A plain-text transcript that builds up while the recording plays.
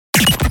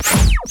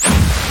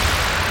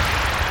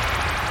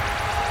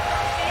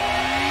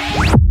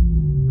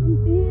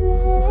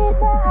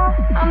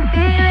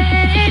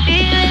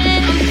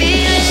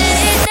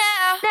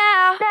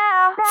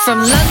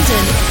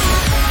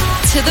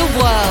to the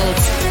world.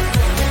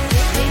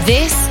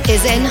 This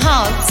is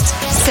Enhanced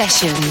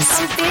Sessions.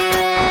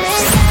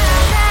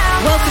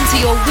 Welcome to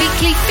your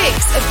weekly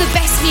fix of the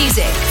best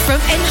music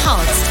from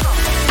Enhanced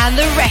and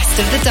the rest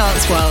of the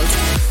dance world.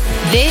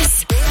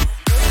 This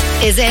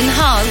is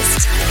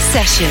Enhanced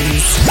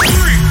Sessions. 3, 2,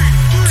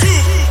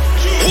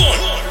 1.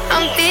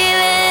 I'm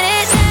feeling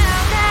it.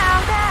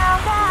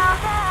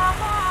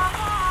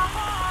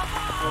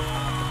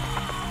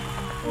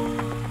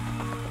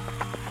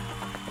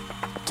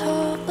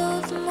 Top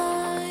of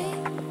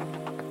mind,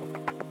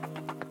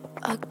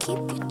 I'll keep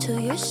you till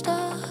you're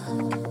stuck.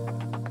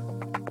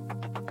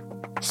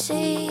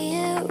 Say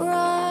it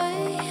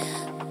right,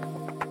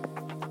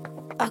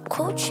 I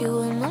quote you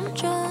when I'm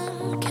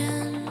drunk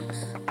and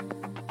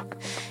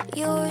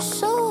you're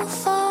so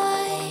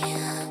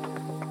fine,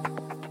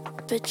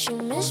 but you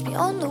miss me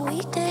on the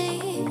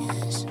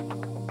weekdays.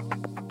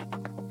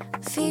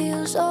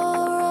 Feels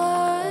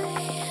alright,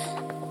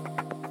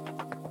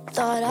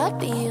 thought I'd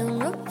be in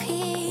repeating.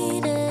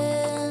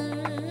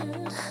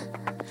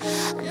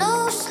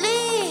 No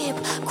sleep,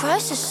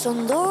 crisis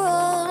on the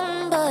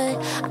run, but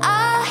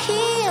I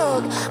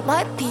healed,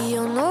 might be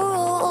on the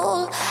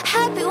roll.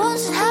 Happy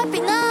once and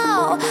happy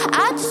now,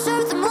 I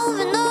deserve the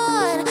moving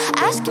on.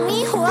 Asking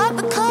me who I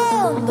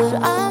become, but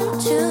I'm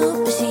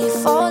too busy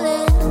falling.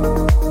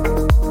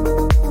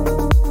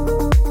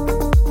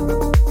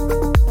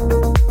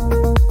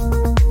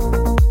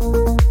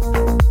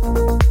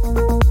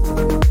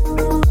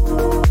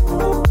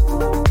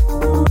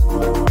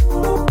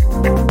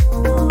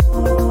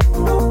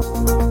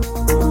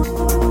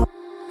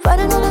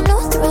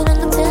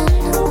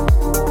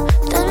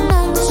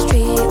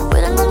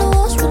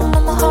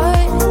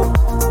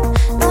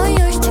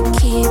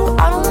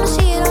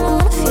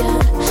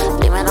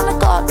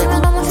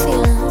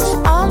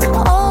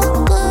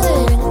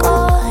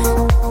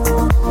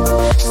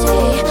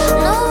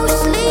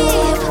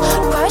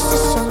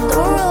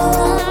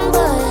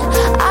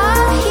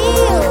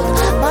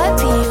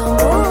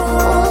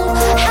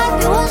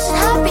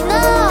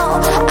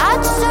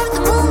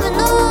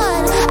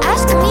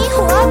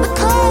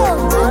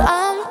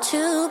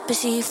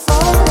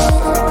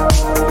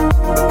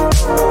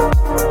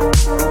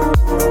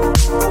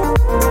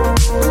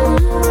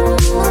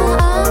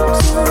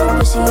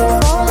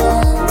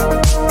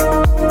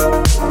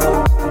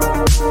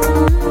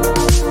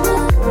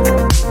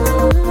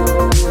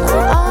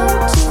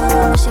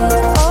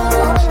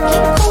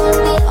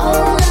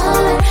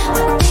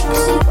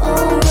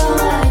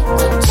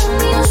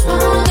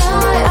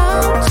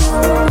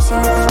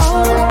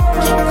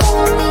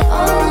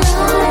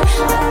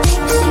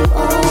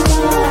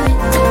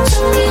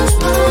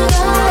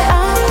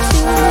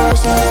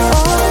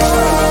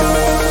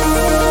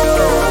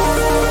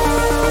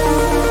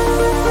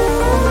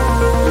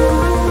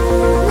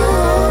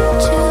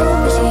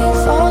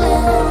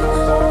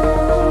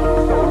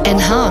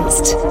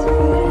 Enhanced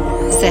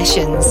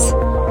Sessions.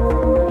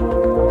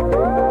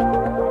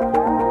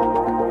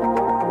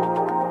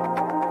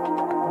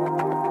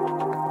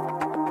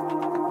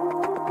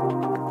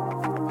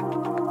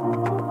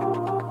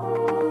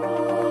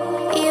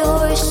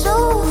 You're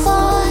so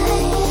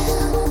fine,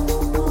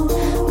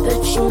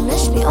 but you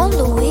miss me on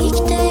the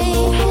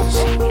weekdays.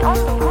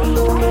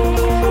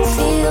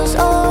 Feels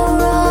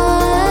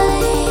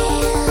alright,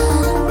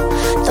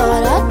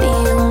 thought I'd be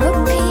in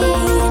repeating.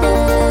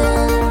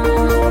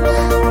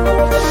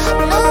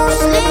 No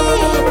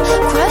sleep,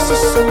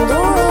 crisis on the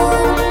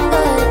run,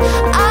 but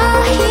I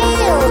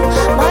healed,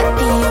 might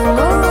be on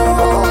the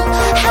roll.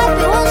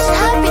 Happy once and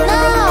happy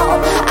now,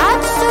 I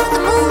deserve the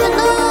moving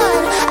on.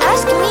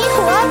 Asking me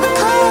who I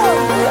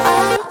become, but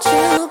I'm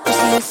too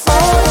busy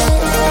falling.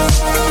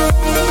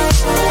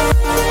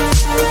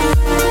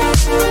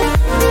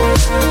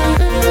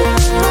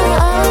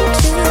 I'm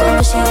too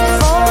busy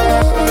falling. I'm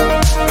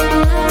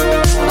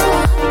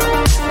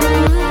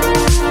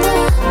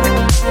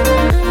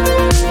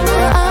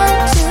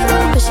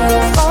too busy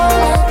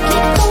falling.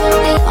 Keep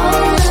calling me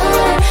all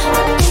night, I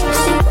think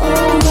sleep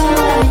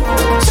alright.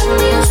 Tell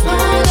me what's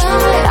my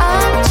guy.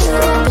 I'm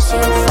too busy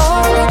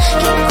falling.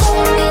 Keep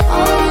calling me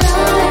all night, I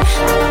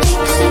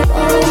think sleep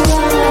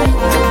alright.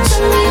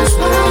 Tell me what's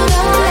my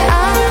guy.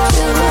 I'm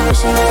too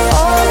busy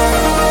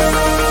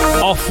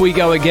falling. Off we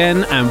go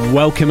again and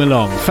welcome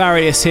along.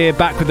 Farius here,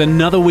 back with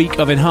another week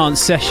of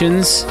Enhanced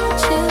Sessions,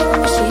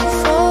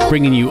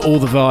 bringing you all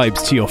the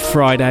vibes to your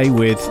Friday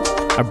with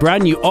a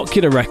brand new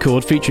Ocular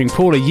record featuring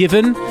Paula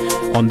Yvonne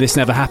on This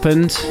Never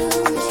Happened.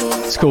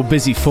 It's called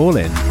Busy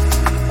Falling.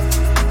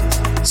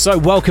 So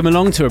welcome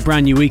along to a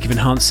brand new week of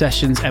Enhanced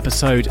Sessions,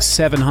 episode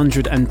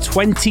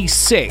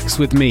 726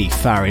 with me,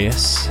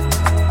 Farius.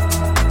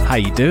 How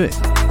you doing?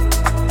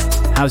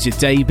 How's your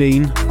day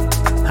been?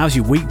 How's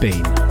your week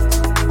been?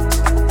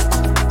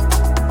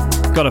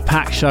 Got a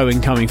packed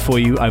showing coming for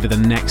you over the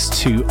next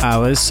 2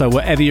 hours, so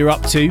whatever you're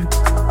up to,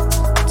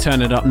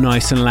 turn it up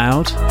nice and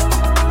loud.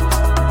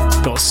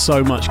 Got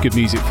so much good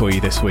music for you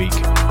this week.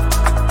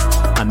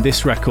 And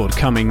this record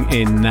coming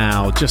in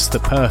now, just the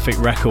perfect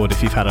record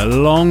if you've had a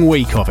long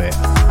week of it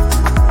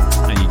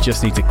and you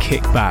just need to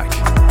kick back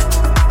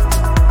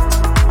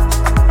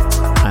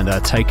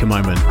and take a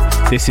moment.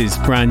 This is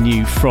brand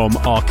new from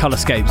our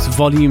Colorscapes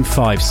Volume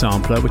 5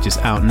 sampler, which is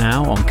out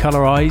now on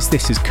Color Eyes.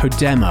 This is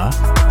Kodema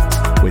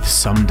with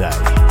Someday.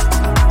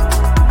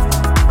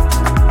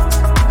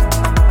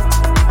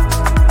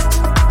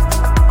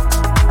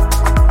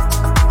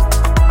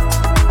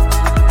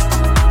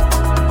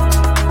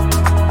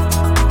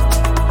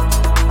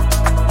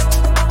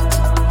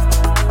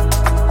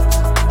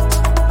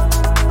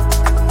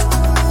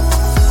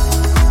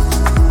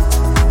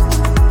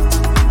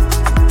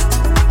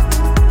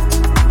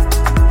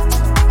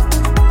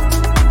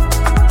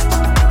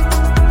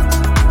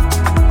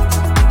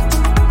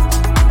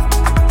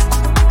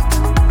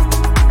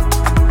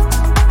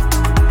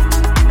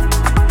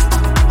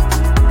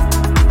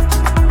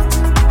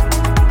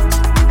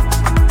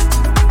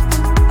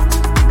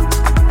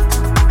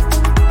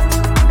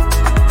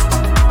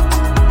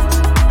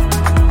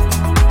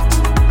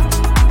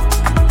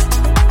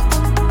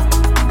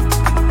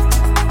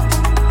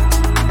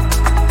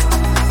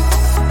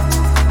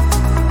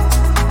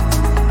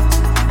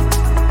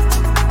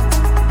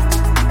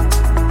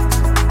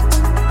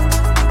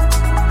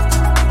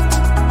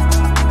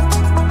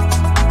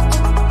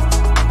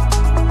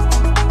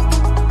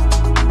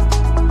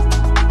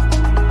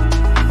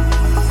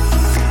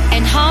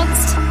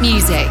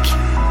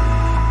 Music.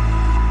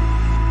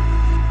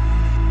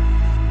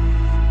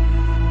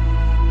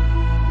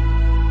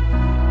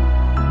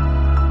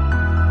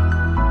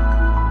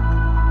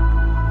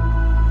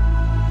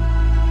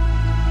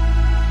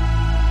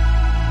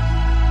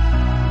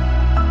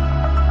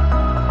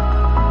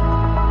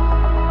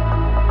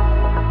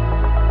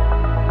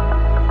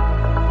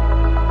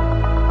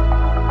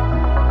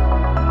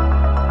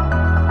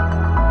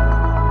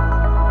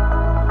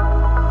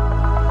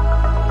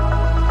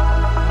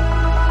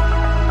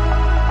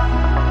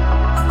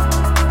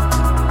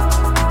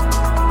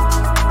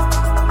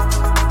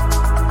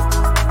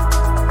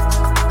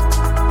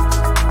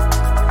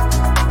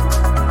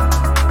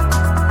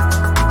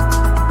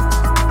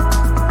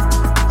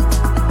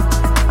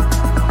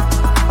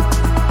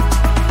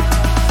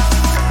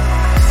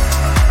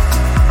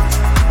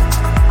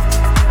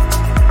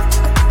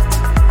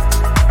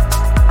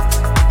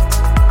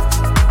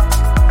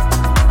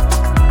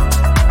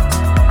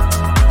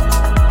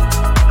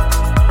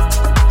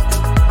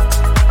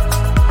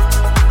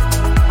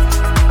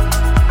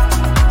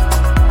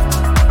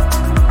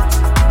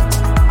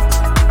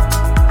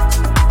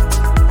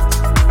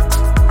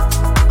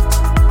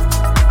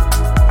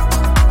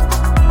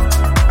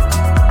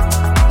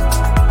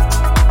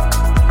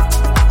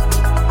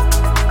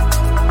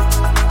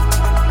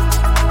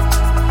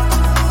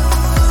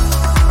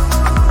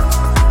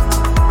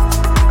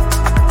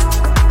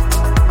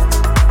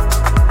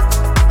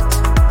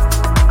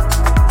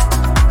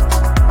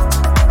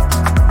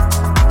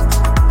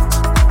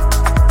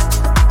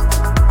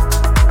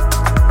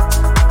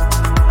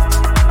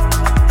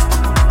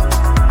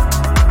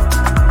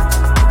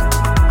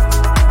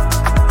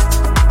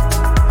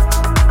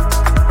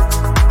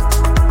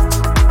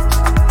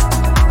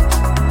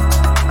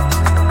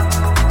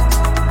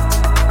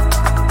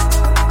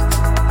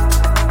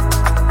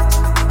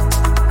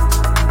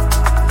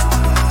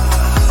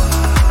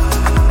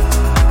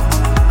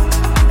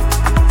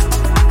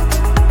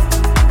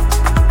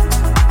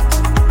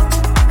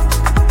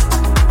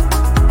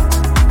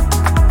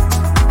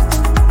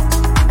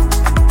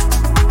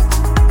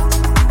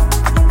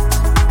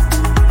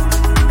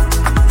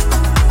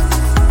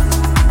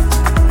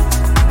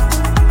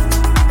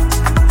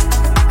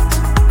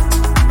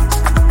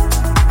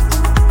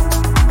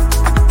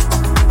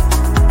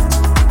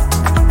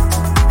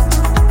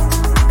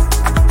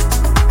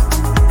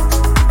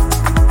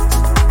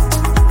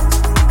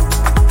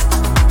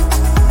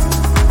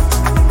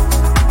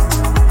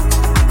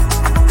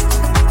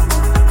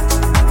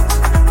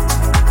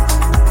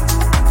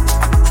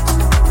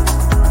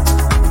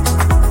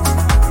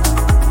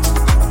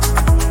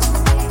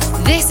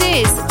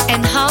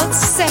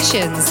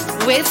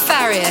 With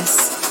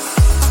Farius.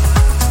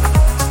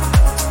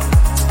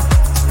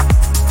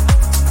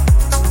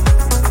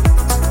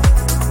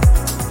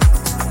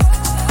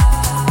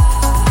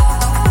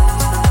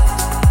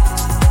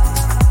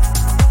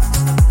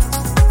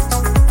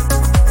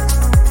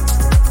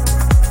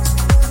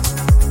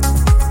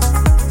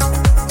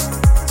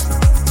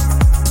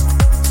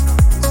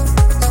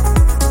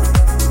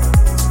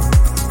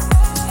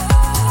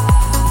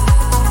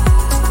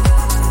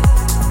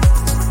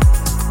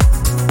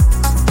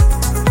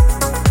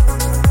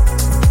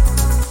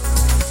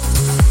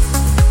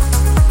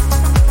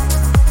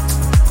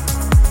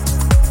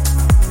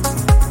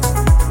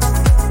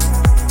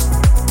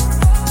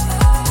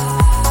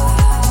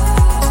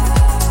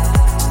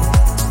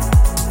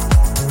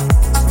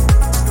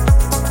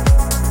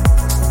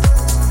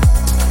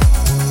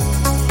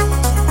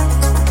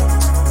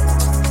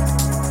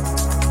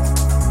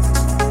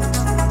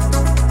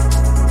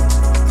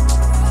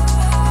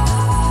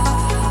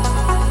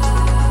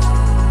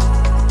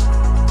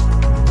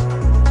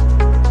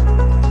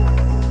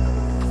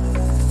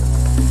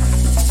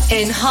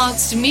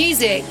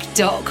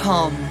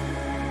 enhancedmusic.com.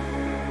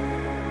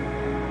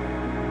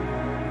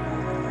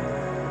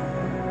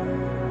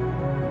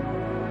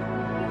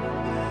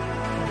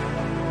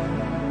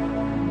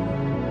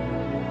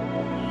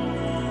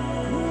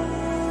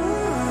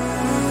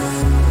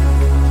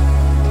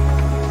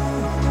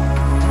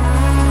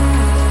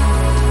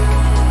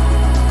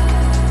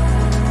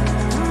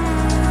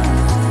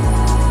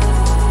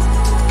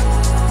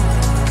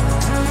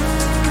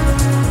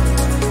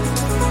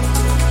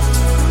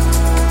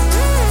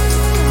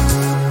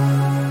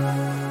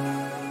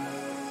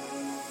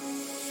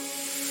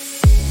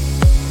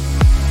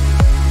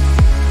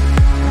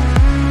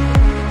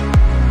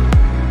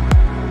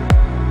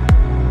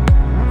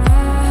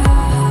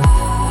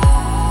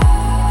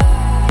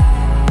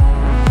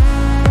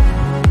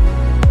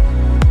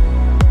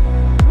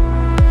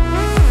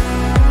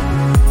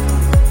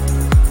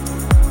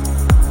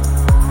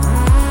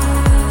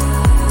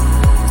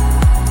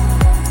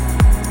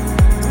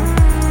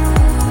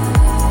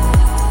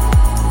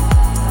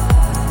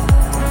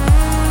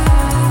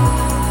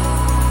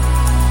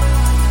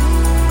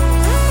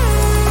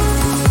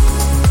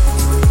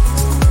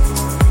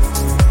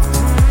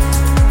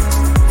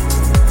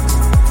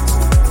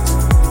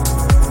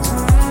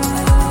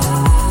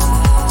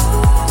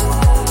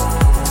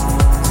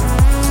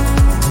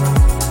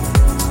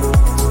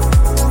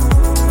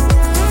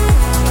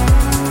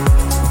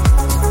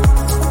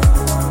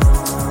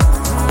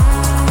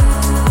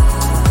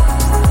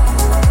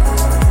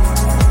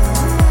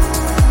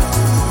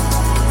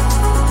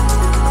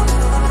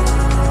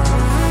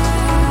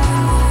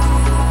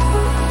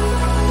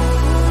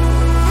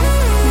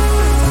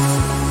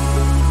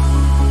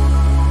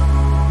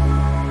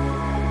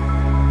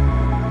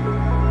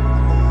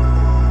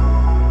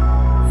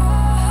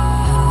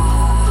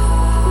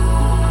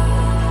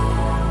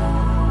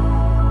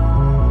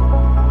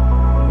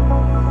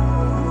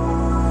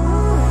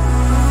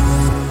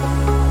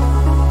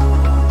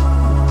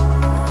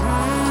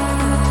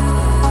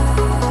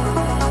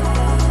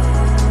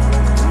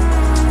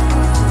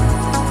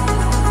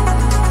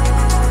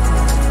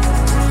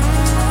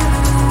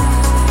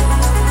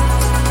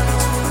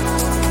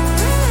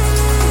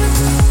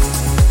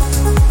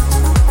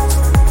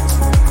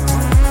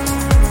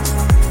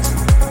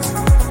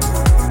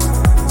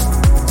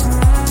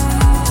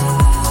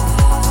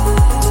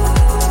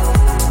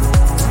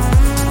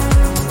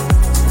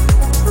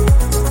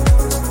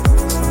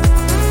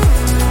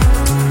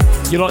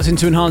 You're locked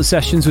into Enhanced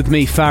Sessions with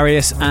me,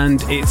 Farius,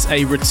 and it's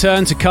a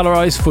return to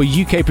Colorize for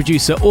UK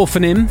producer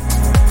Orphanim,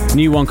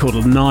 new one called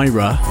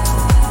Naira,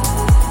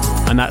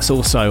 and that's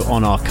also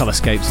on our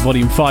Colorscapes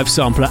Volume 5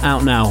 sampler,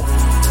 out now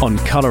on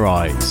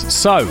Colorize.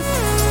 So,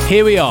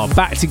 here we are,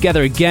 back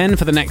together again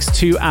for the next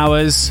 2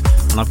 hours,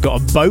 and I've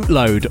got a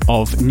boatload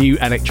of new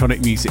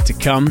electronic music to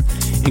come,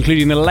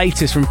 including the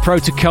latest from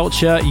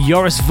Protoculture,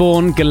 Joris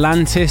Vaughan,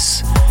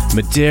 Galantis,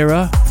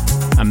 Madeira,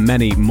 and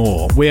many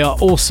more. We are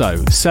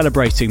also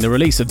celebrating the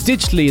release of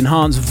Digitally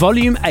Enhanced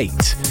Volume 8,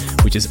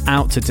 which is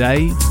out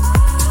today.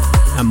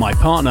 And my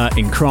partner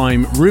in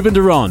crime, Ruben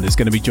de Ronde, is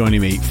going to be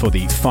joining me for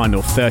the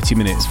final 30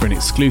 minutes for an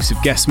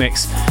exclusive guest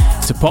mix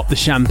to pop the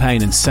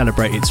champagne and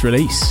celebrate its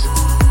release.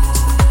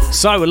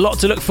 So, a lot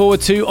to look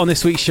forward to on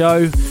this week's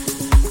show.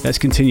 Let's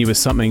continue with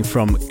something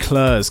from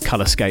Claire's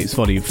Colorscapes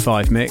Volume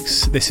 5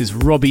 mix. This is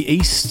Robbie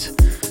East,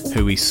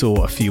 who we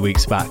saw a few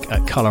weeks back at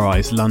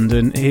Colorize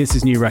London. Here's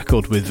his new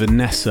record with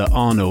Vanessa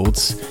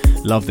Arnolds.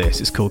 Love this.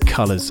 It's called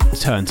Colours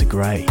Turn to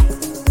Grey.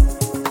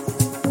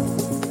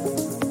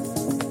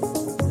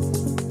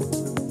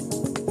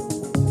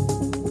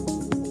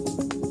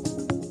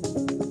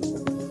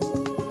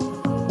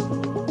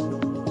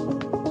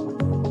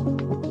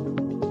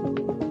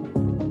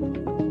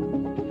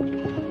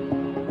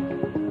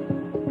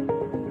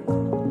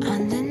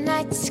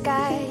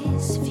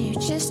 Skies,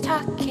 futures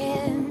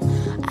talking,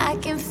 I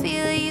can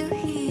feel you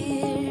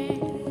here,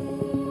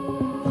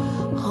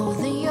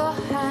 holding your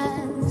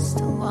hands,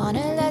 don't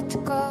wanna let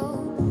go,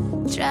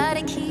 try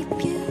to keep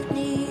you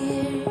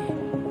near,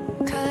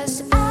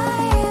 'cause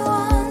I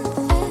want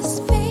this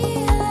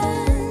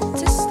feeling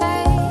to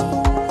stay.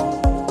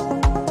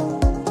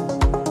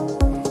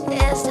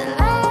 It's the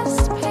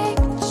last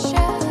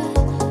picture,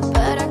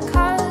 but our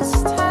colors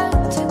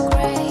turn to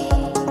grey.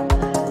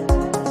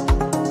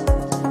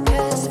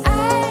 I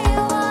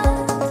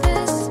want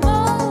this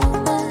moment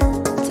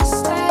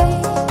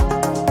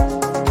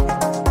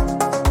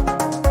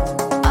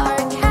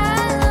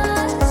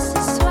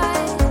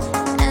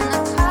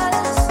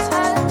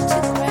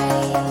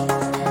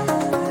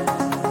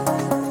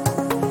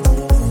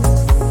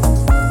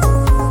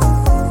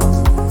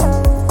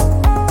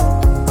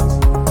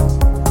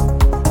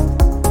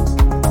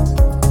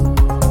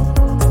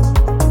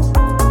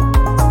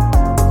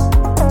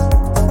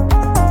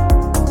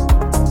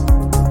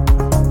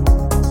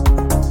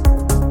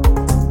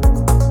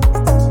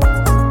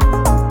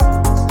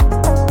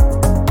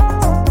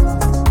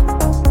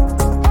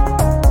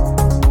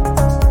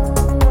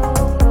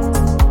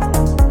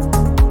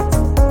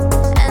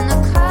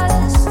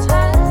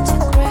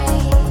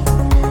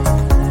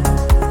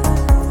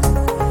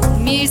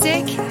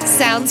Music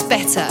sounds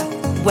better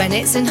when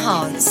it's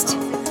enhanced.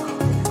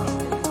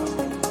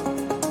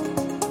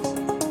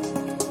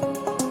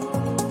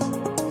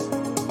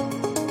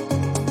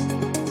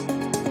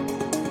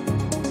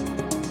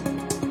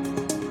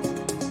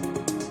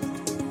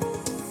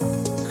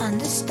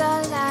 Under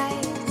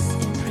starlights,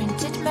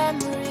 imprinted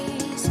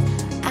memories,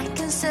 I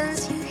can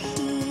sense you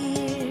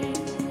here.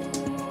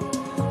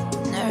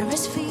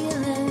 Nervous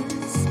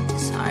feelings,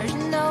 it's hard to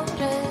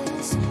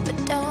notice, but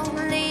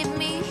don't leave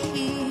me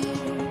here.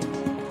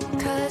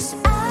 'Cause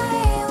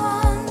I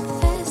want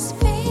this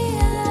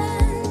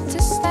feeling to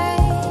stay.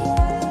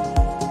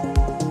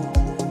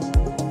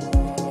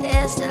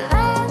 It's the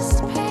last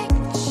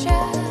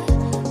picture,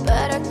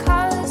 but our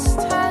colors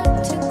turn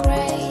to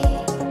gray.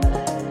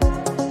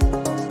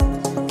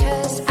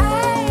 'Cause I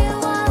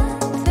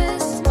want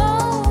this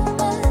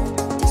moment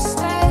to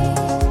stay.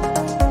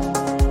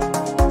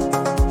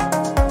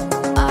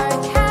 Our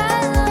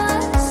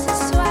canvas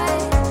is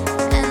white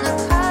and the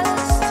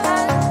colors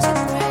turn to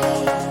gray.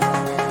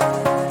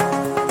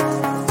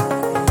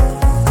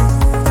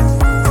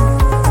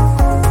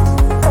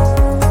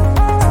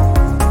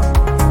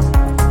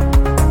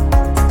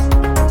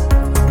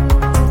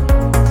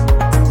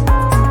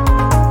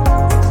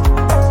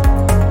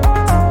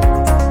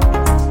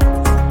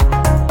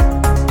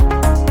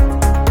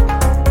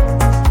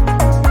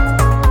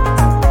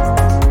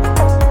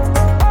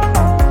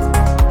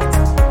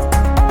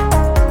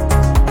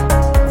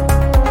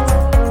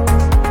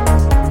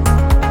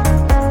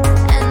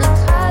 And the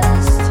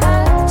colors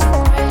turn to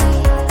gray.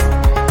 And the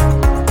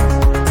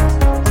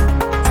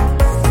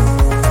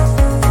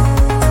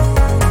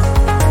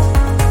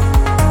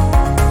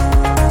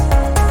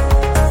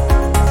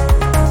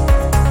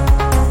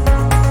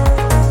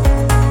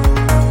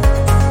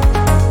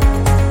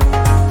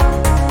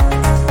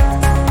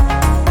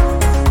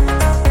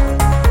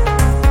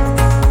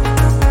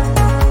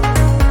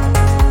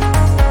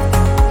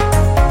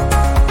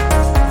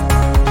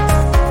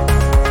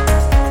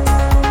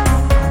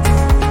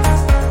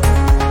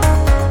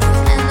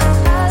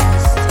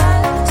colors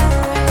turn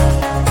to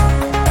gray.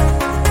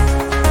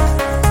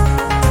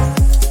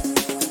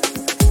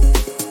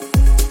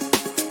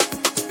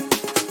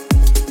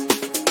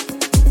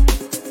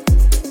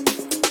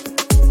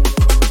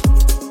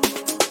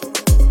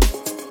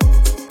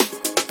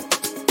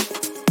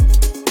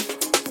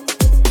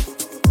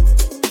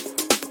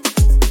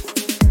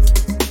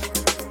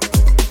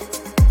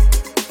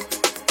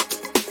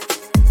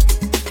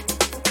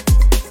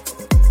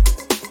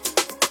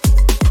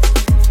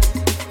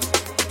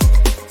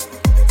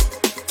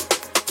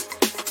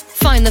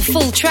 Find the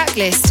full track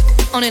list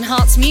on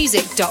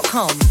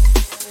enhancemusic.com.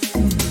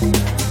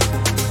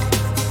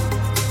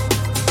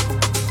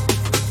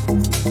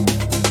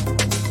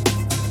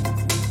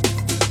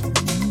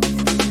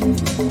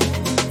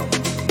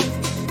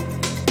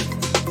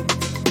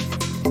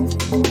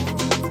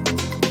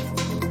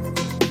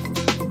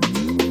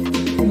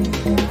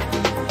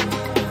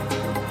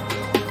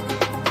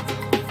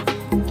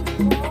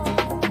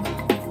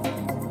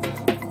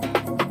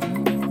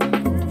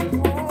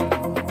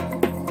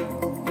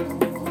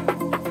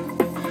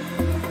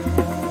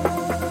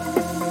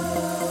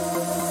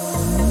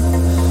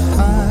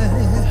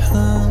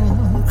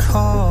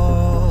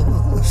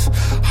 Cause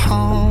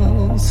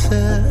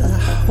haunted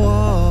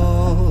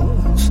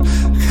walls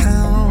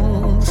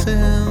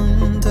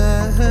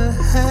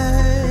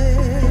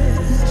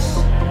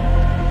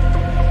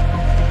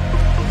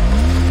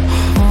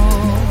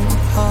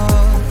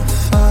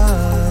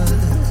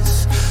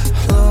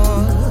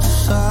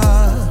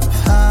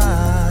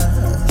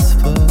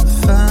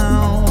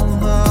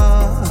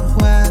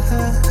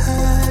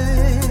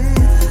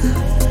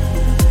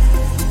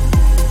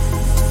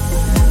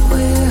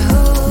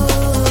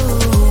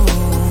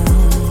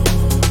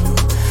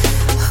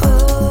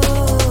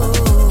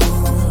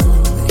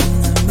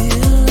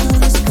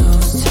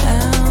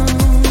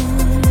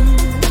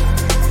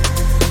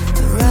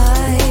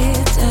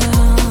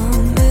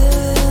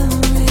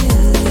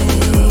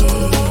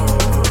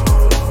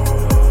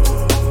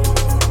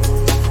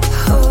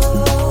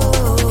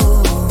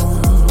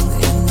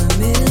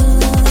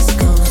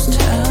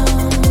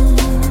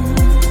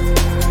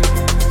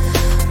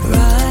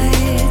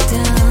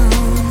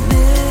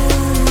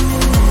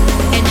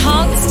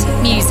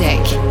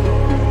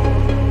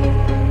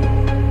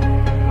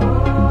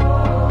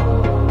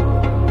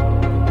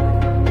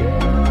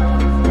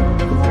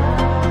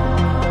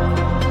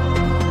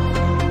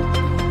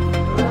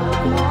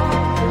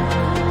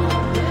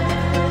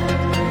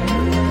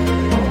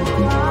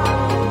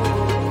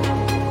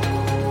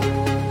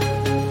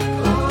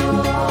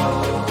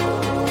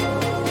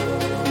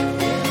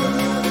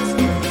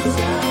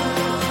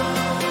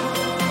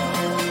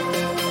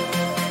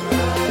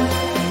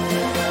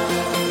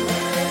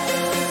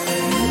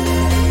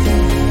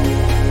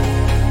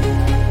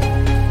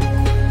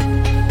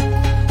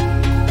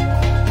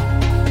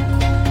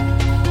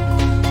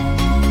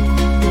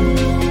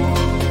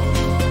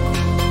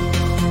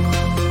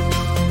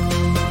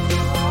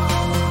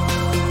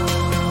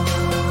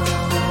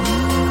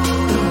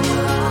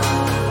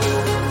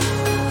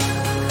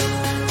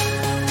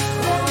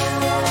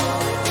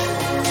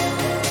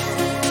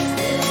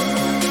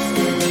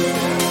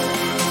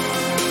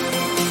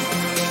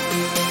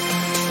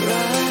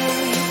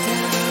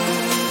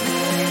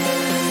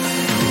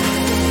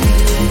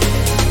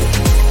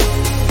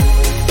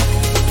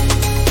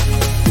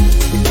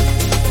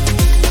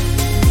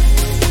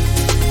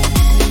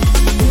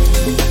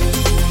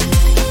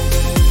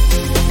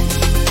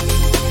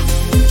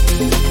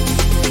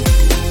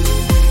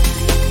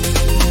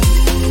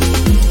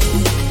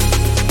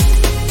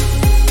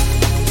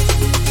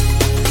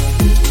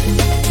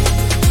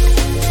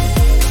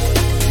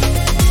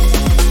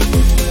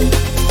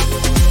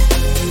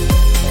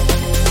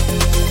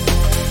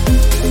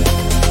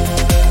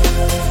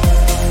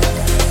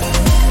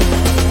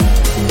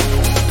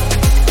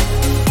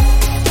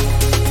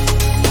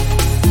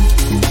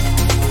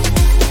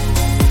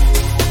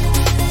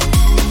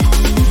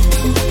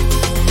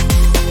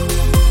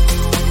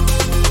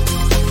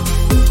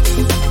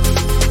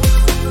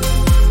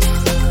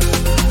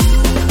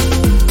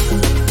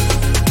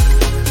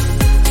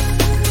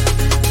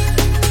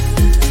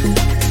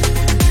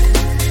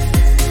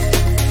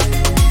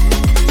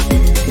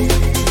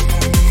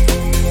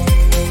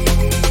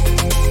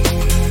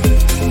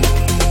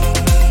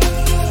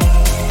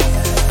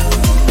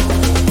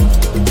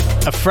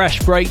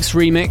Fresh Breaks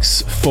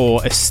remix for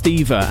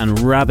Estiva and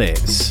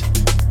Rabbits.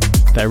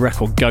 Their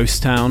record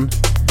Ghost Town,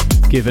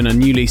 given a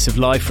new lease of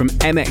life from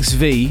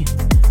MXV,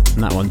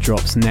 and that one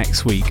drops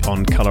next week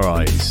on Colour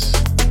Eyes.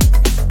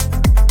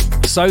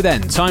 So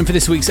then, time for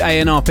this week's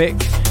A&R pick,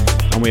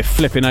 and we're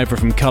flipping over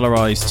from Colour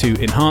Eyes to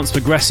Enhanced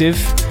Progressive.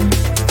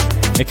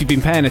 If you've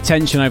been paying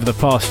attention over the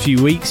past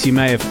few weeks, you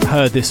may have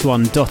heard this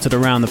one dotted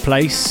around the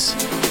place.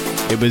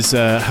 It was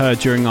heard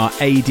during our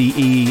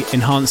ADE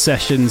Enhanced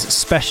Sessions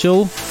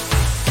special.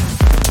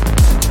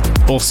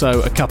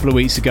 Also, a couple of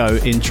weeks ago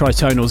in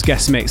Tritonal's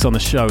guest mix on the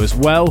show as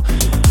well.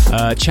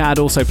 Chad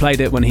also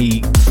played it when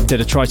he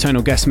did a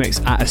Tritonal guest mix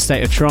at A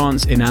State of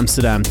Trance in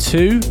Amsterdam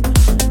too.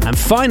 And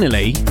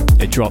finally,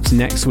 it drops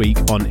next week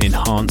on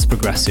Enhanced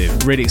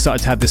Progressive. Really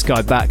excited to have this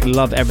guy back.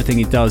 Love everything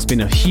he does.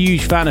 Been a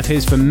huge fan of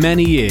his for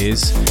many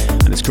years.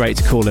 And it's great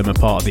to call him a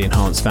part of the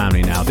Enhanced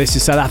family now. This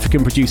is South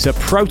African producer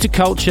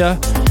Protoculture.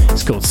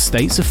 It's called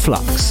States of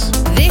Flux.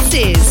 This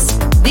is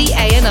the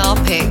A&R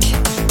pick.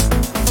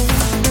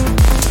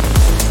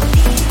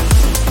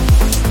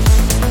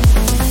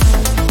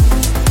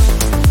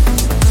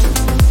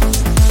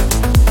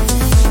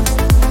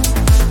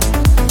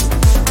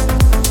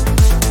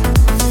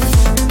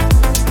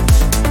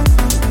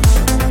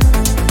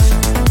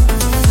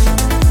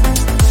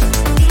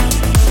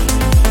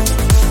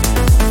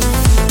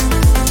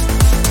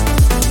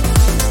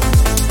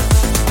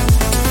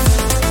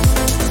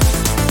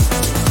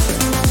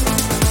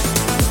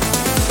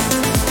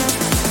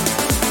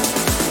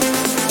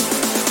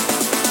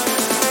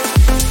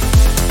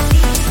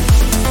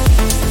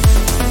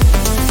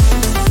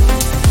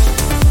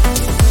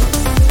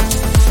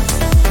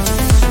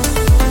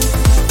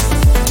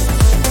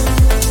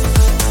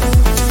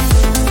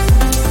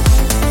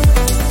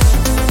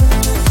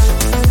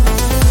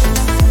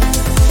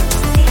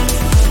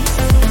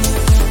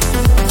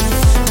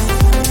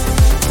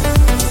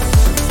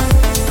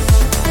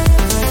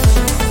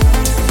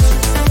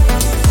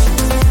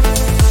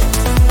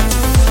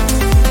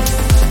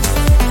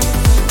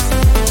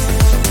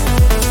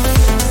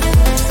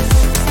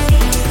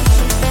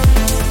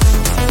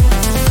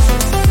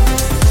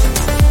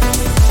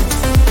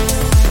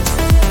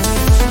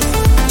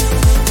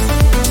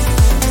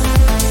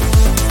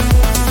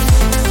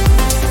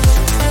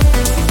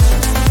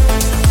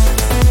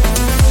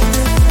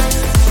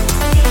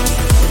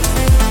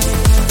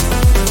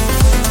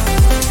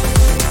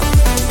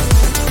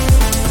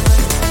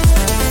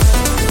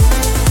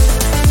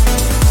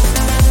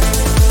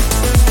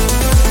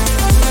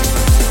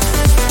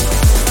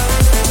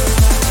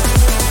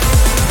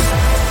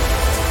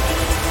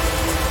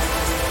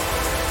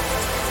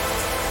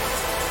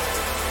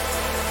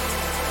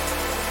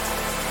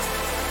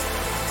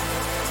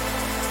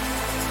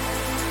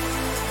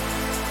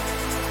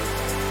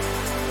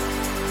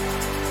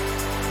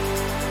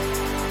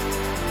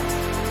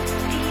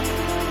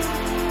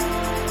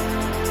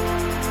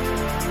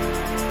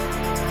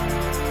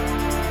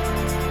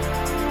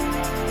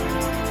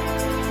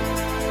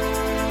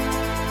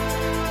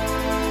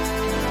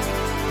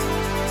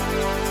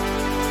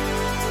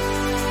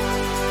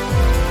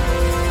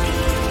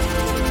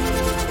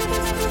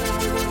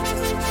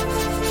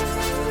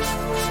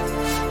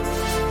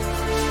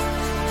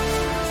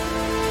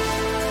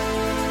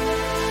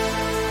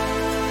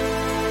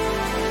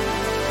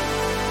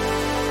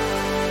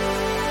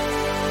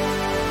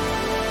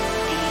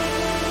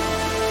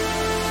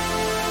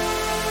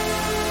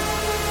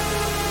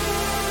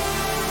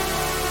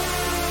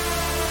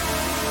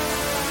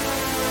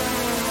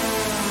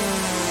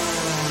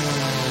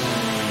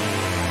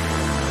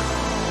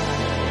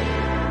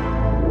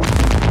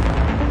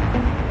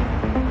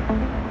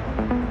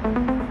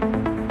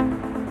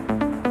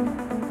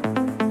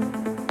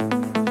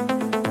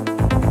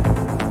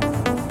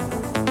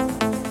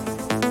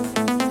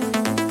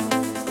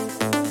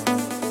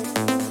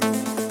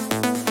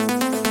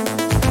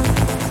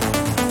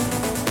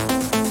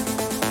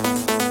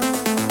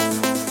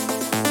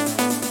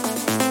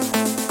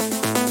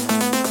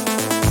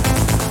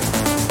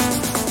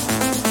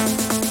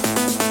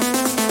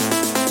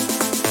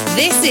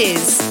 This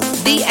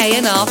is the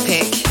A&R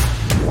pick.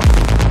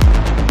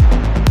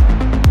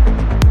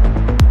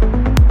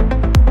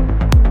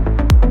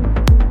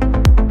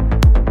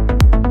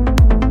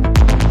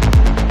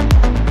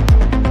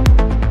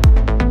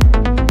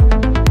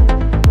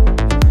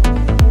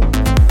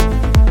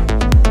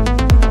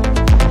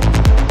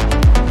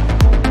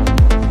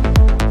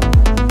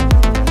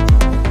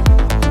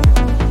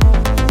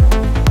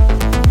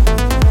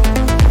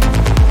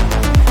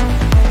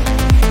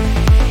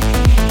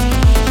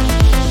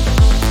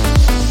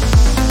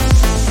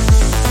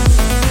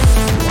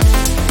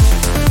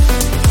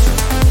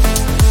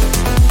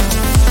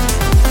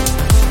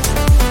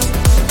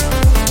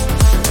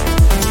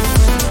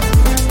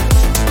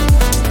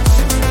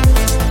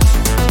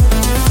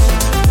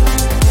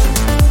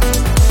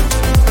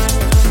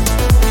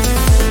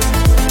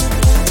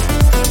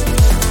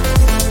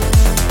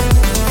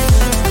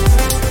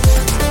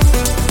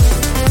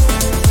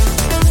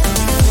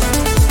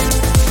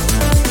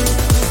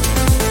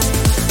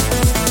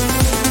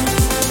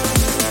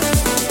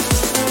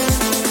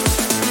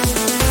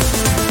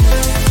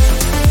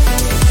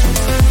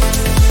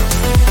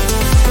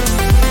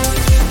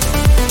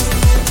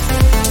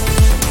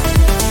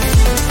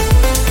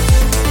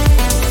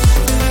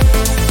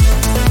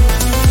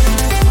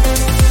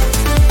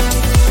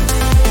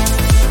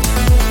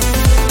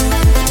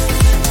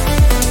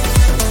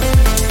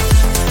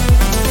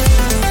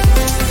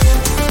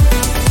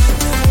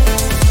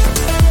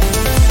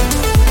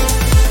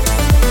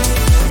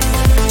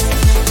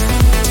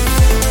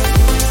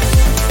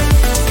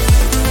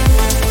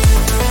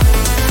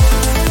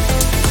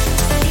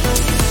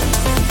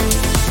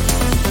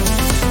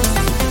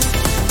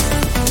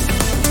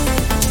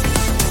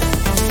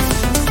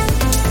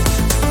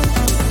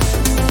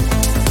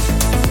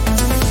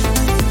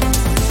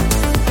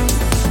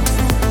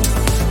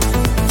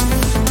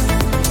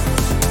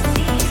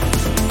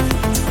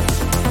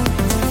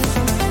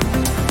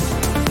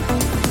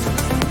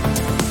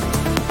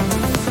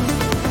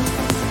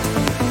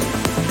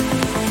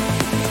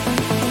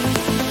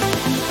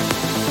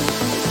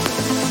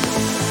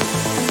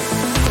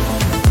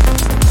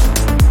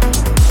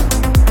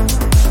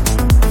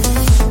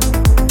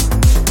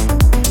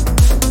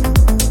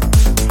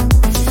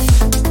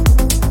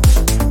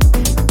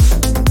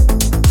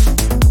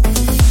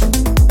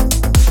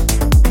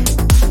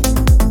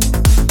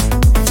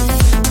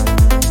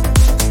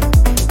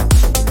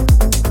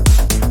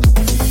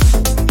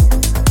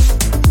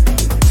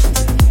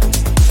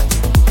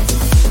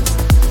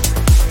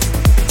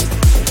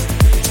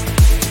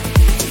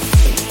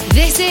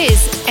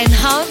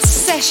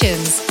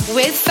 Sessions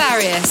with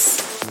Farius.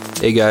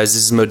 Hey guys,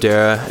 this is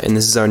Modera, and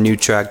this is our new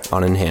track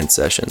on Enhanced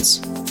Sessions.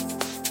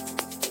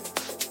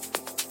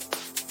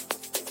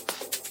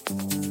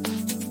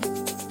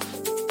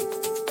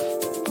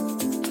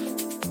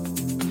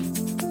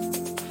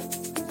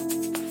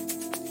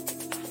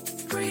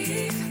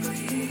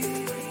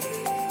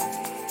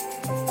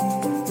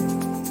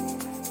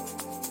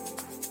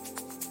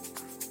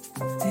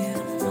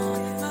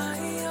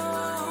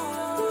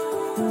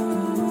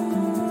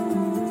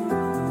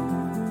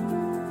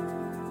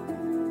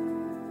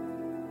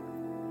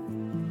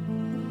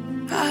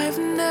 I've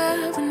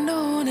never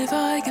known if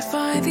I could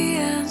find the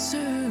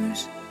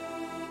answers,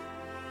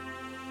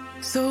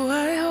 so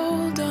I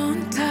hold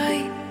on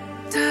tight,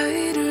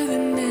 tighter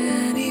than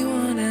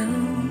anyone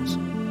else.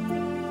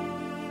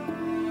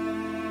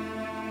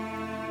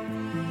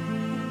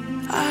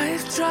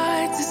 I've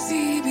tried to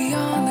see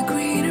beyond the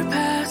greener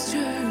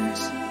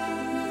pastures.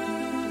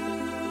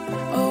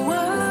 Oh,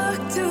 I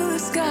look to the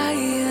sky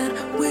and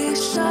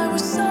wish I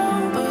was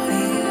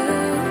somebody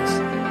else,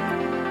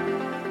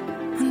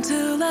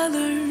 until I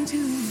learn to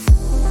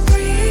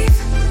breathe.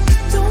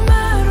 Don't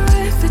matter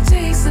if it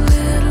takes a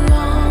little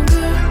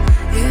longer,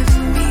 if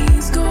it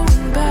means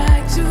going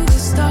back to the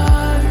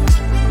start.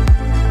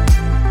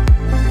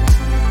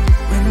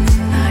 When the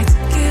nights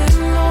get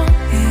long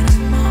and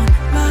I'm on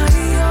my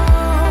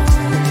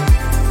own,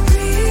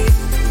 breathe.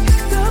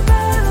 If the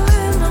battle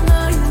in my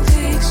mind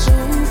takes so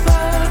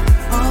far,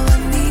 all I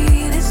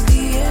need is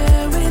the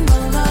air in my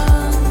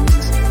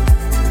lungs.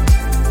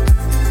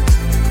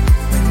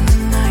 When the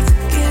nights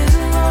get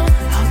long,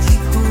 I'll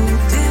keep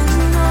holding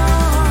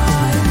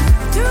on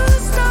to the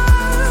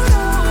start,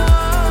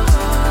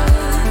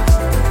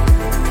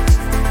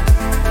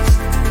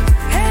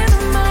 and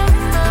I'm on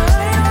my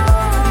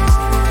own.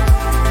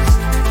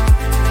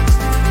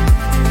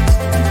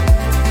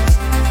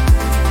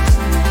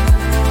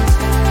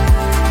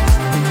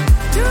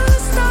 To the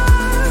start, and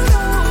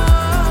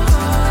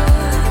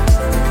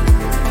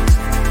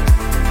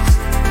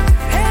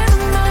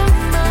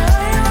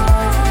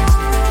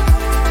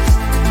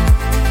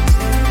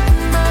I'm on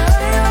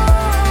my own.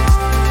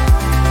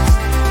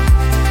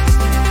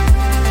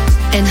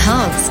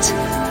 Enhanced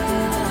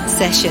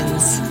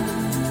Sessions.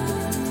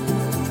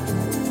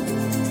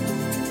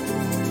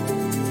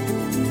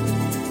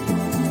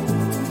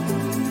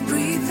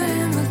 Breathe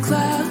in the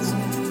clouds,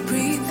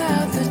 breathe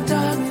out the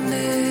darkness.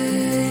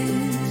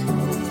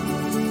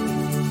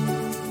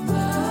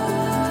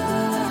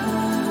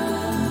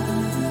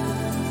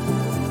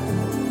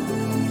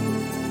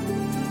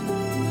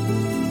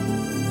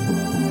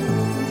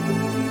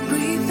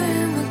 Breathe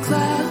in the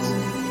clouds,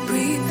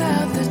 breathe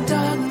out the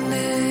darkness.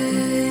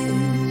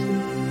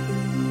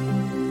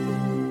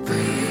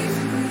 Breathe.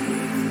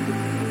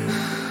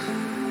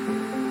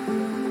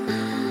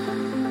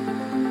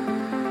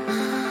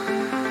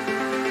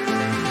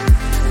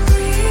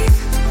 Breathe.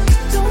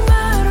 Don't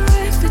matter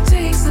if it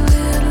takes a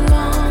little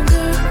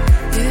longer,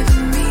 if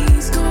it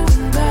means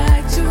going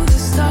back to the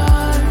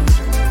start.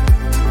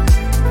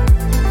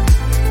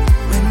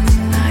 When the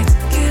nights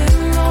get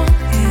long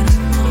and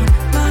I'm on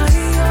my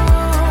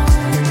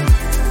own,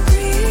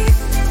 breathe.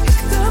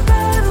 If the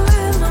battle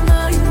in my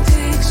mind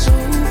takes so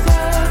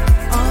far,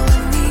 all I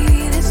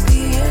need is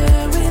the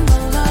air in my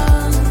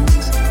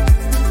lungs.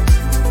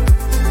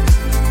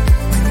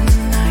 When the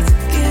nights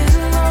get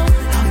long,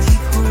 I'll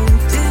keep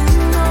holding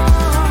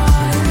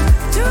on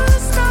to the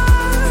start,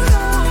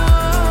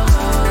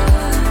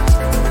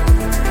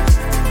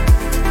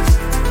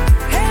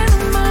 and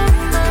I'm on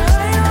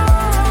my own.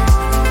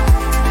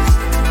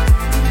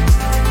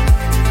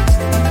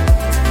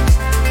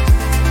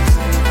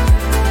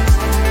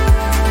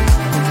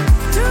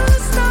 To the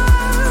start,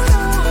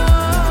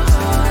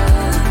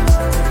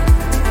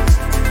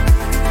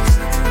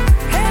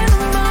 and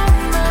I'm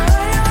on my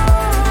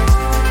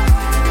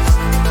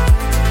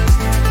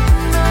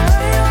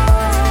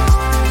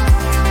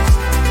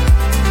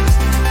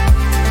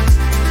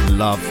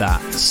Love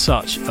that.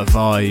 Such a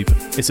vibe.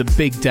 It's a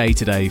big day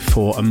today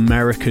for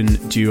American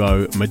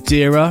duo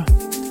Modera.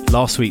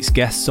 Last week's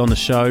guests on the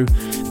show.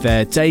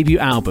 Their debut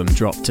album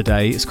dropped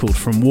today. It's called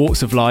From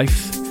Walks of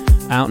Life,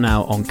 out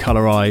now on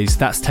Colour Eyes.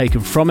 That's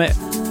taken from it.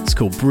 It's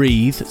called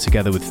Breathe,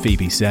 together with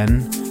Phoebe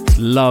Zen.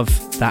 Love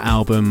that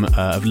album.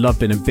 I've loved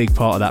being a big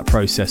part of that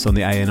process on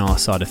the A&R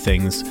side of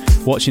things.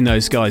 Watching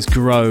those guys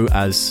grow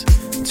as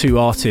two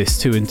artists,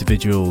 two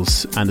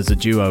individuals, and as a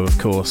duo, of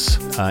course,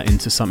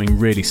 into something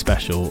really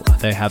special.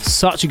 They have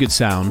such a good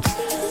sound,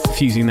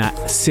 fusing that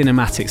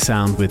cinematic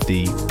sound with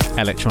the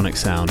electronic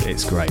sound.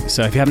 It's great.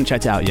 So if you haven't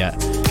checked it out yet,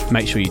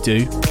 make sure you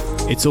do.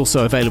 It's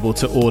also available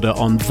to order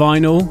on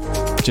vinyl.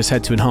 Just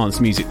head to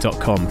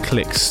enhancedmusic.com,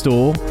 click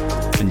store,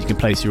 and you can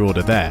place your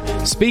order there.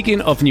 Speaking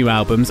of new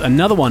albums,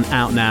 another one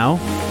out now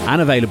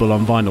and available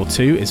on vinyl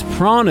too is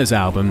Prana's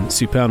album,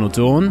 Supernal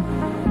Dawn.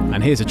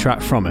 And here's a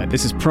track from it.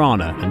 This is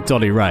Prana and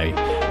Dolly Ray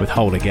with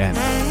Whole Again.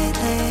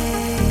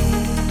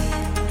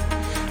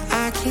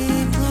 I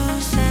keep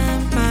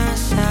losing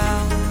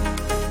myself,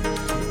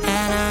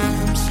 and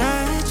I'm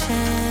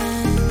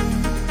searching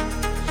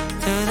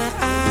through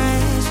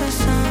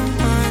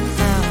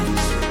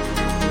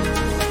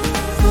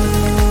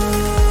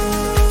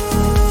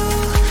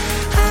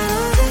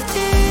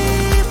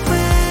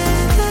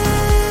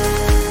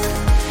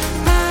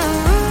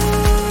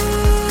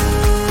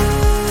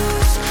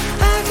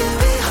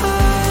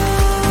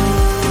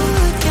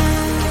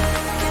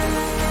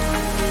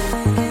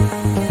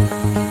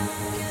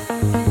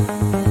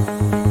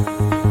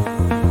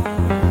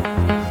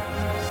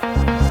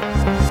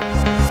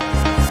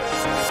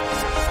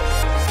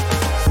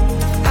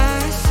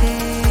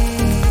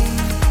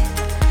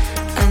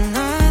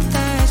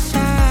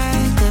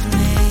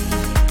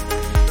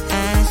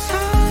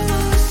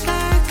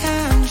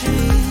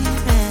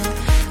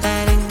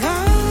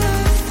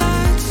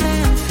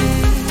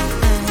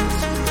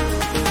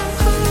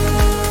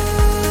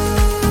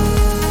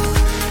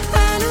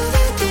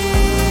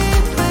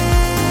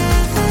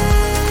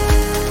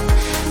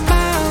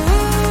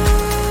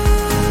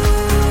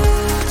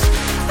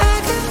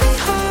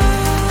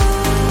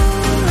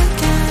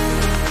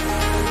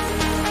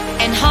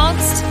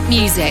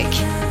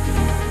Music.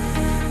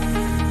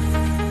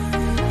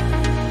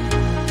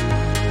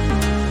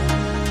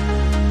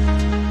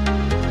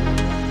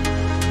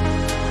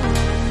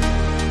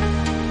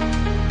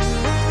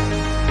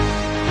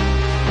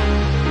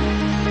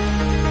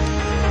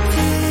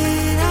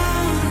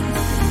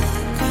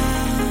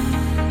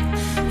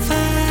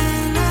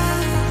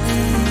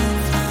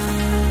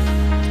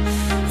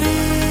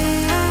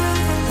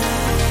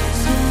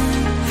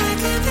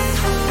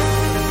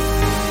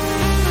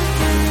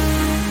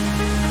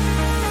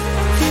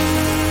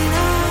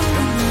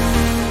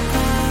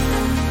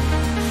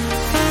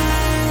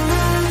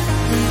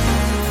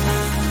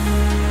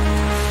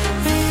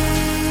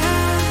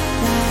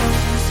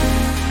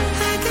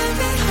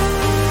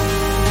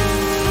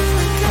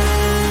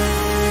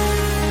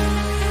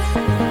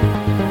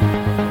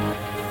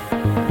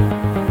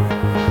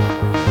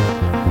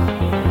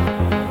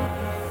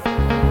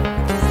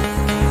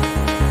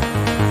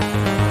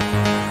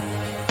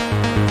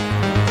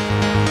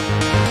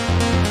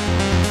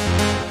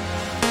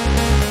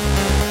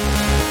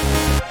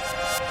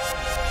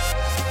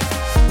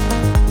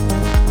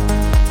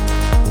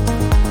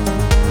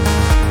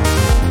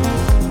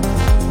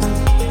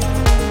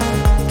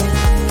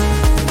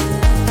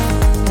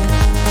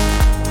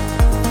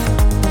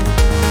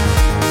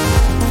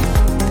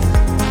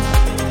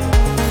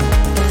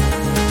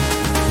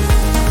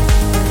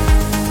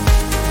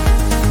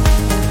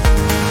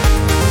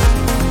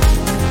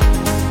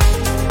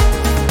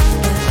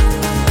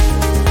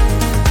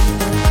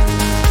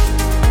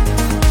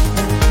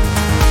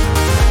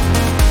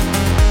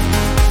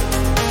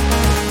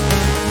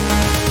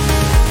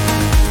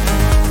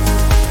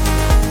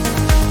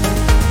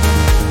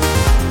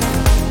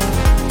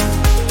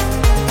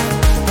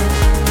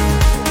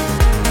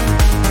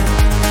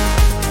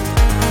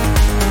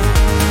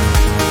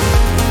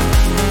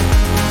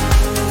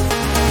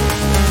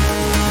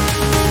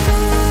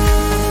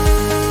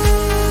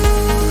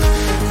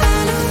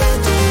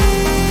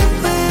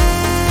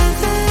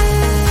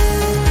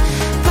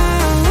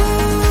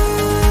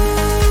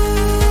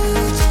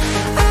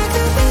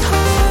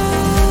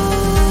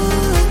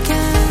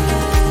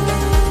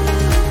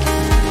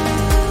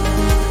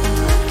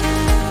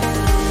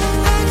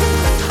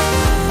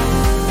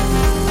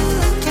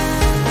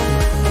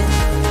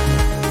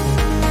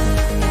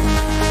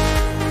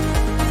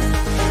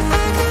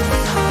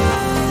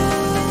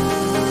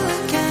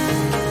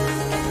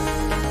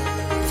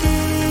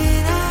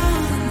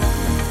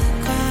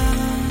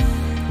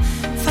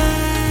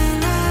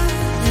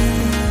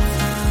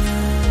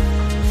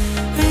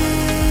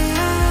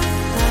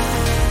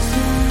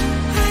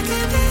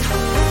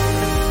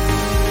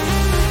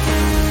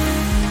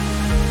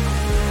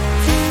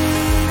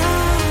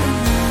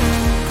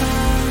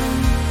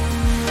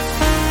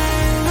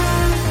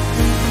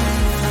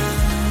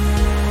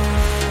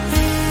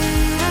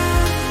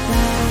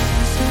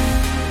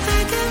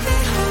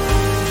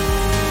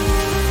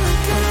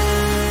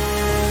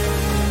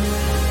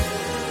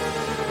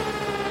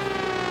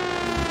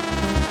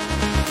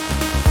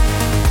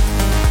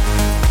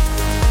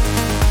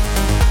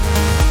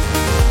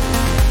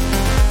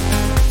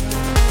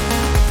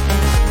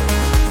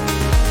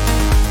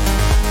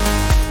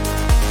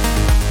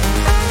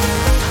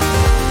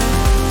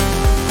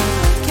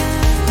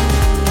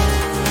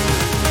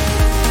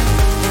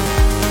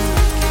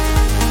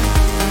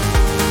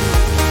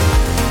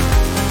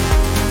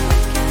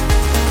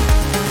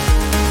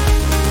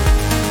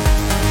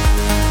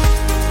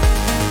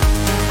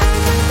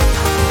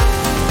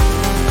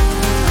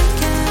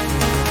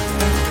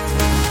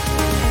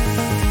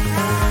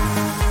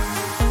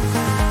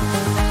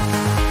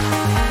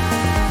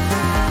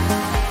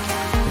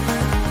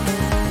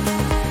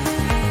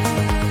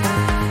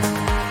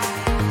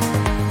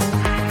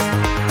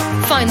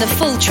 Find the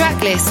full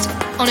track list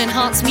on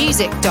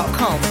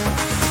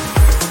enhancemusic.com.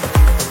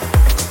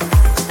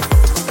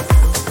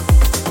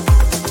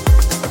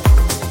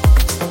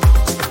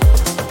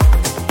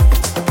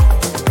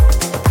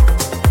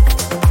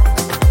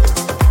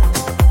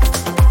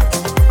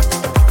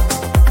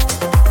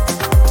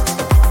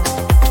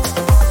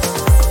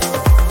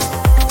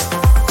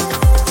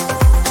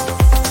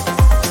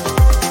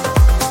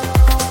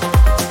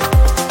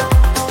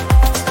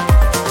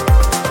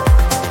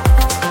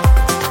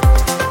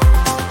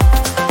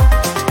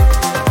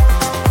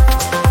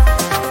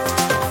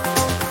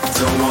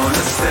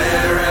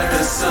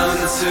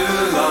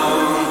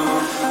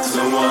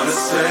 wanna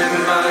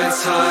spend my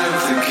time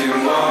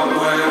thinking what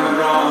went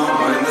wrong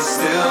when there's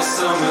still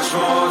so much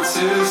more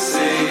to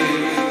see.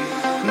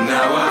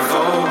 Now I've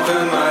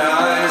opened my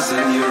eyes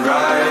and you're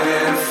right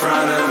in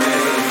front of me.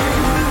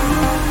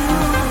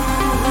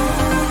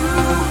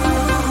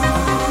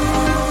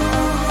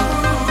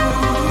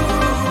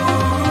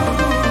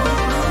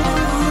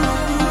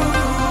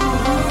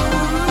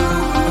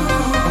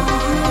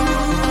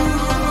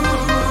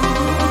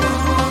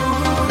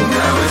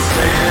 Now it's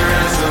clear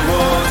as the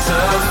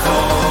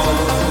waterfall.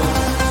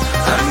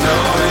 I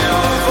know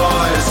your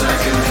voice, I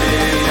can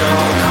hear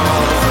your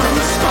call. From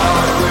the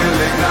spark will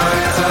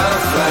ignite a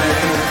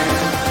flame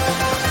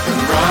and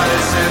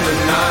rise in the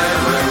night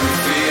where we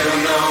feel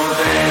no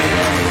pain.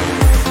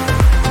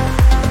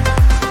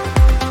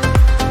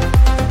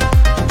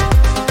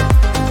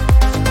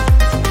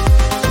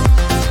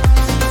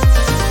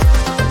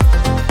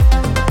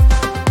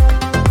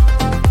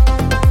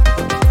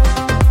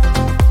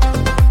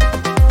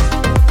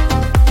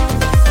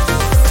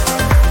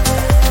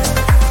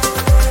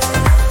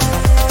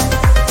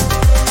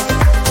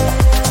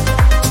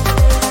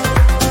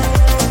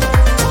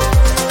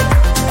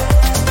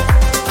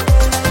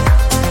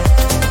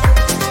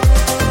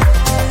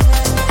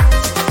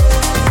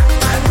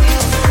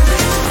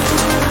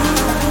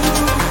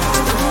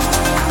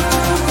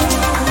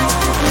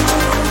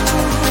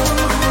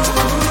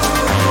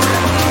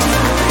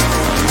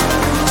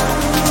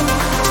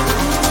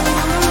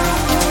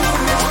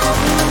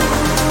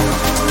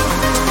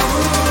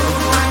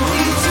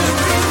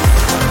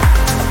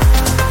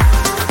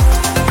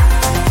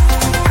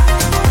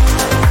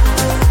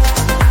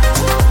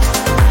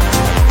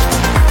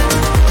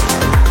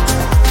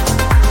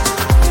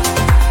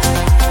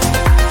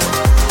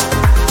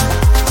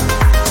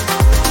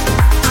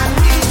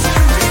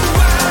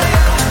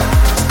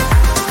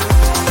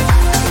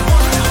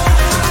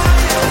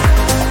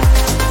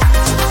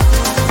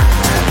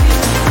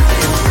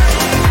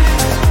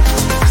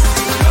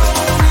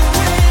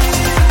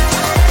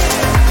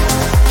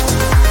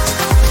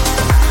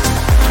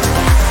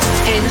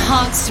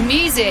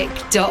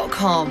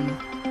 enhancedmusic.com.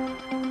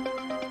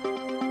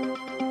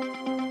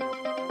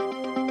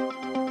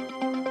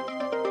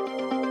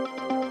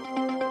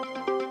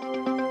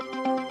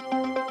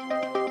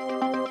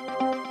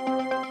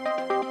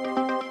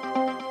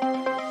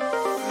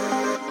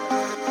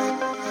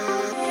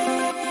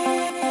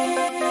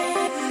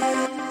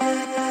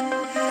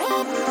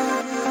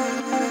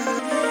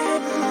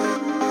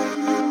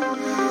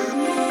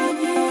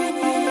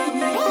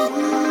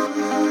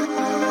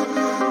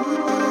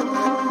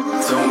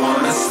 Don't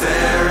wanna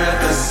stare at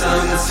the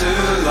sun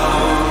too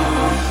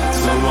long.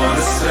 Don't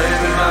wanna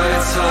spend my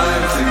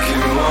time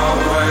thinking what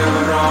went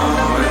wrong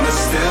when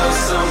there's still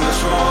so much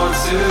more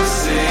to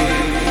see.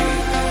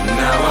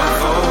 Now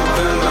I've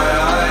opened my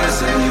eyes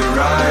and you're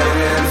right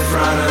in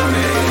front of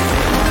me.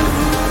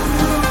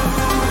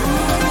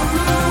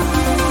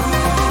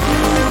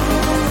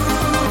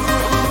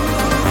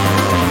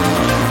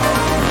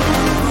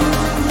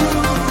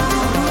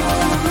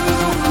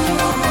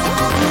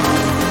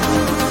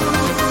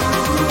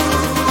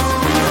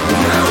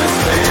 Now it's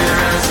clear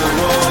as a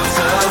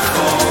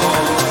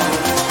waterfall.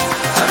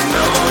 I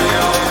know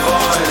your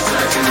voice, I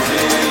can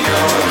hear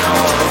your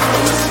call.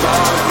 From the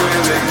spark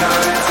will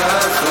ignite a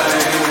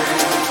flame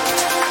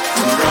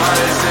and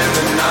rise in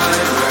the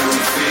night where we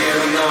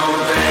feel no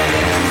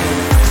pain.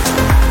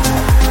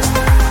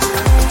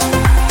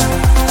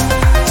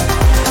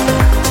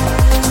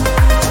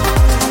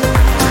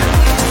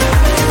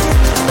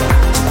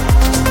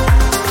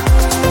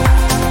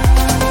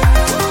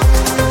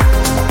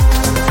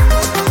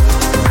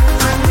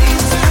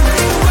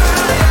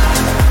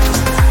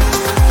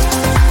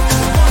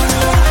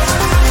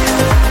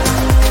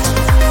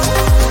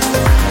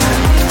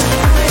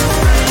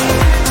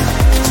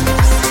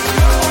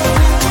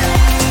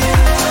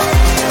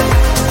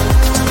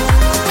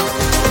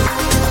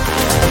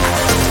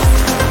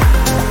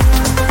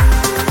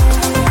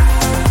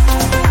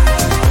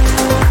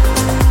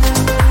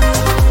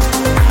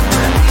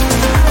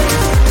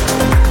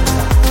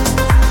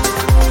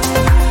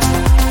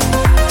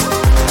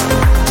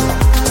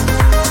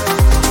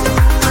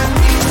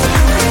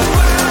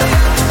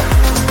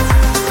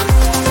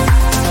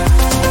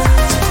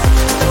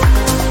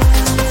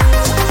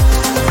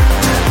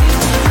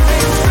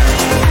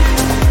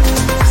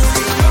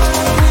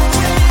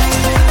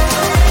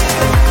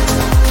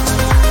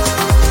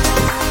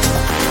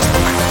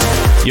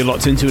 You're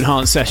locked into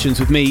Enhanced Sessions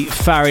with me,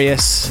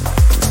 Farius,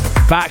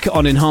 back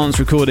on Enhanced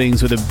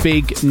Recordings with a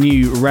big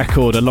new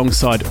record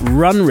alongside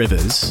Run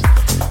Rivers.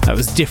 That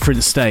was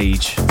Different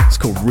Stage. It's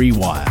called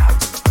Rewire.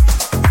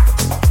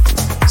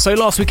 So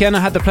last weekend I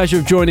had the pleasure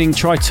of joining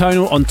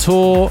Tritonal on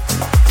tour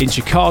in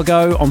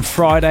Chicago on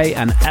Friday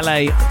and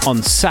LA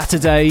on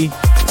Saturday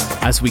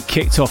as we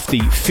kicked off the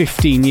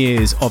 15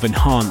 years of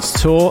Enhanced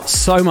tour.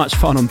 So much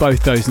fun on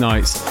both those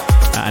nights,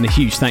 and a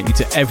huge thank you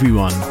to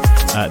everyone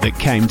that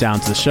came down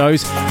to the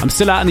shows. I'm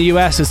still out in the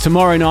US as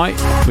tomorrow night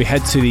we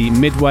head to the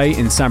Midway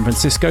in San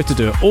Francisco to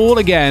do it all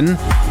again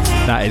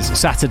That is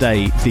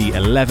Saturday, the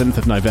 11th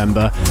of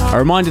November. A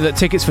reminder that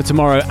tickets for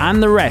tomorrow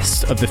and the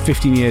rest of the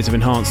 15 Years of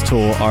Enhanced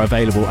tour are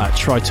available at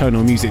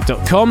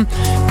tritonalmusic.com.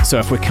 So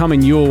if we're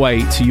coming your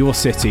way to your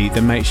city,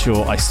 then make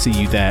sure I see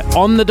you there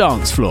on the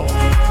dance floor.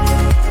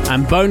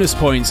 And bonus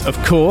points, of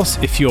course,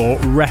 if you're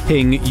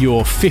repping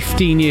your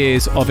 15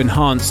 Years of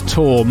Enhanced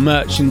tour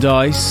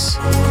merchandise.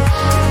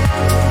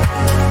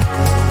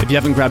 If you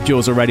haven't grabbed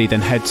yours already, then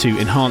head to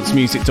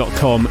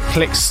enhancedmusic.com,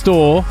 click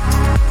store,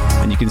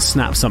 and you can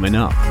snap something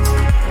up.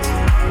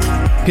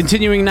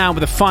 Continuing now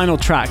with the final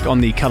track on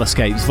the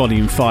Colorscapes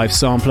Volume 5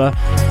 sampler.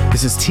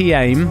 This is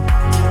T-Aim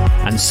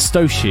and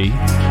Stoshi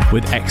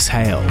with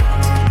Exhale.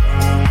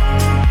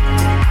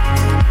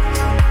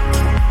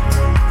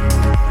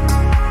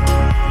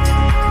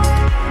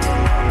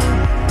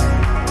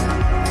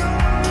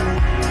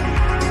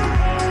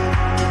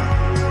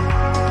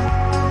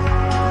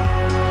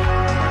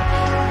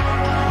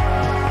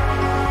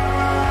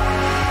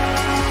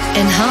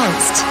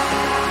 Enhanced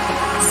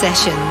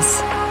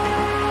Sessions.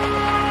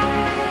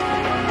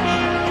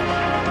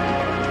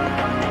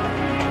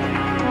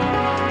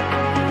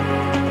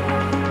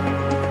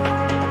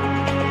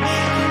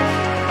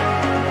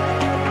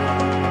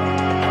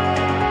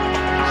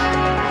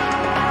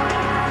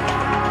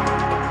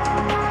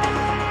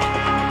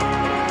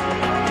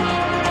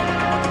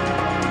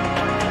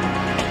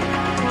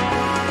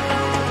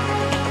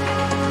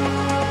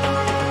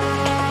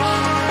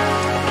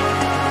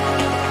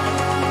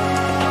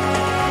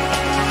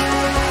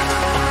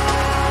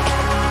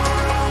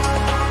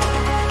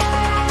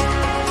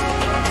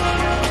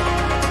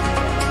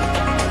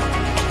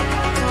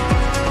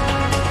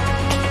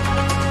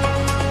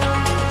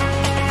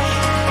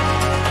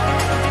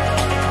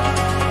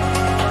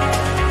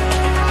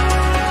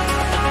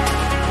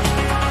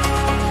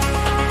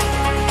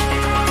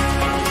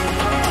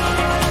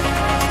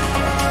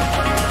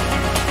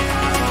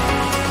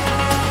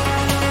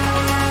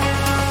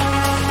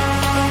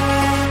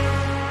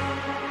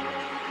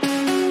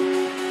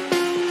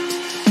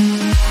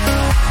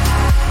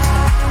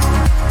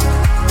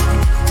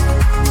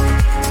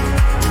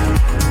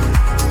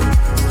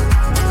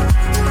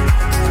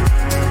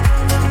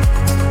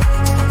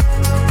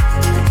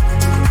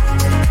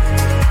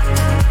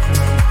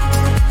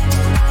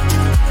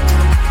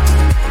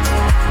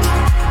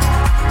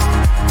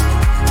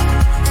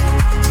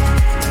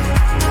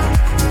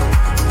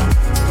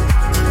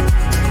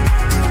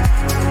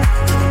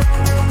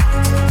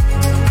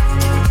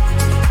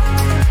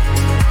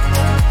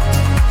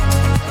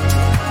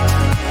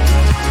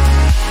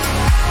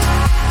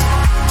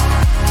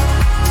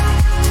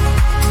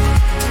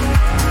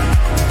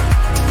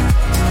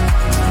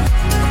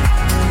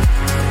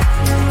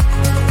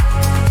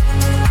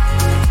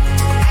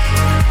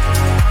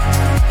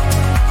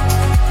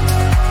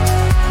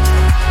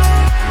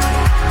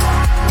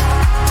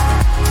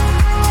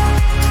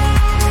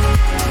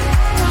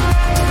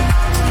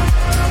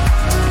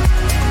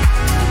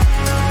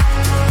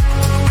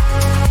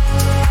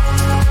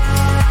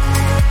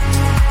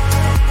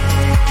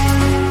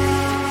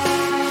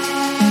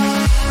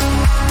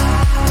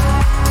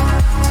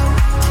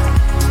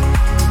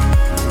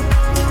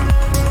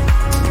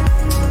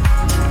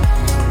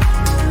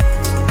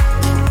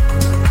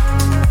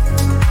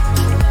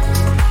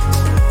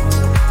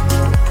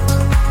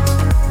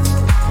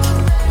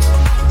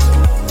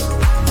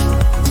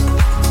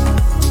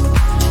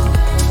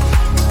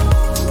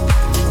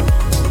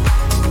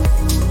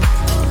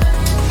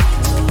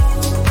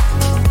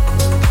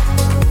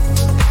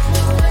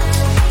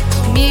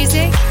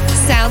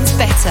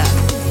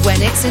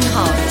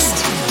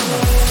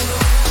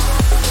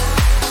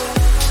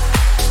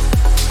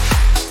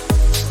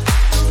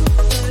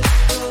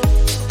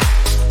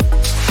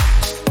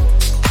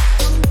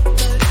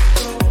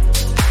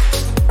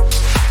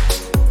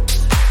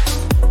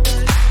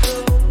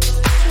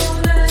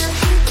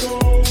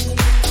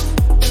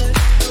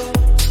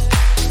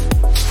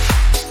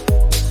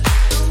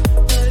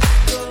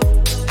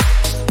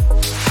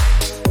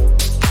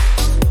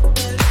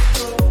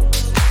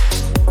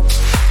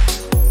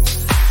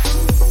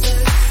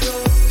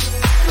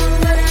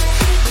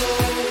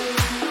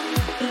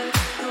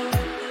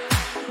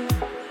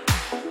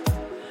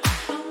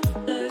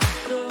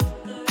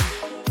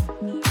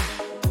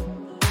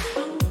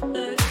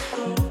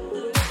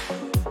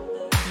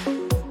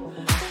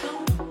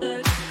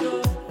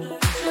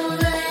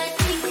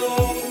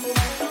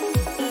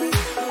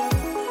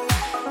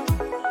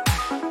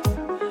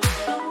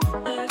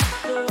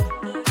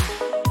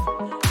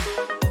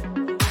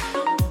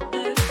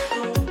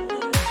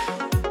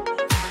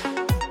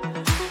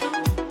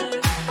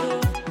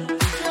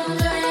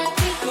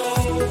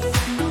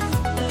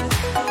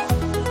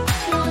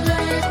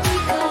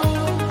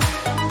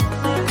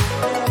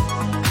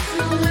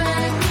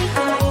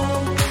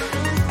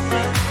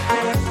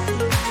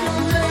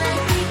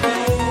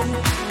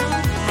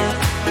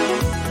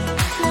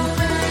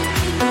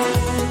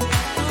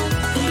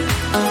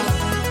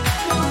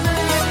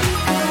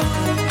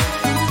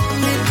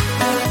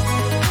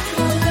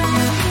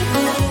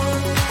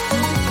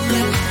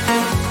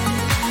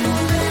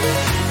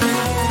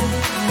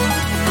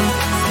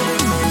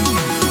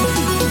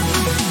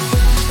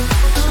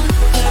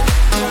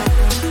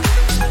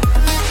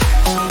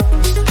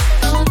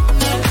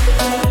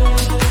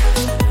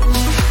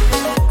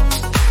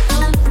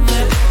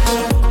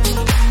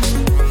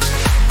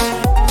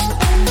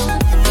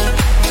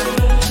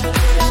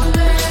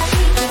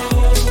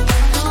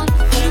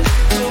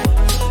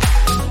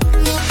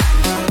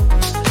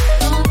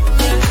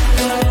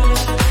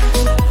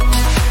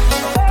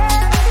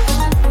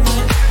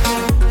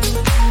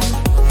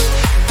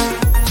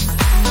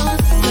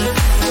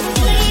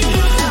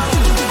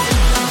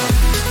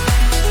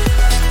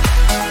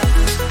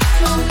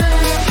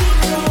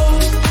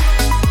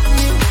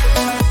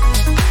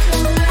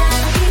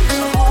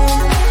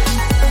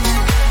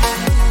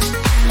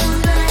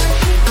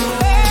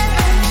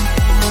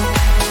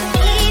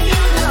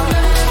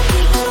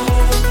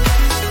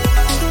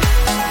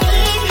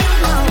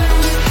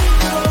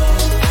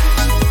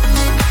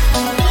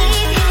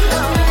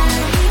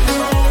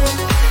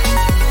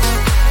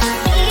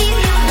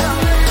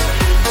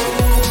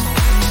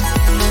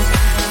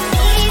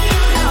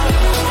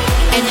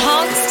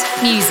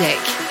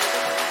 music.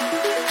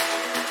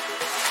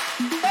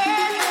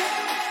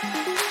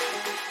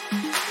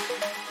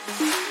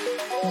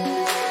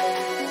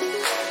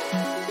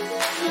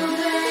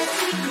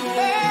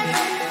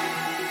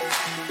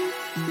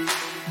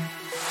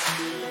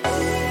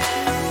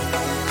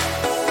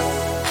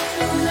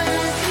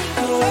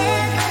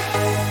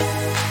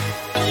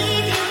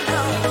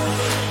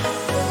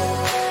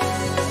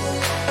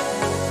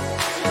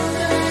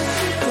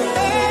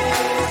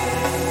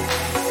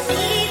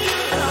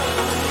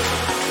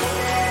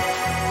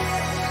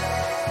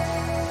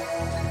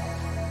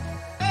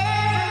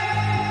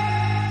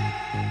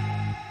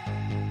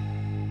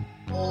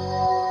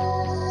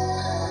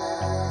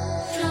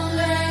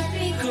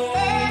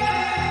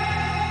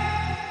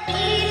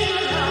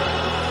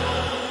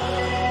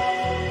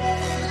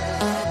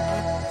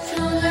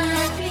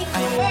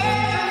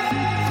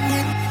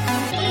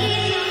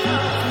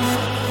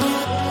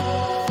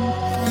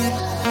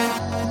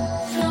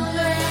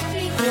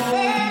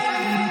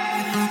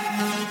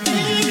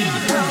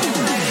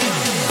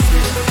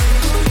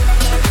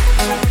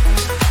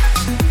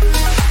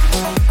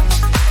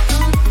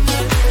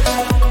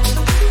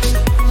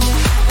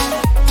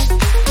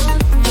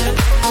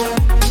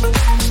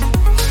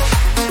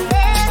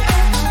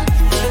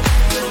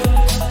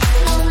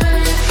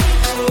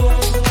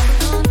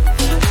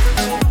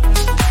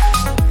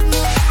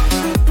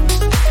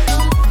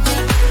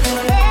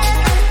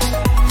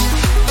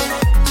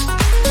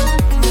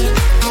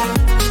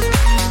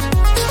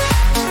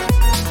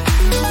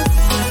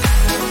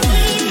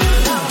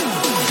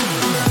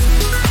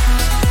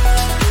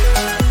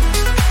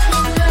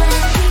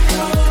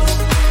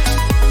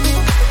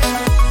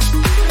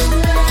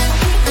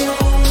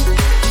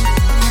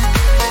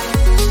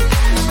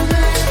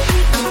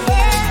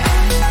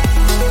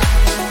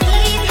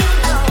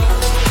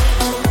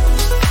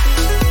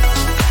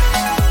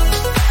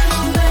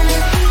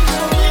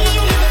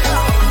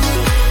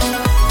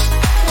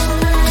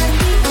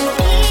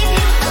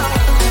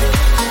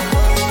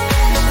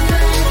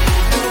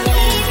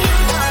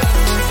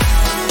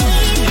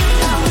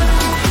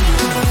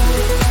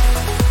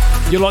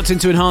 You're locked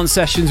into Enhanced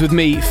Sessions with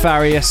me,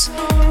 Farius.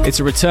 It's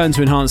a return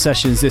to Enhanced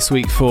Sessions this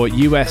week for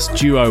US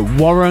duo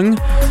Warung,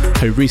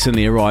 who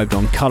recently arrived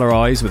on Colour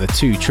Eyes with a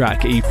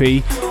 2-track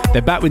EP.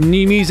 They're back with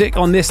new music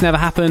on This Never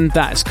Happened.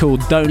 That's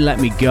called Don't Let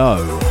Me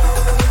Go.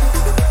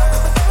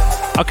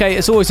 Okay,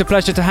 it's always a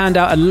pleasure to hand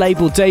out a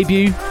label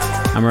debut,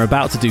 and we're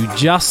about to do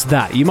just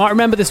that. You might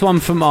remember this one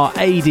from our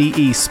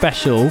ADE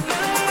special.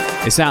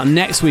 It's out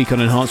next week on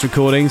Enhanced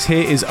Recordings.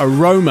 Here is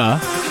Aroma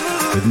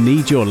with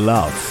Need Your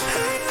Love.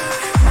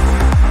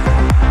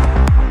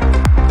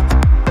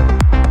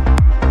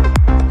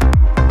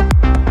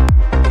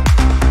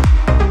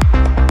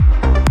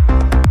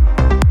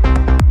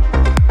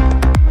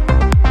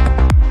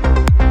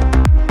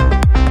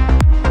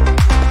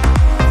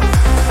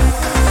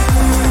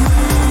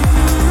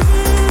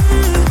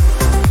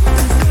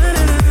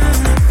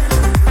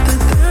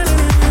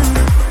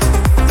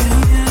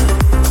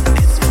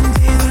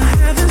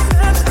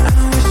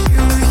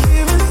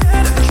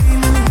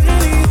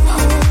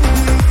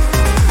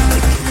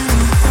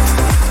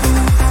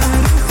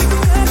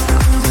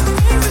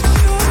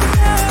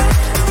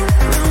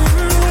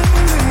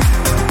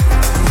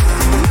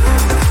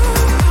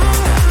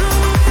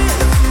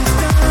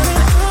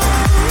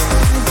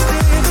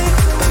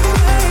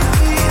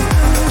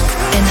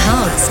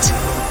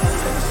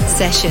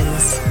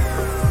 Sessions.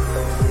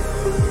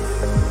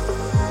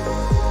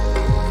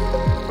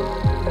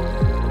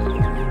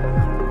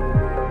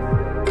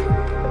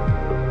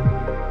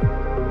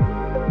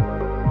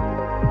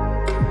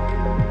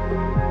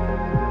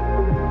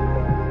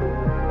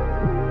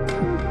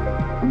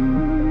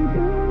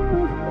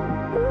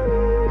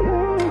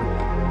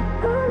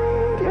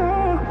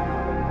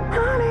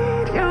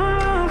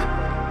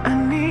 I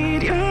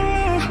need you.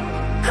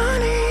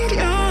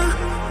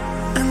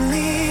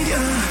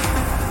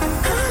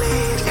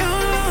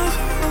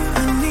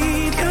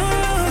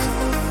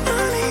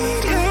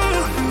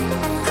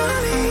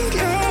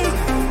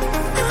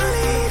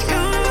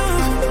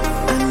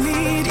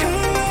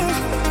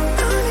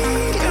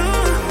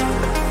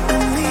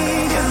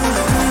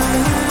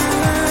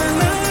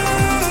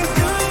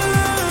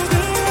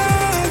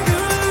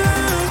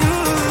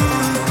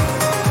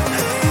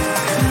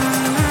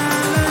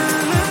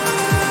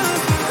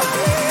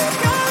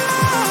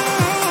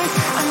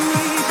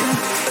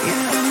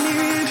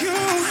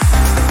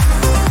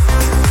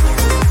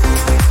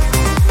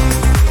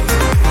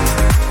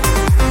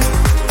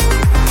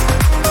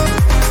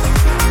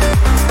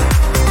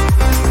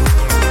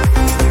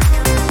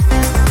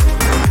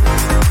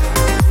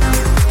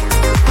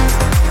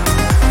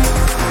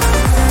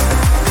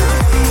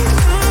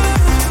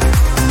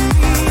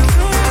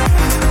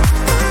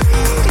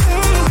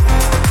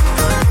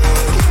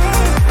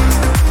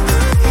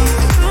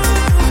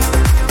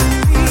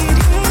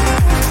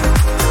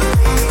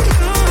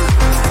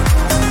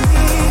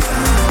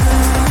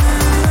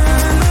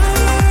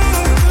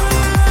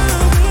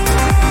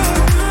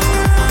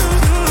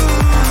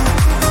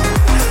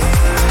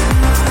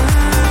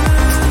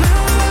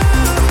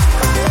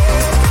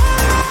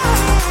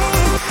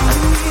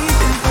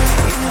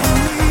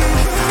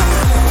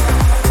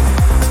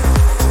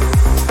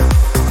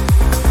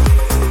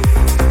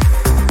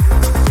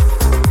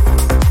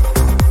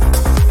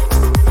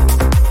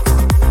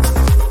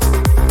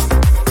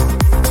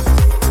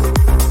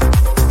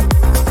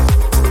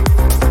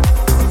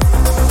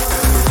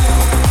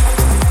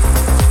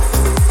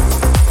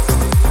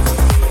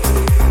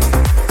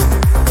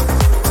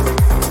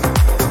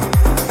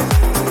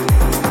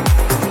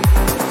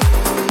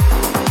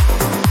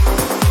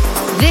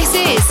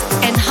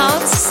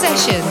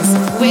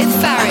 with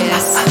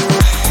Farius.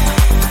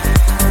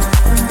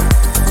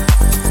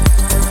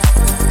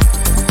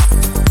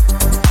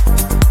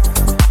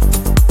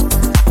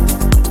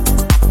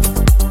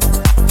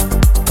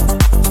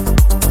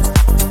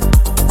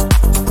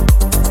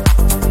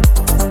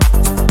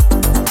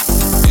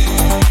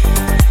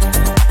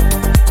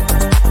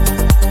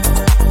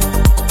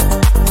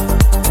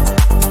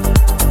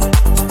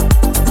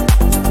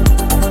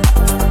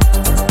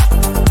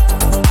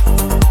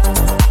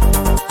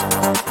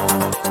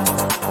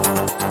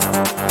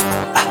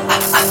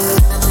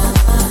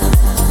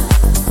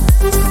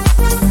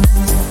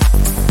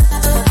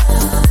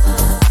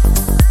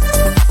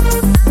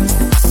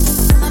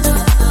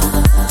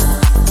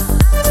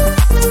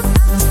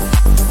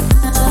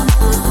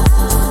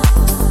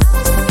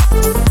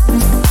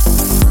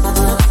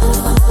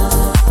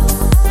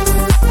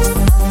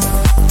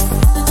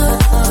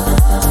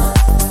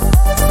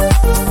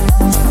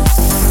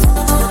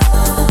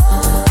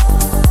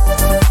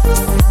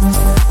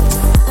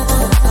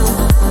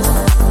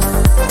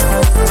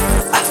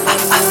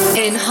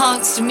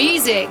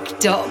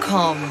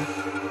 enhancedmusic.com.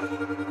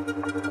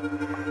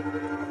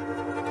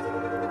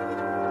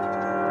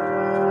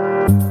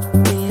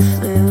 We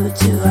flew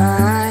to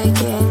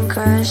Hiking,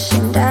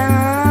 crashing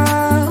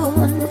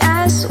down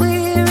as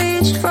we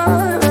reached for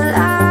a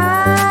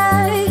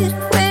light,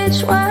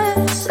 which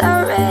was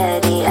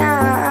already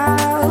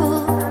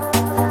out.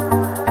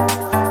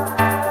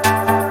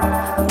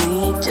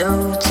 We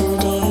dove too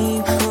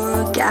deep,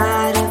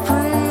 forgot to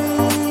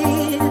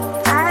breathe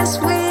as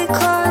we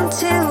clung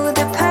to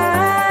the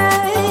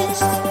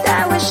past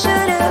that we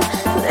should have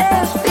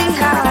left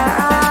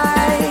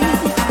behind.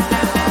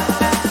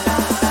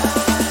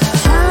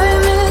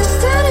 Time is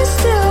standing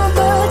still,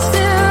 but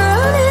still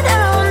running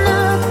out.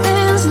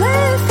 Nothing's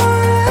left for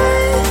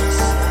us.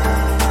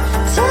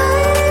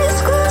 Tide is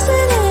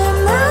closing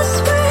in, as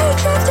we're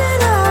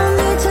drifting on.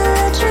 Need to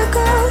let you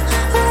go,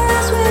 or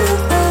else we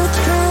will both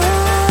drown.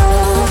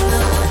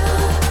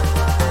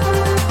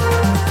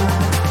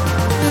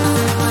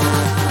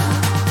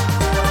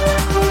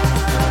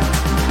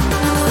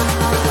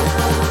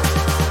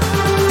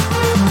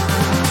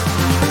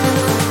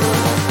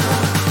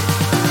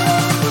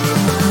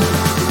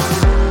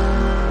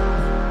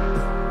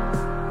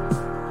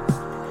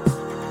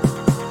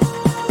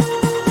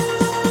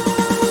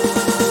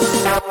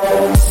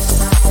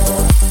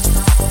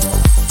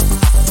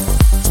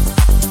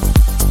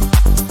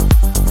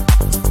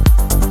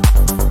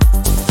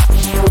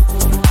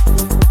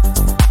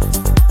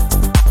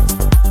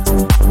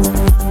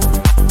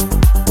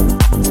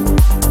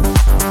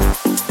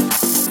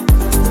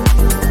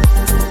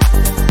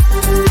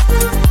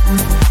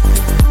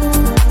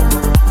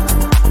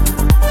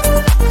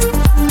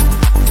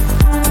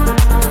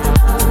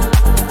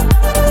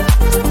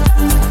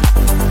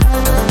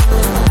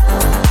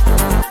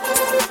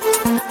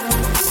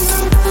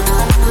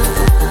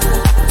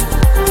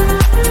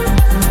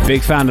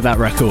 Big fan of that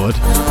record.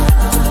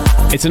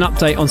 It's an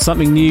update on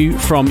something new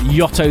from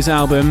Yotto's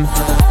album.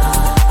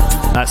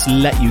 That's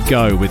Let You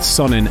Go with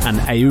Sonnen and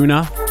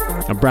Auna,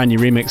 a brand new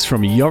remix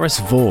from Joris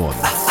Vord.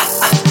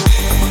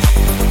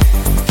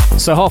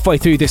 So halfway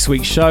through this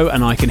week's show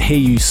and I can hear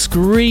you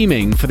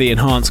screaming for the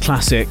Enhanced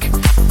Classic.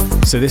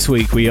 So this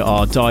week we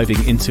are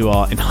diving into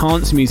our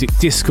Enhanced Music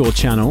Discord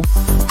channel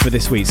for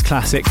this week's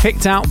classic,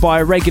 picked out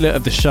by a regular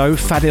of the show,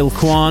 Fadil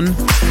Kwan.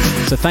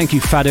 So thank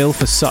you, Fadil,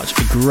 for such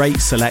a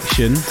great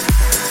selection.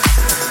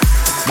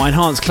 My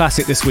Enhanced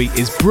Classic this week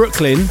is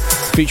Brooklyn,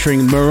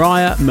 featuring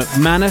Mariah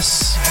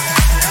McManus.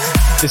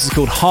 This is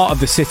called Heart of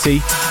the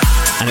City,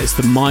 and it's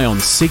the Mayon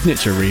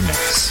signature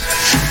remix.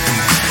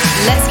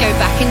 Let's go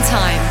back in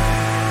time.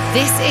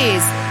 This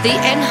is the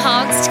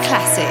Enhanced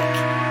Classic.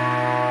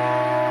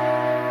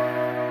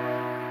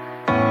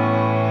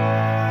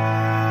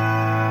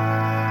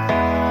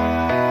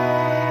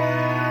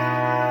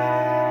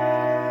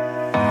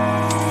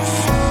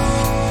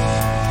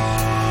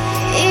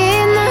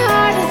 In the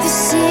heart of the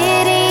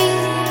city,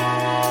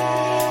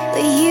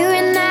 where you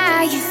and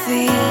I are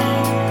free.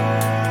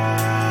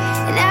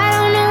 And I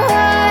don't know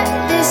what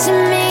this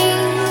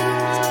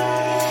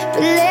means,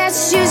 but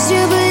let's choose to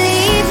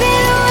believe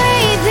in a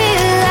way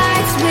that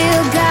life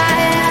will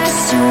guide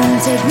us home.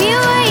 Take me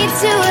away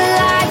to a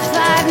life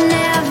I've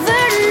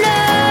never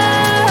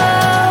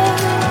known.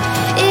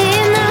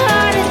 In the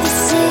heart of the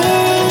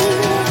city,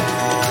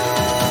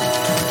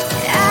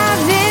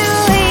 I've been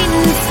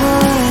waiting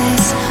for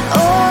us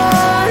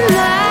all my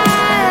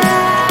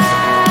life.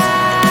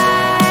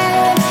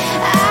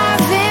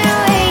 I've been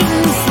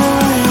waiting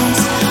for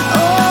us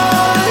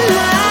all my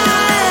life.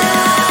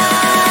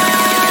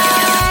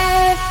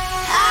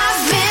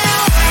 I've been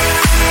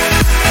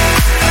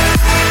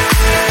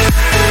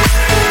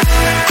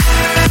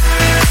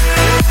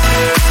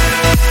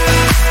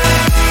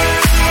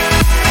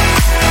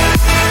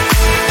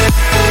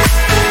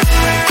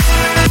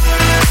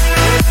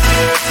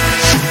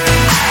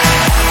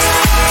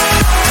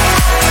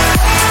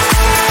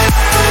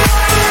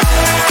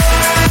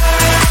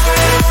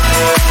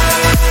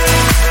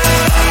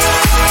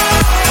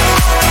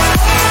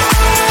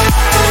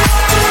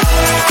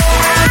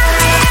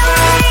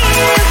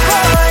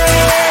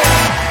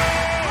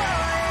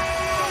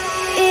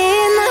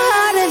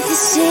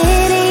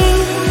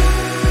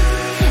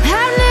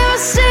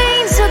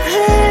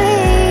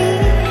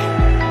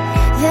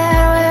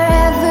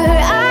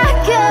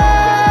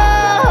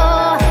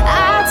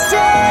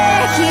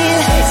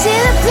to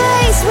the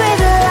place where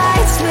the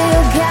lights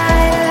will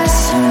guide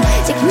us home.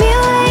 Take me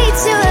away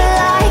to a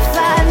life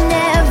I've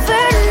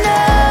never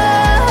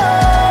known.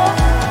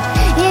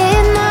 Yeah,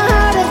 in the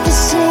heart of the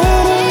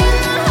city.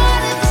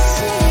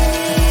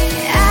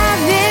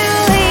 I've been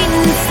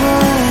waiting for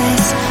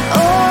us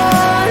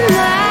all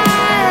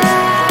night.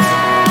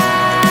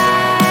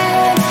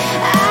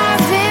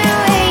 I've been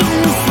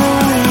waiting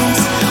for us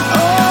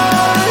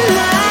all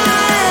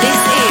night.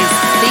 This is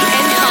the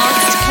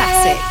Enhanced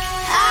Classic.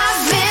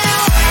 I've been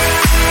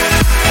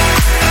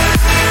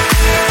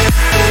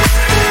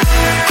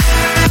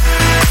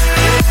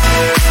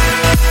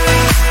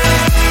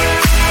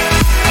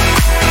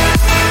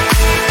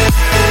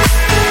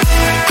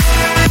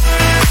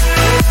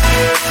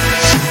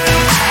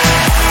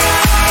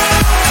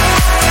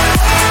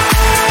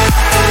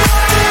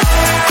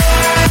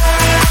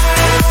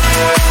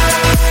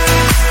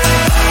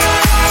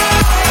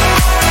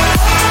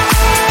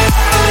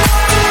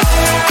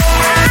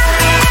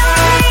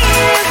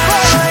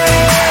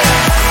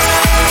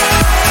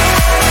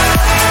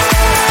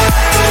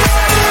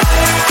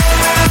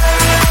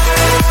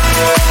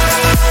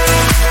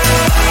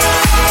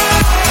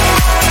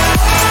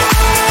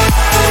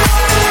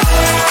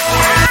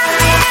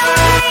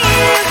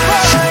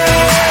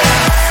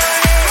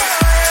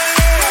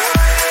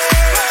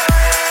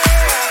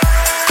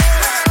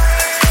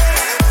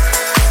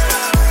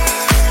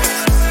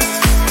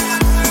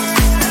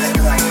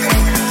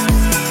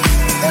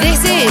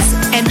This is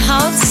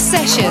Enhanced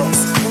Sessions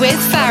with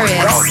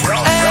Farius.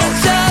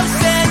 Angels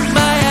in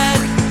my head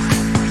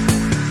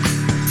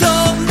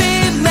told me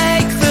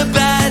make the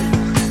bed,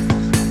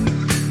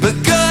 but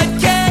good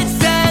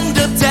kids end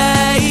up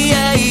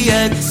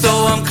dead. So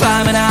I'm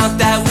climbing out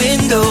that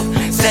window,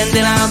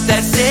 sending out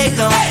that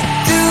signal,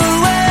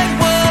 doing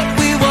what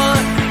we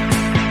want.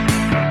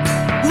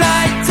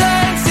 Night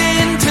turns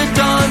into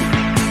dawn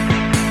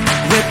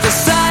with the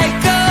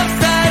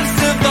cycles and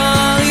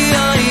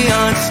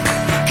civilians.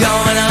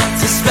 Going up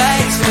to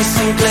space with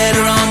some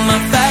glitter on my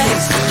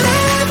face.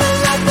 Living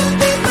like the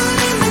people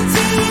in the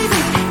TV.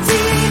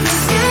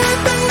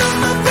 Skipping all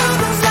my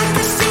problems like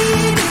the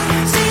CD.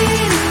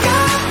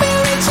 Got me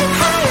reaching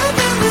higher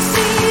than the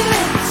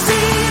ceiling.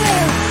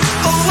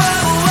 Oh, whoa,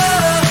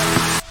 whoa.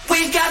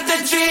 We got the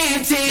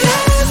dream team.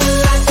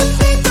 Living like the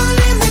people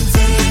in the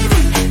TV.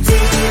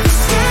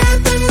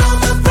 Skipping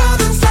all my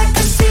problems like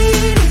the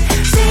CD.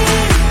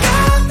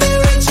 Got me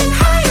reaching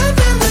higher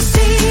than the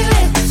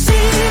ceiling.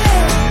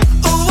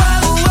 Oh,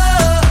 whoa,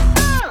 whoa.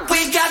 We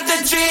got the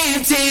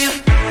dream team.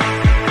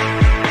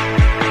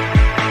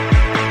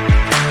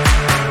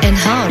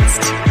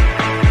 Enhanced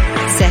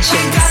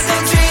Sessions. Got the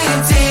dream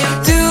team.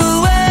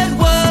 Doing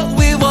what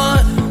we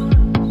want.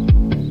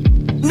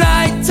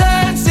 Night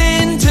turns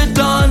into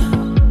dawn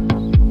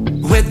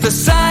with the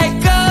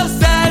cycles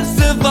and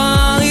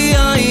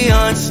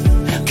civilians.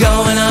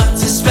 Going up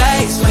to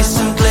space with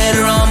some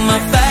glitter on my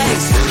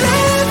face.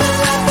 Living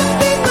like the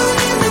people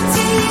in the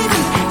TV.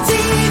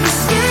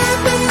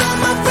 Skipping all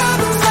my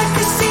problems like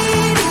the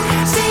CD.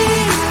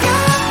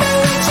 Got me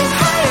reaching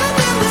higher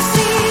than the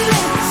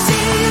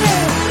ceiling.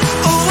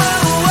 Oh, whoa,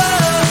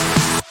 whoa.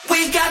 We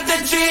got the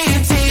dream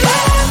team.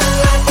 Living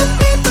like the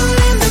people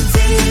in the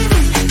TV.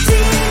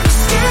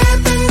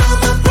 Skipping all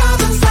my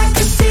problems like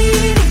the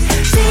CD.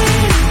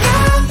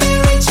 Got me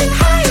reaching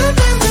higher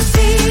than the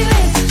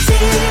ceiling.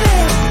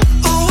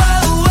 Oh,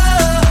 whoa,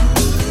 whoa.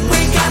 We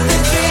got the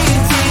dream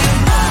team.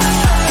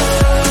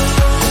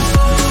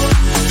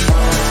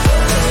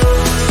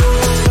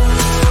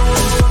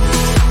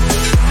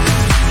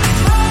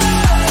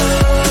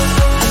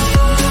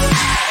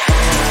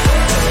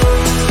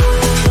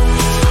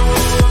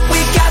 We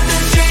got the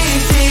dream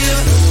team.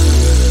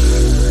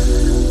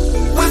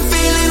 We're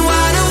feeling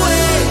wide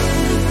awake.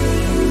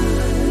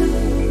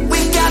 We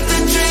got the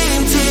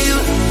dream team.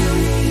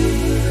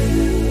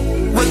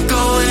 We're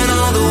going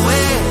all the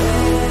way.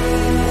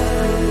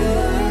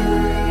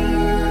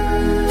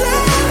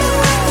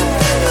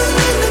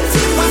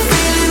 We're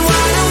feeling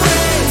wide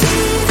awake.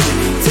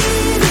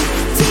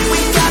 We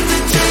got the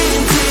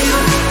dream team.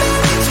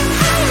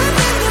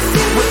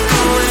 We're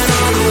going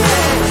all the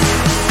way.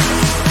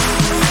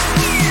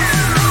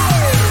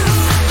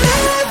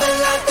 Living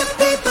like the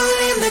people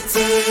in the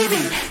TV.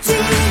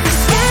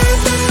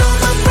 Skipping all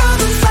my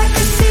problems like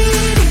the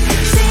CD.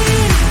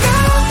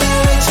 Got me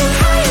reaching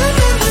higher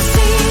than the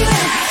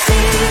ceiling.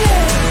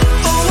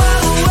 Oh,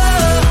 whoa, whoa.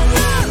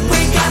 We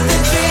got the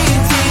dream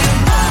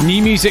team.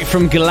 New music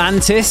from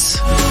Galantis.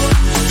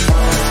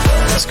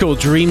 It's called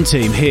Dream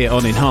Team here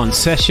on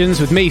Enhanced Sessions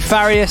with me,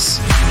 Farius.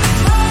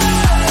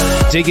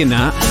 Digging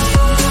that.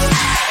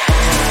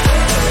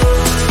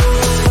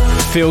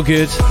 Feel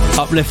good,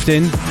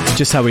 uplifting,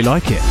 just how we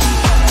like it.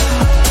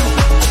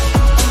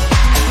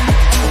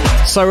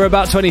 So we're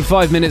about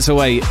 25 minutes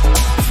away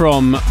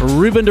from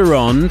Ruben de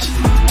Ronde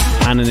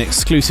and an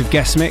exclusive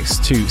guest mix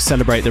to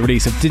celebrate the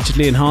release of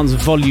Digitally Enhanced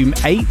Volume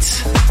 8.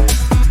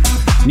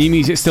 New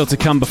music still to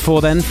come before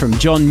then from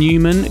John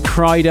Newman,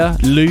 Kryder,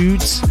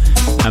 Ludes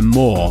and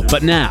more.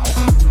 But now,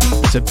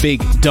 It's a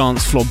big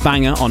dance floor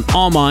banger on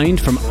Our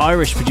Mind from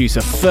Irish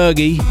producer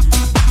Fergie.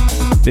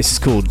 This is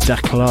called Da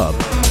Club.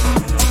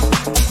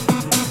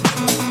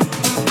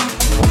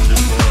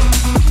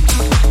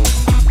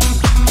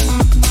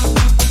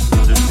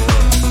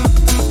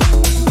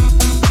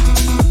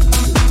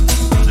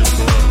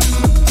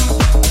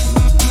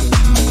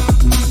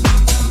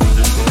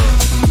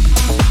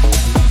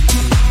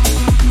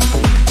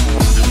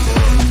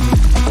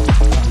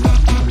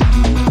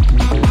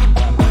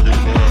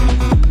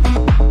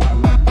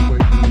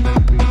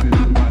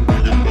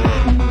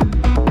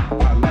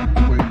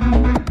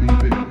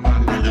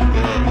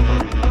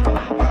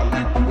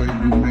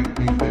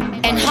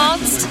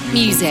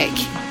 Music. I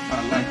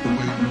like the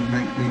way you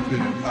make me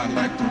feel. I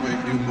like the way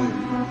you move.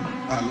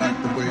 I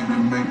like the way you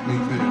make me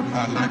feel.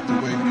 I like the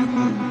way you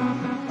move.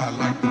 I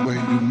like the way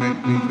you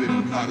make me feel. I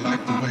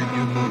like the way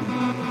you move.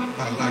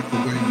 I like the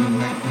way you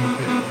make me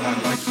feel. I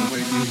like the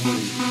way you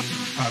move.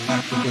 I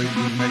like the way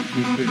you make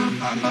me feel.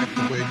 I like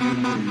the way you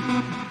move.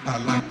 I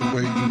like the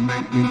way you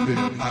make me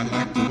feel. I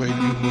like the way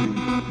you move.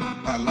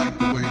 I like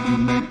the way you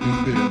make me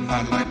feel.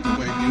 I like the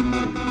way you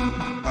move. I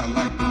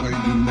like the way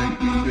you make me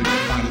feel. I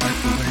like the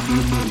way you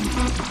move. I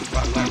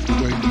like the way you make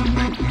me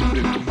feel.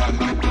 I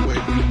like the way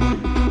you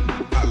move.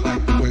 I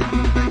like the way you make me feel. I like the way you move. I like the way you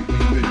make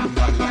me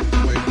feel. I like the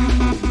way you move.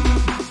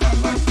 I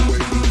like the way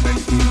you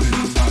make me feel.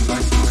 I like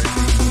the way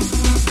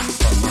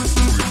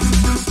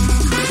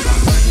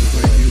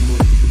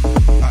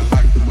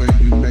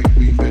you make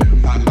me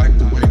feel. I like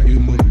the way you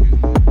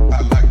move. I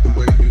like the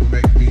way you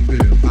make me feel.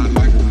 I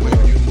like the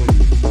way you move.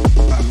 I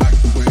like the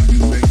way you make me feel. I like the way you move. I like the way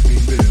you make me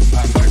feel.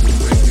 I like the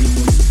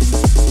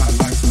way you move.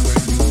 I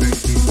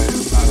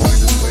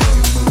like the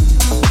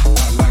way you make me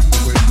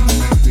feel.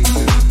 I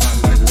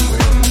like the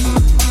way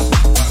you move. I like the way you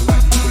make me feel. I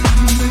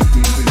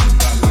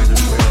like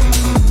the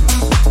way you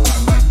move. I like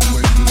the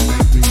way you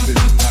make me feel. I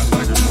like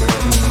the way you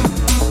move.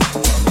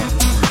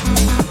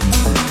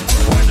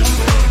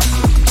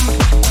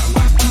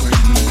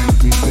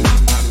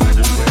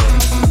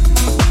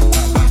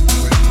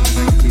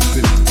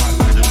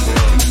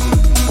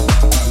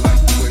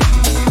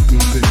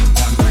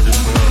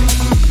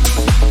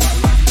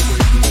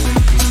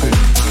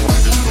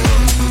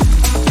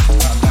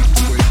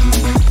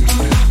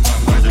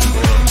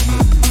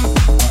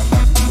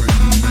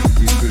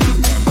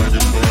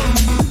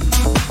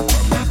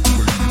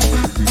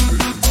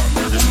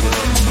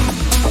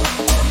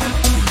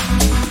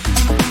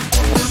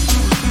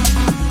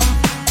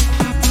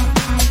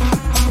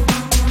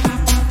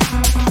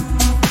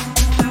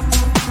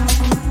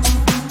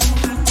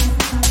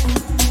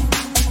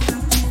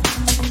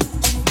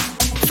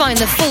 Find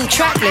the full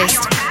track list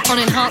on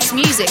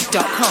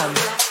enhancemusic.com.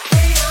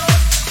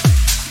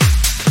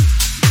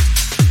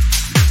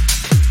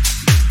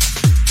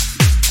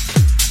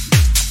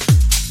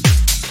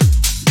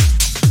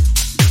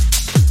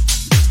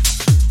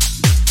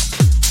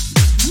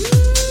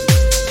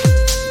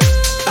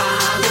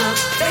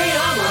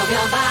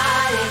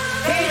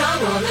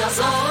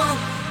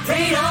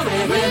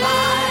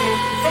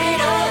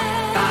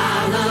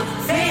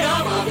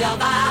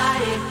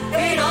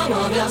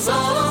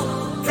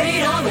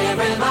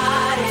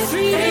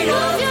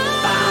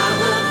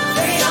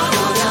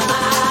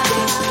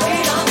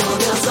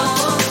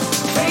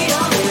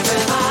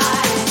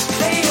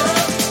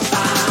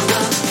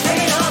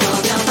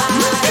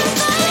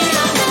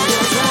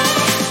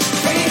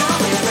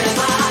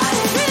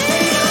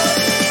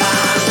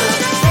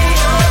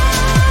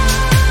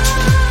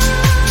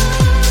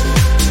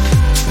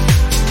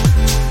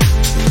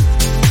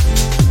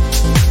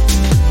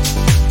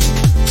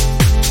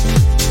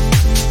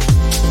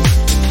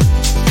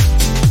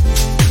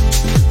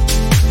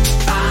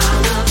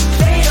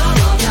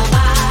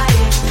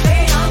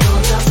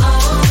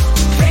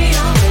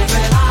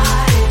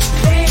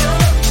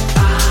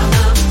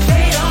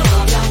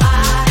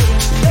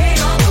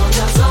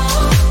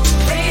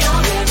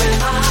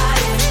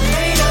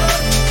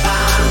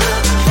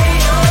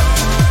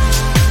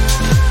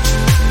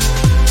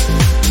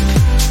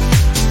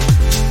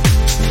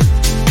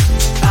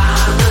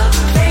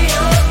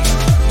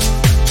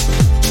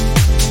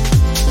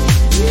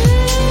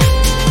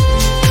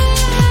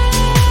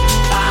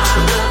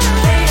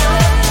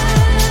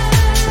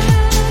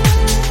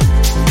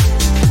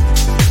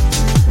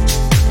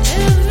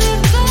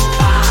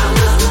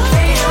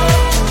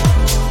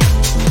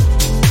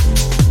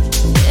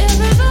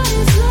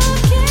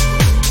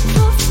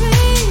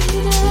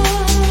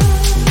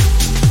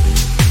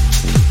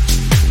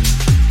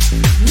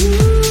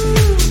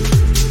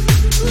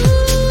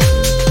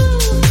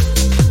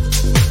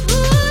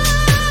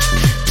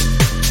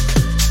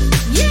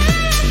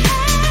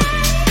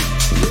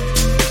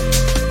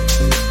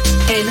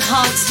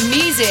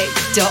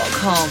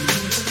 enhancemusic.com.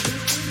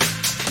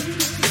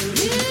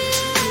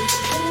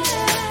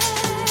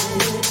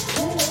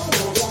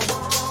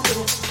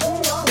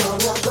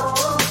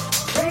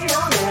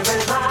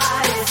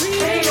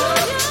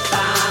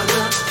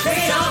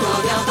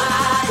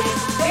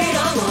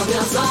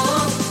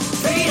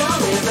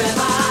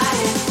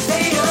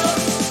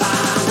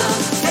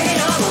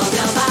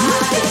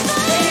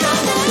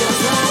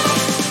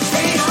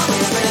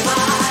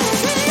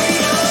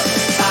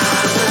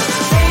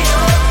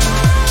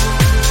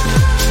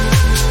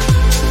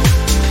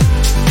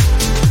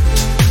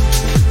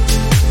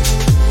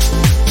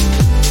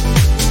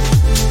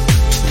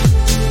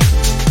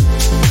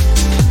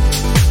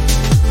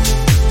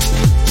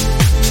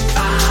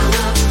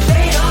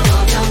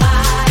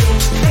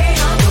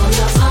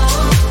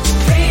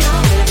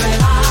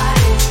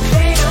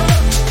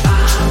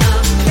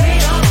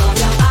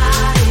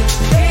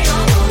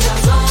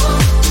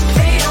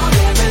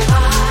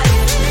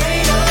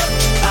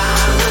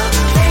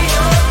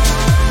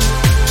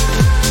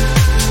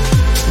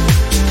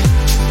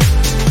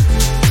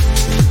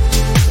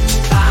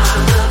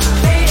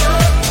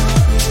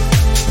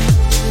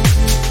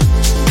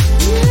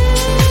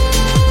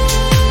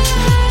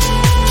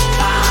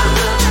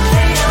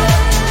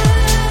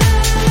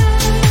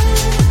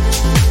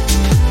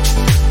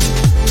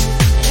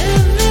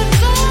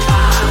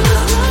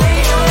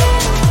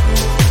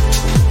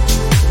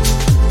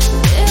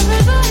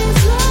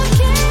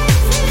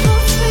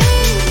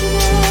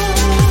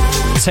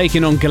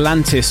 taking on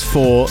Galantis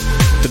for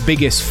the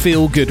biggest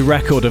feel-good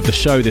record of the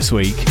show this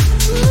week.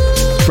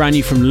 It's brand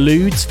new from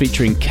Ludes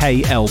featuring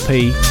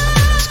KLP.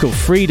 It's called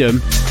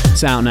Freedom.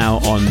 It's out now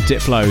on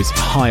Diplo's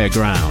Higher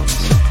Ground.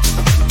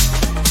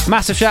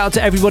 Massive shout out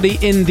to everybody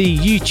in the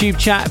YouTube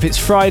chat. If it's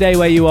Friday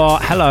where you are,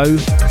 hello.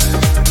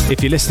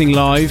 If you're listening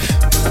live,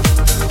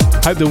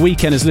 hope the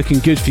weekend is looking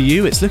good for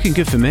you. It's looking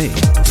good for me.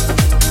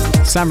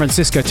 San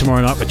Francisco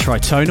tomorrow night with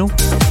Tritonal.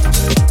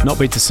 Not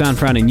been to San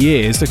Fran in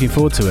years. Looking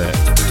forward to it.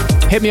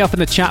 Hit me up in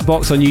the chat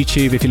box on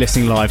YouTube if you're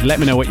listening live. Let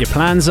me know what your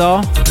plans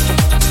are.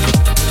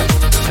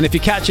 And if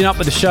you're catching up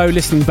with the show,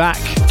 listening back,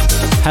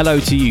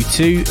 hello to you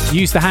too.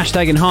 Use the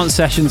hashtag Enhanced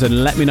Sessions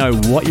and let me know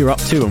what you're up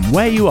to and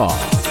where you are.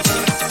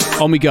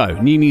 On we go.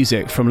 New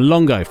music from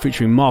Longo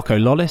featuring Marco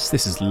Lollis.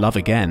 This is Love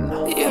Again.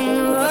 You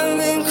know I've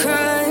been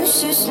crying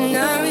since the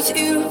night with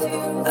you.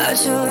 I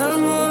tell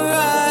I'm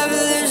alright,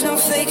 but there's no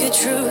fake of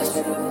truth.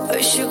 I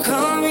should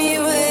call me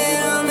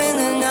when I'm in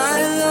the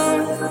night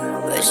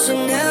alone, but you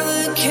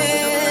never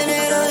can.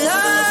 And I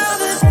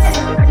love it.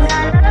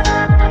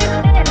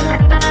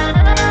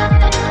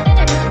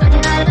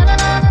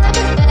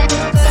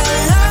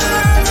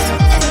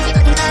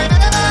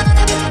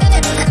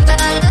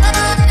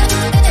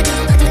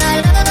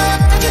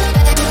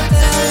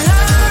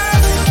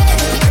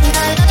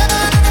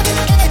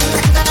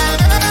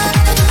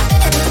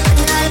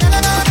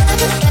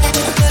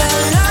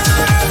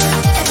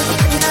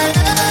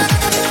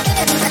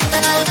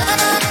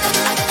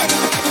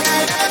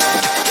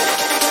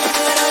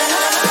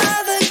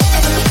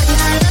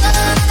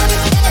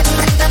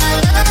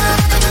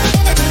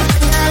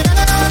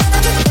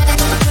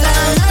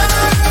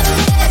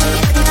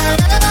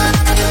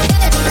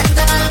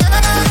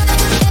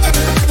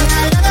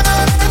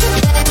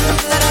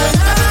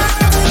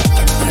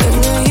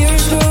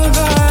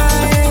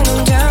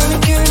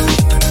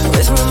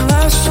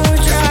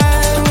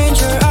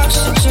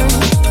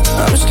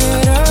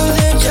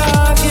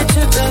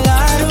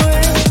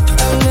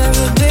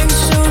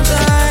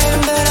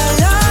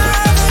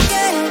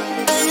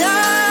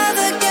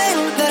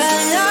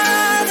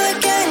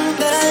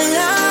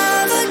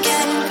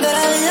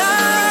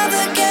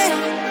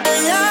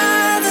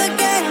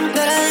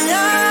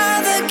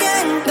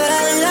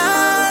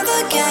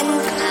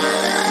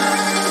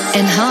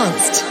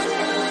 Enhanced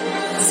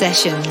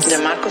Sessions.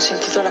 Gianmarco, ho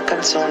sentito la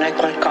canzone, è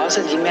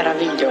qualcosa di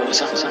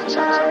meraviglioso.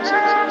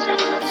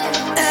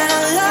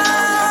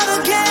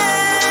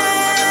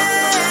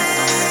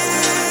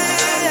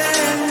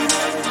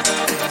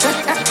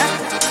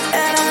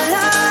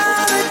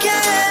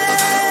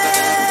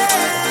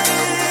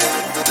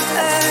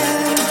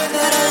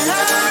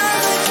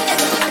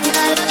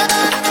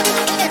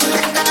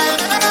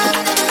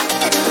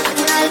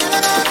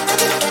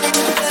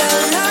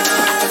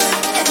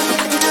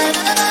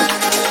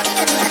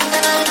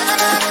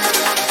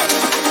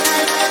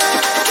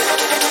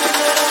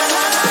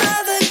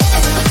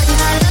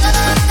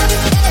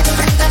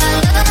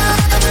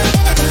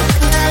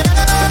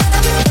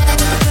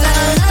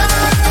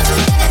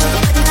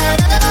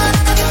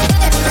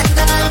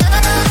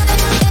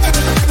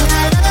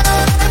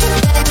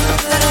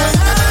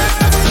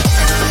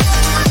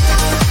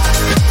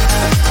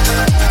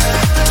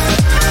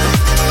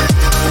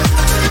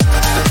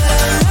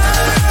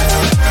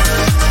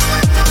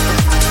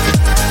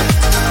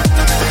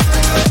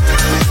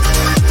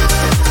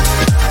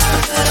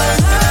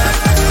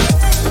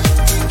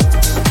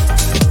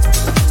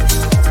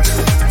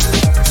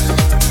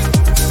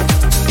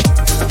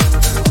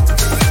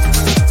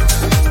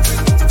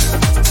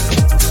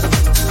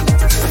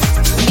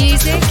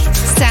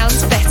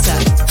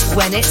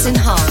 When it's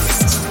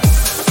enhanced.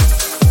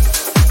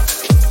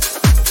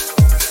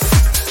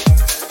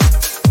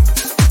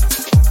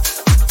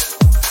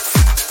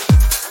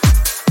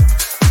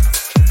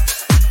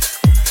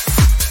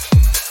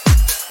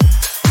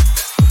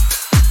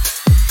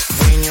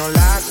 When you're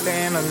lost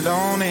and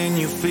alone and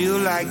you feel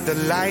like the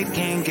light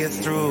can't get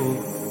through,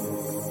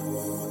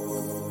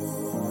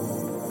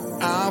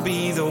 I'll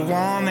be the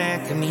one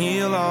that can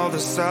heal all the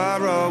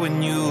sorrow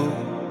in you.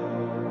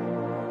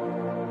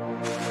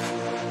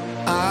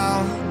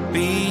 I'll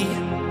be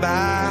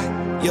by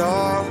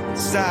your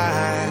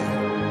side,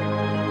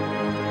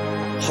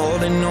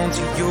 holding on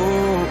to you,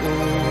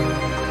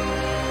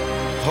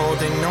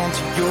 holding on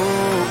to you.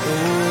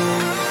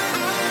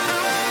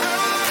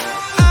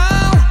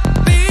 I'll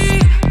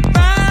be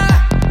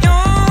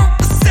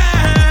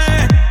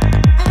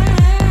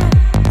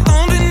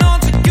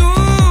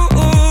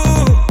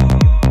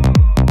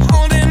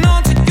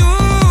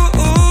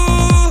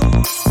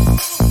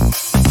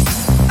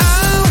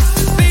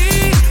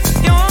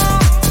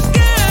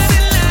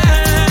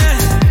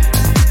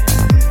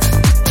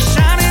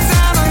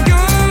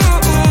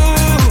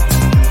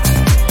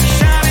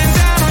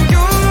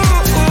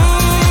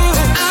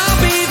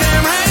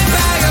there right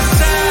by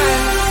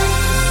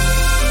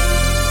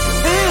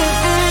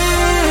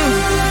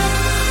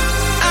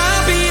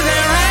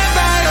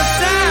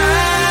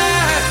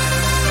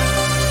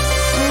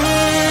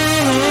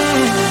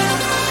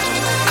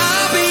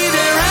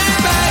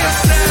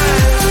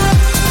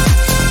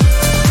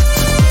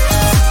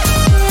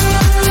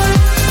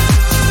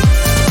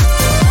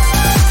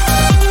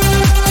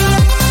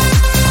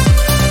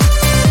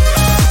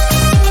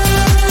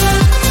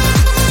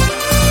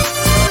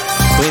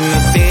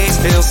days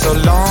feel so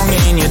long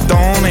and you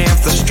don't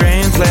have the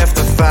strength left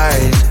to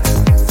fight.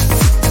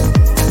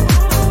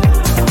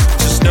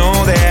 Just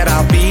know that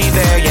I'll be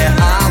there, yeah,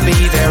 I'll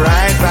be there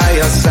right by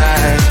your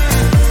side.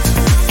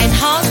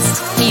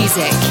 Enhanced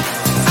music.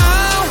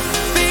 I'll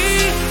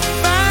be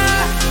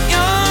by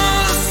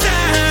your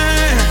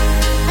side,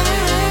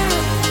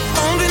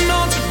 holding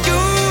on to you,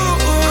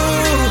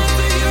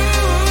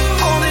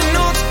 holding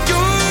on to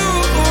you.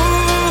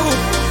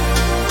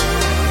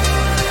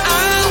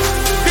 I'll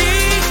be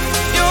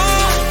your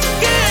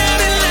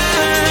guiding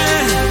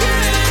light,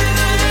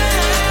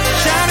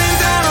 shining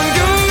down on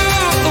you,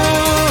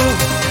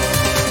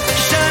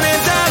 shining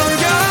down on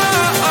you.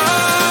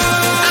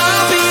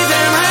 I'll be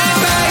there right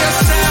by your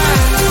side.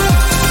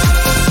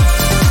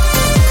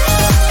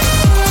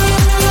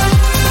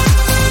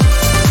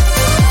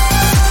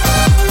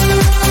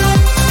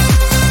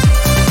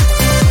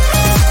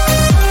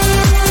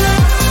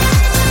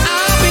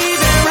 I'll be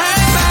there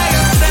right by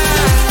your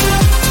side.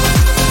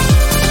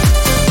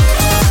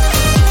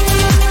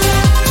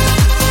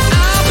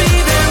 I'll be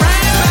there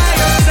right by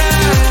your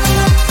side,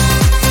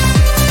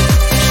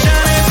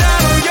 shining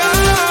down on you.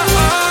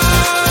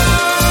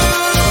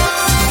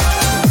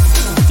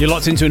 You're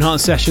locked into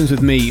Enhanced Sessions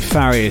with me,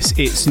 Farius.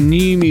 It's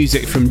new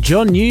music from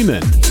John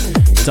Newman,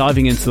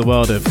 diving into the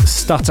world of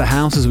Stutter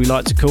House, as we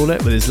like to call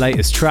it, with his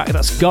latest track.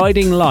 That's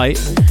Guiding Light,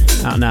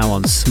 out now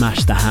on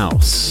Smash the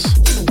House.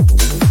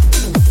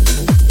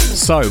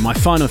 So, my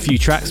final few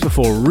tracks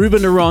before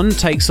Ruben the Ronde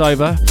takes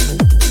over.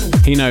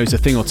 He knows a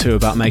thing or two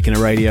about making a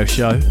radio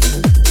show.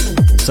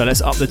 So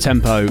let's up the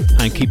tempo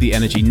and keep the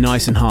energy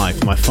nice and high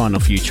for my final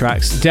few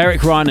tracks.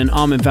 Derek Ryan and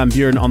Armin van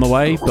Buuren on the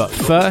way, but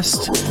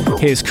first,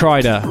 here's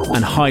Kreider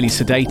and Highly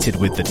Sedated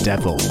with The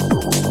Devil.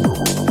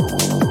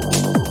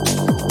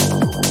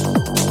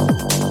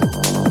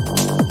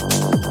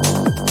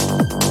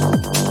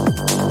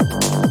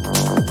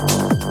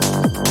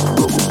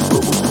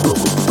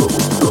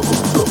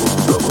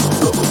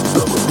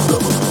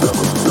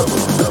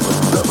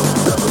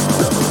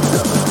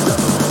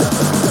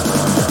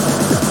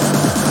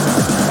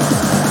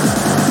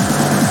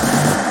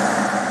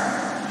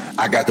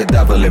 I got the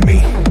devil in me.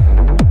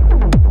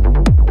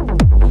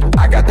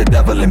 I got the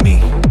devil in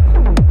me.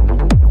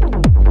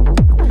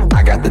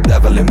 I got the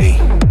devil in me.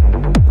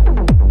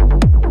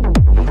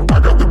 I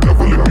got the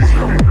devil in me.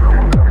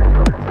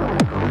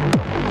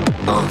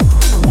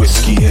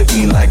 Whiskey hit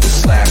me like a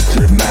slap to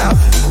the mouth.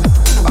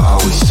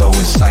 Always so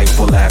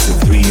insightful after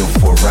 3 or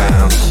 4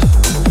 rounds.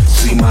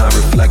 See my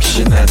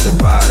reflection at the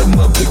bottom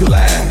of the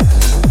glass.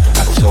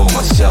 I told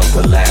myself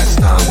the last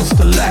time was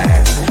the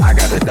last. I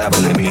got the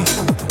devil in me.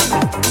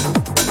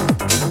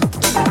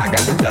 I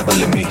got the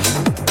devil in me.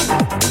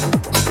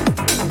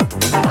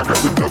 I got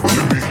the devil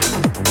in me.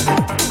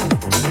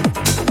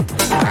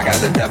 I got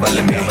the devil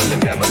in me.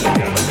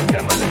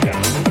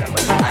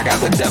 I got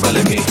the devil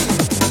in me.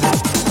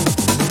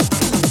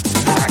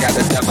 I got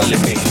the devil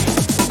in me.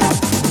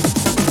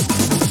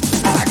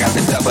 I got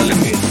the devil in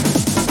me.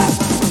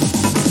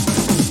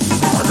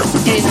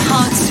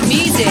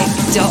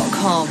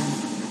 EnhancedMusic.com.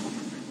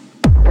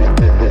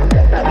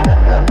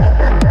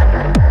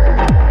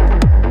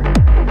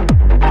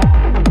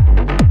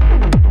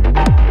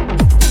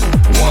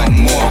 One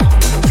more,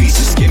 please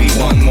just give me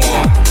one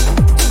more.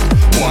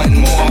 One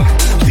more,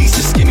 please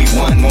just give me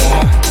one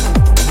more.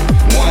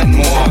 One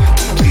more,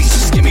 please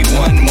just give me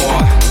one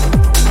more.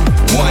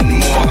 One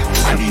more,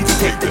 I need to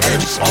take the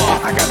edges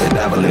off. I got the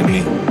devil in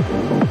me.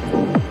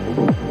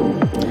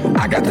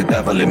 I got the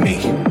devil in me.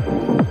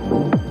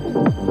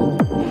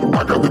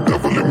 I got the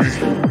devil in me.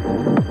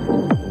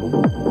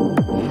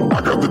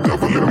 I got the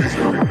devil in me.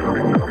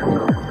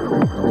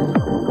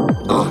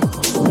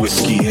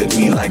 Whiskey hit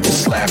me like a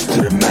slap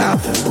to the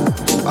mouth.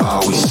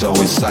 Always so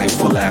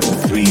insightful after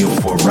 3 or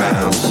 4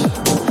 rounds.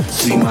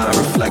 See my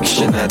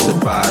reflection at the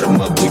bottom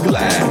of the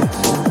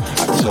glass.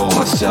 I told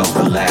myself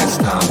the last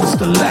time was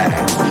the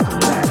last.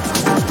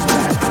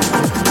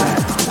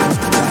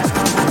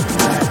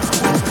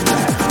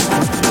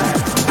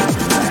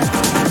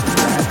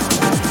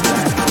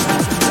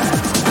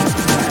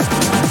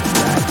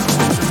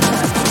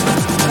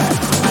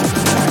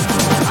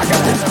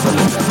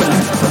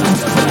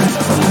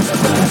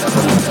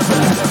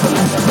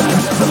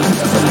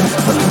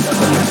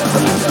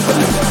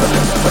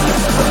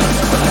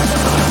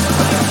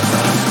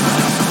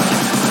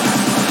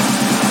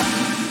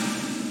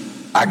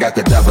 I got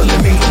the devil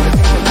in me.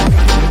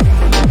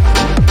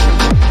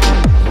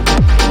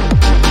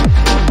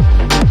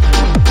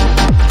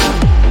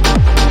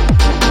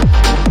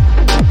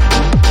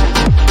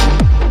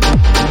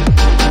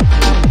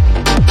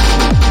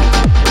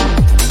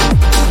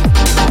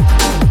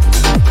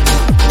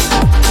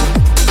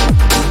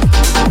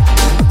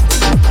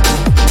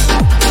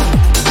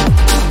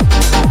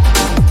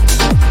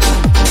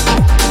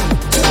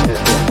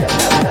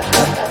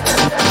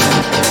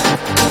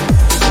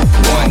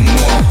 One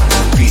more,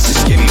 please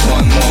just give me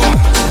one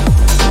more.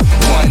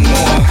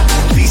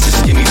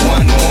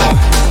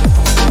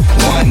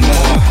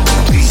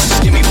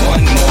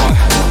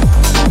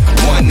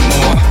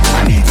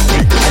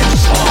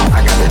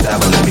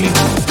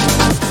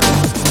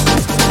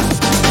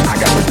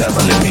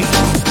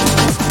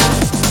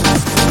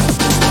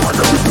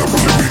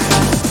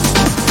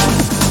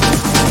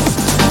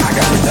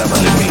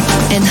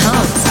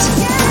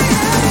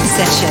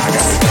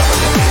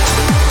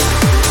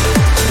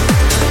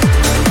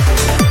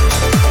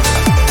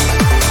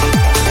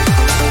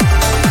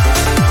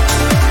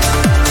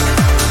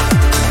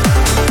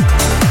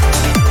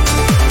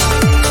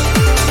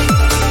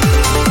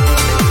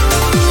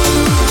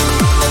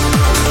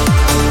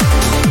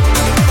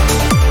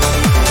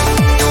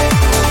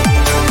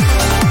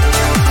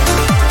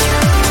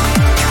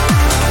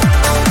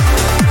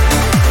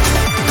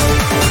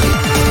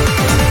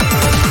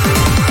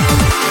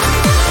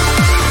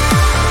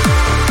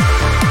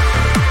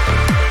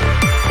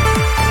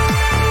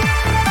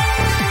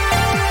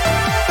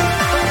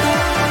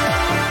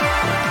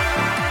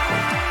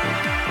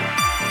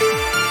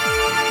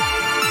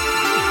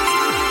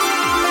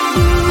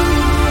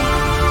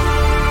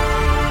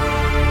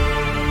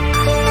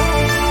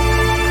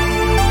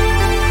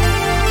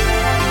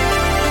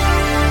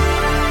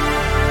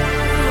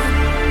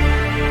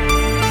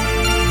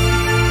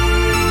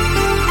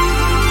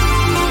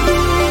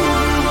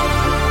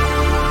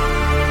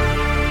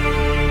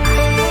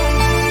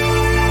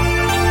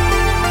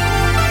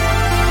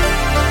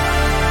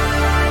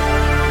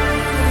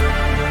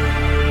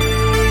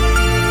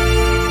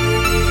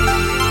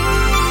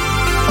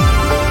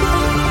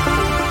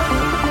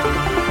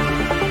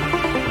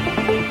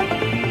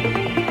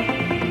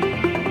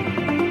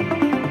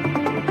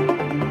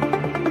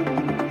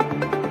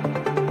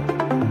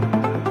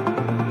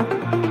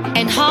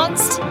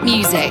 Enhanced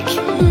Music.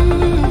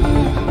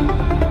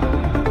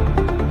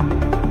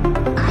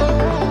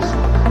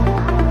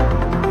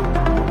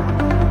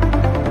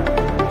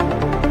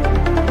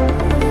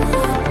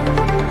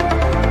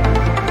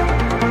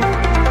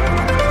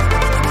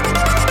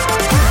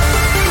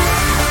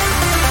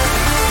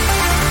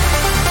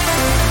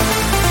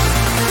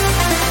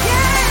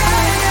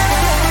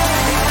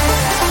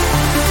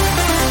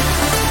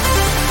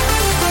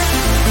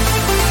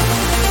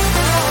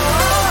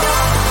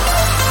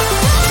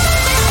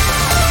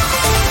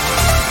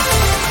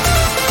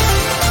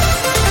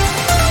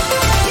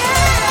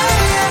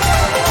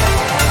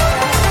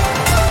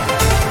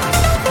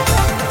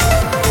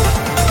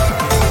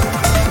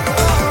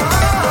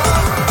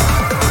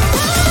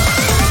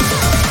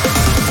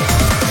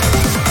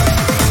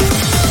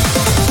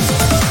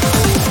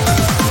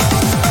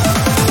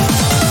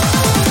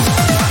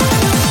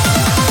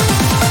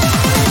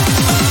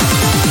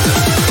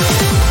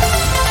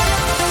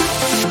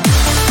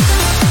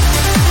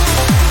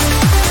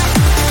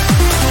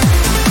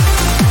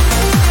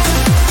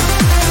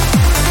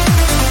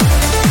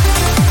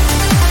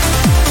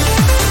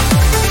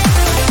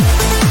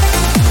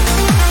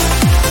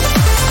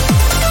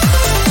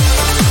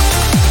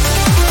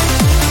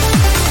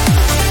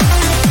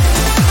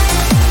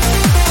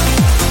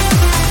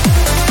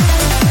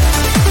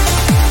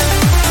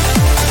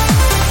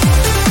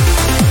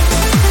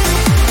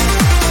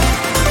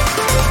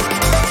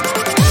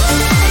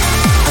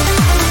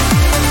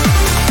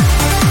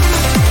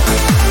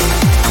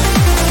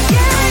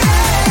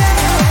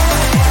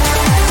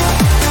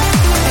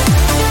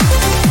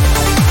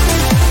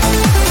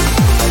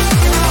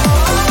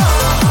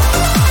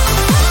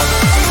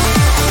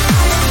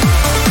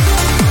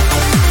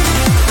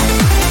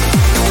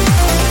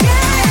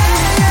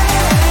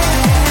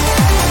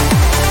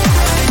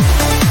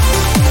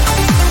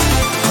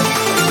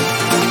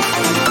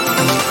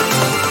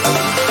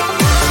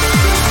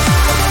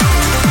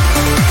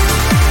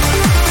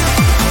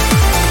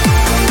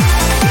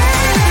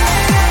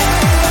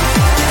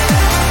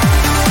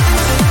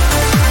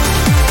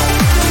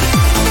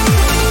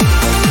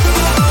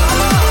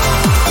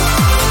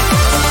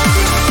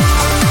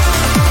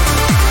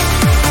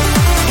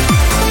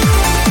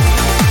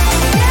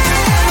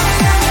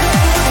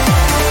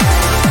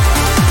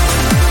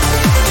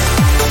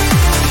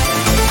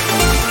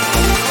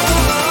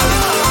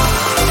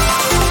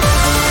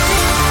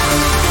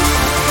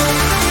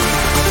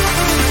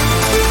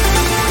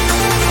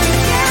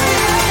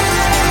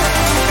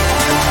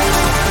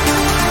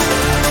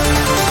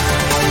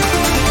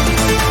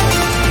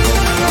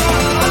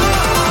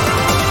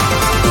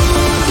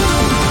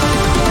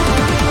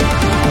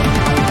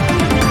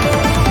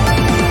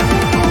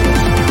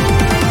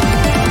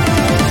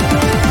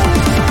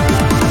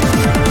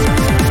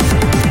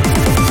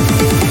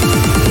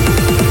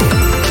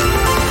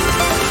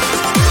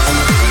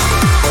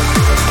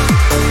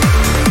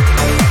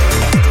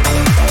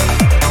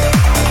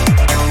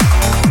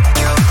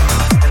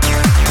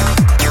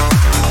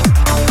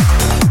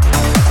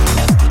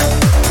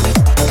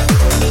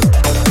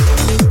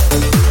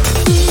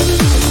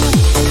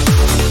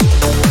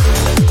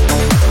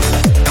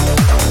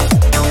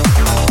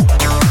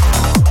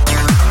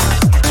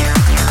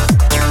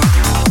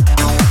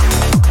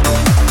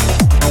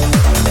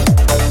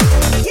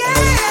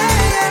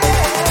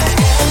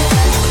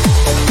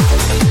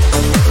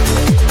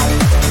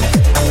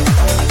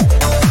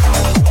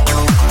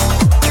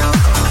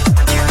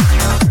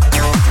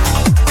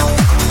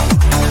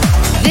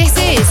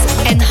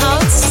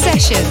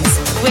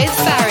 With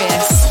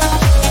Farius.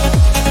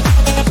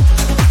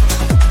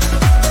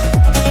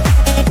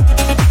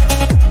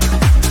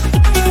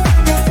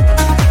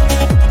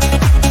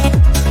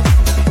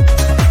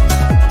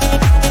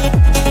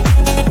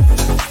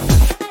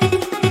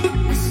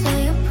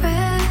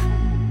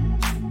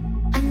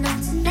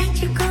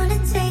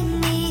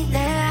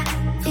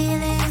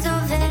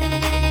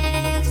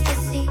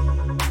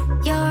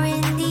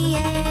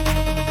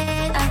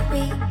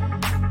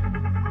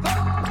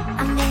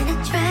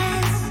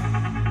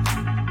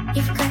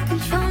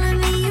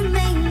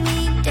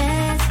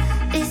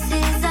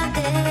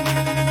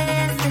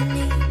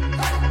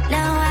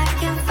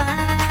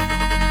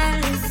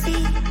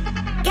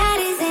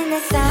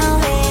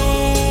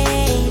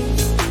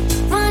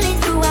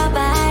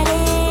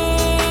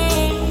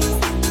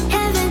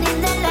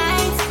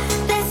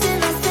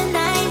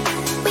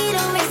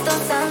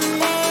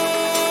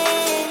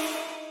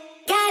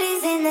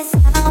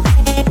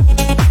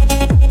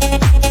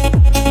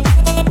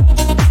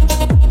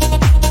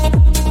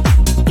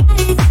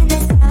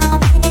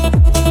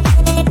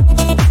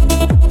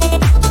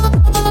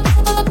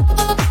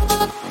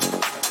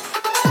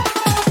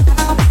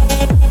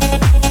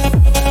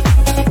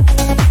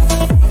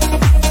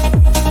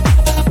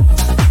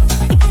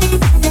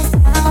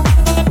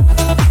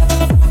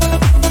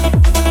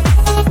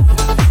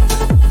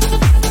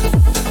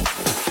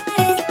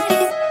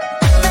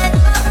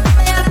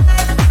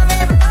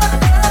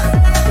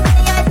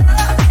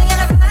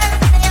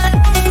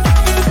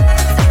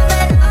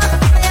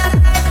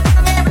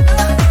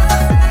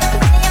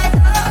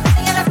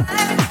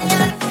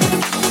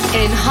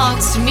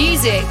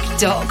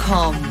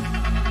 enhancedmusic.com.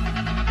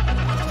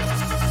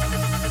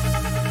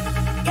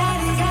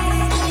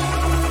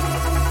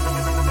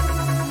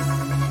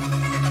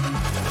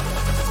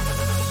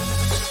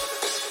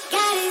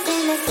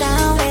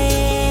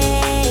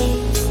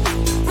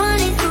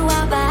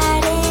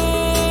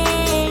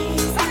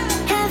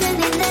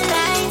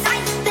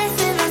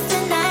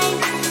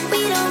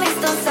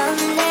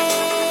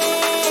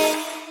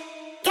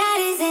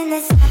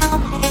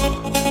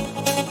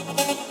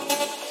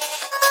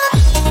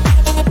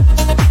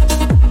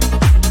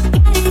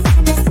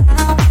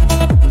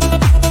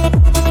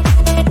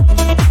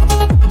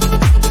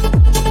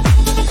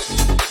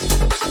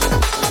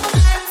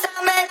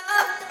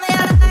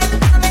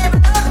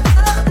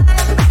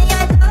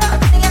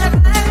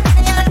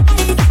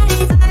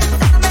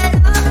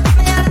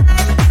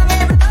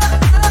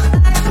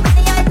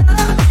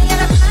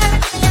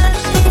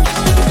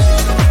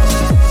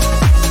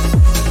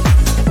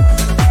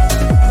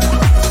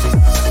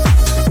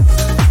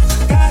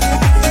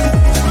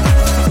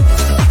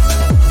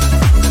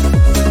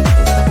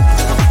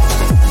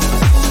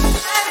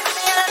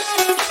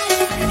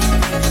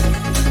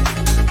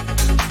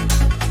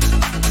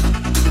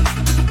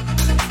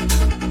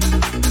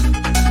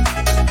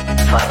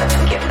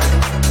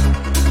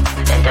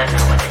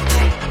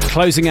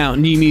 Closing out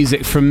new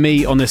music from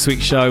me on this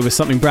week's show with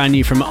something brand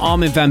new from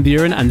Armin van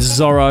Buuren and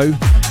Zorro,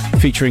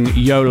 featuring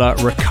Yola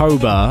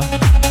Rakoba.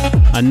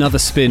 Another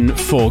spin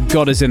for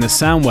God Is in the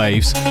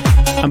Soundwaves.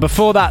 And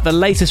before that, the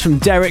latest from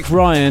Derek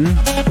Ryan.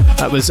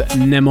 That was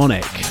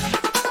Mnemonic.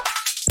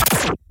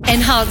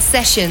 Enhanced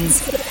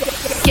Sessions.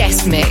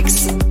 Guest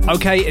mix.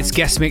 Okay, it's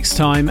guest mix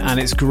time, and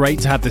it's great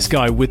to have this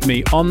guy with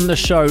me on the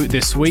show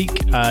this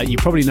week. You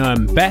probably know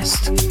him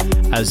best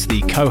as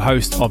the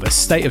co-host of A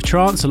State of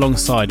Trance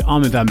alongside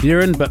Armin van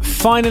Buuren, but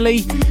finally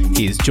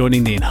he is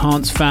joining the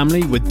Enhanced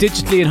family with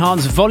Digitally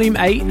Enhanced Volume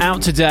 8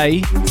 out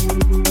today.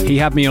 He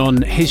had me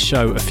on his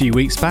show a few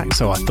weeks back,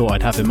 so I thought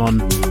I'd have him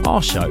on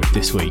our show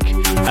this week.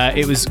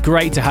 It was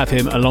great to have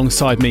him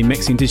alongside me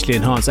mixing Digitally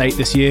Enhanced 8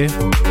 this year.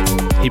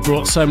 He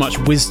brought so much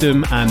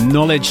wisdom and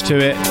knowledge to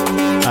it.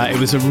 It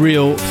was a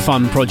real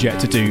fun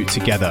project to do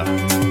together.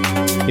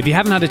 If you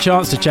haven't had a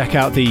chance to check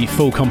out the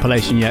full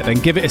compilation yet, then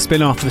give it a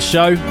spin after the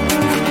show.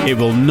 It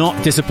will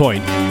not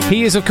disappoint.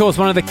 He is, of course,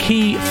 one of the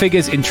key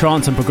figures in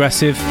trance and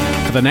progressive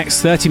for the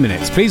next 30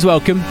 minutes. Please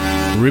welcome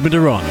Ruben de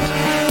Ronde.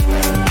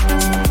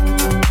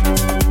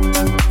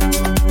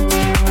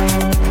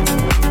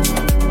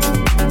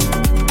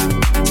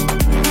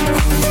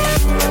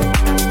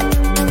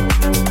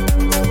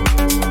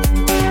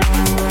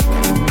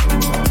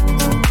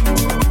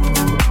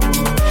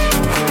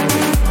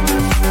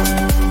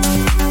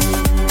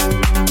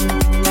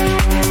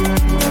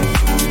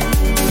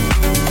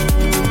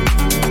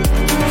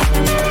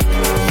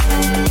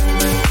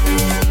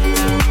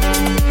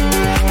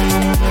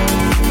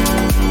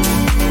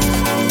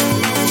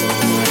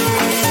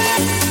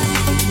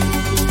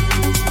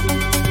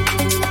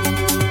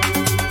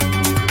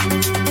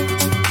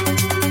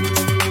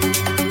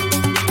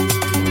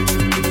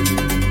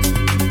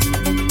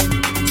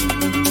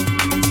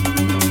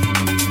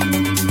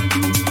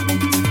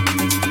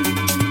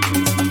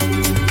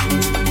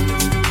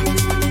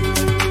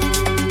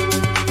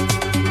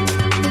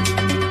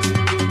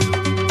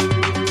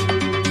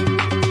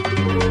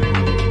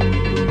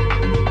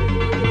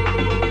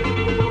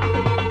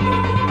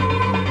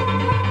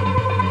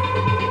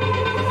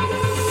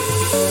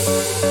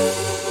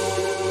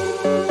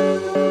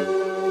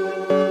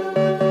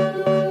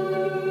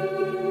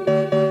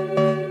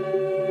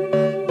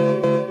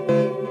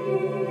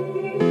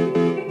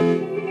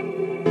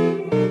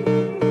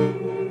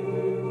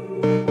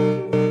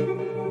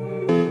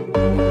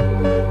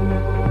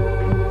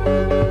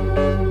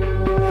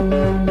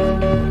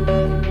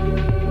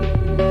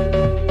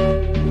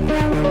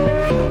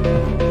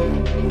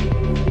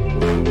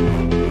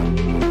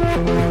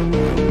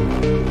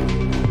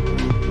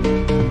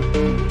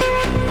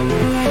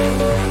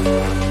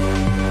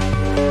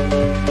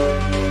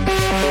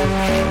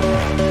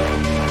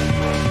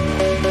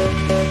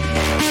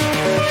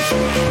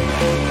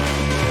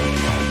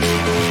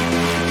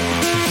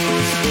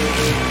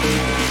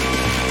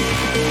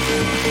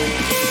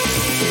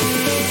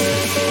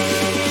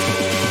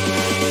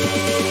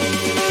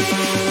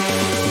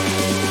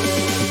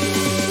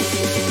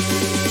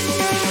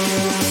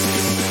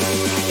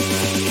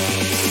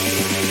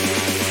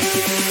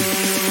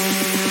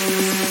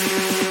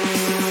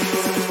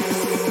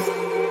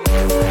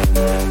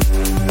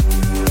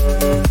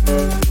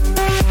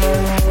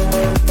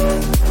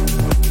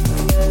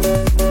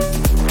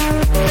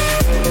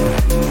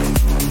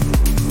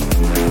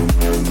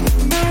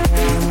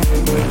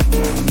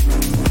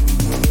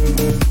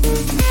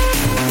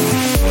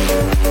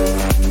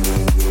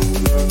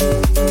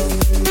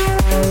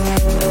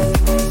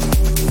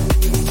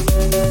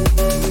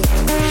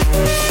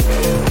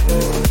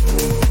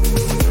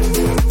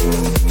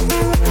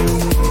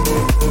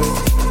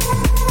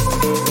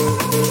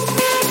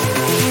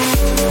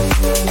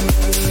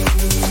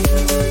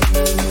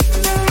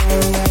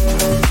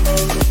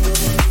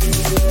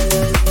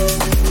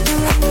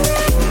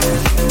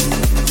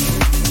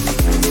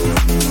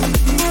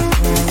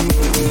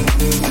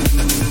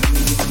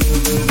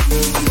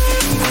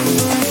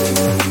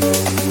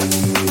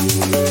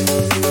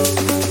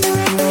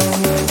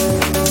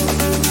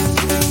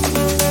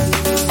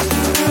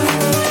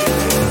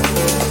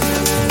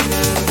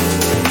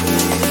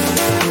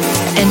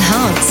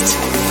 Enhanced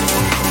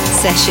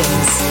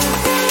Sessions.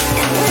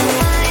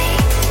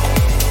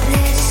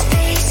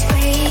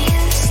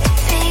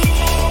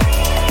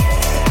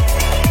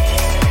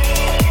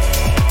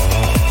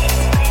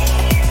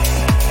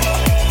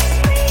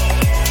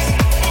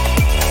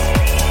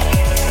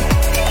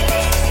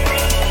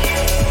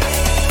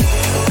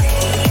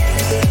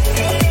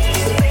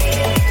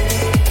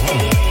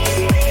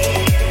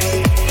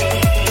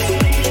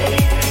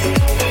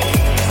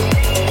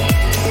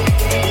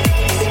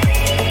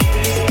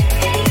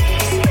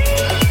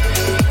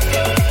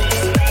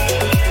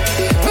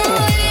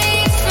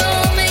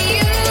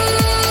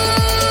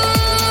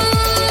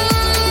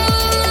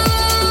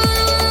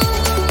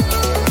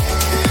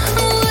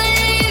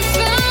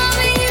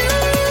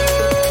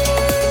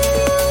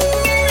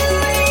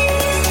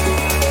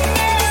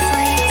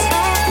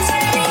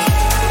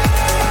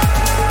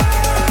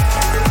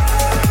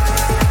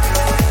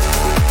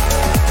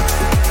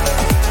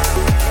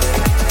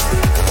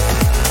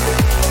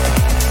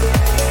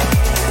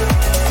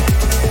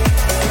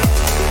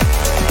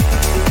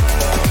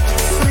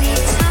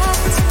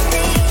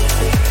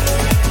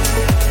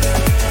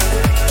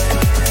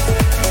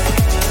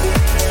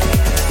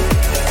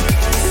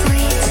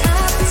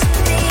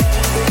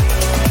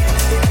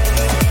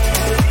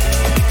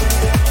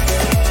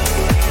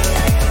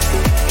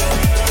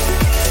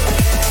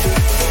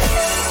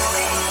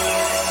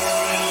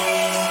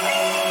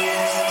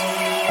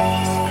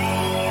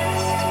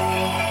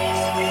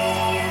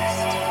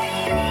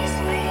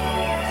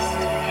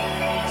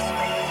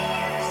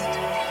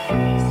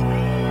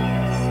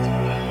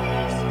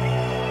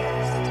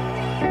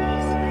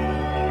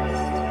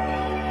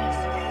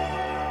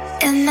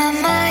 In my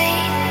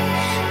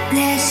mind,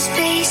 there's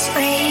space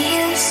where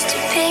you used to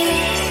be.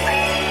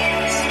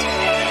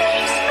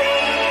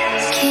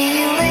 Can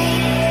you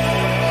wait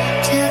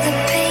till the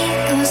pain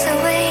goes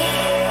away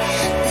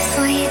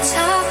before you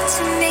talk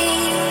to me?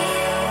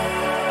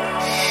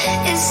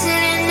 Is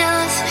it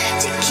enough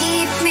to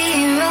keep me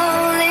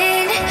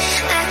rolling?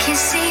 I can't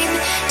seem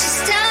to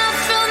stop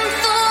from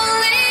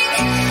falling.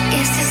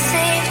 Is it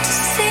safe to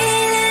say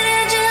that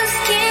I just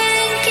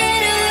can't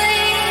get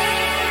away?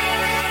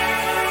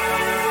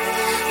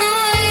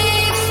 Away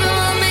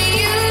from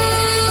you.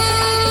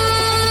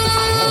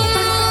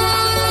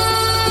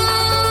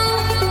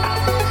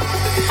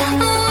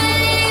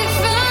 Away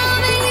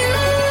from you.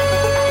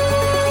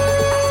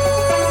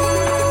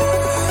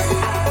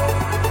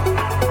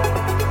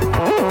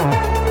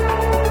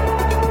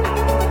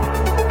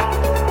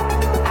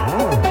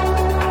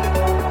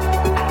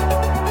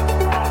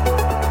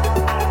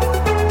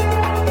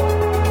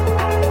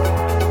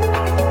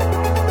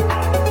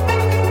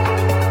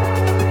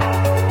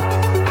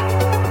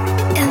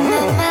 In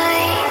my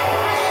mind,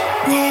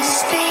 there's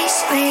space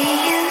where you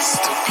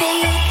used to be.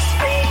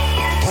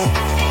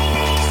 There's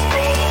space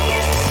where you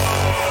used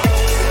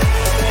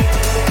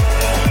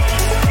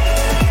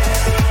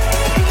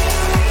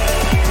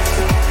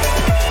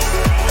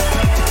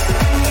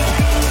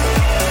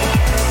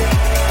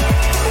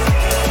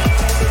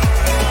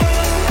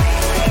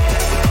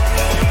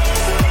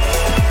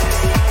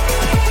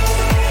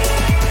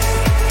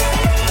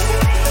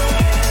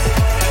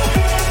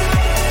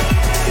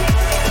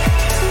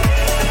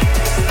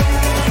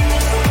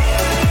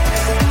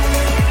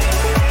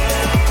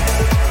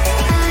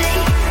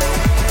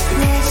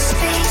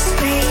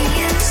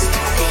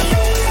to be.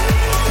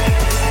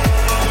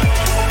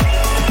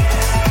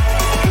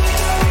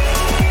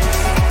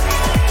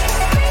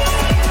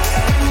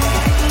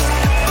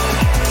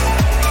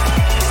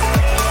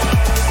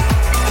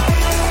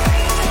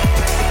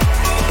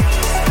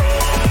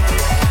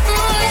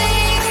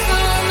 Away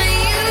from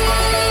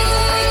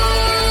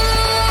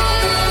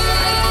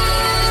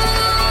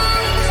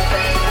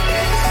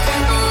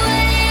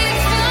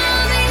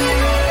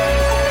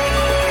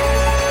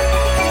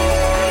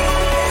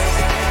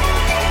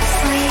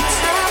before you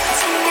talk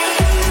to me.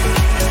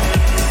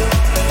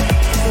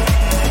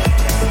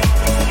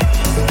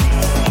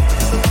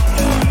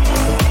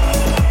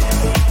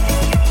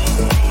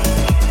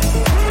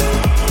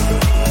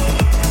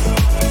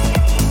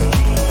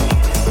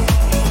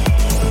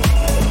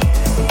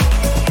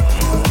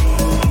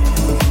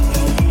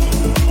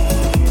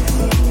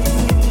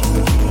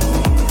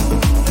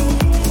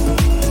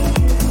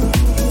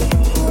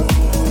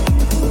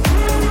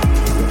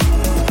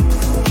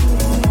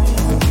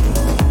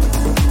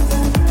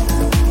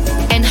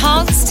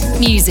 Enhanced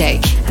Music.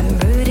 I'm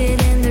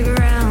rooted in the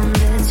ground,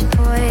 it's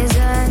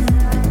poison.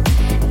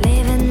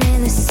 Living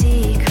in a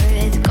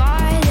secret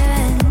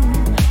garden.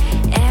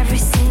 Every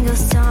single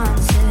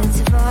sunset's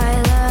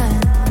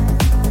violent.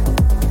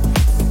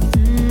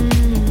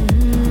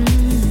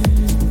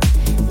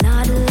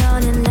 Not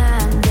alone in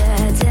land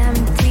that's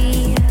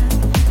empty.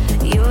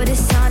 You're the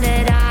sun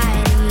that I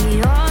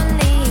need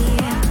only.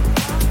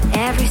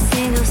 Every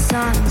single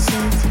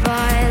sunset's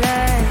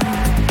violent.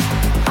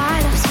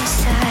 I love so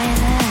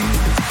silent.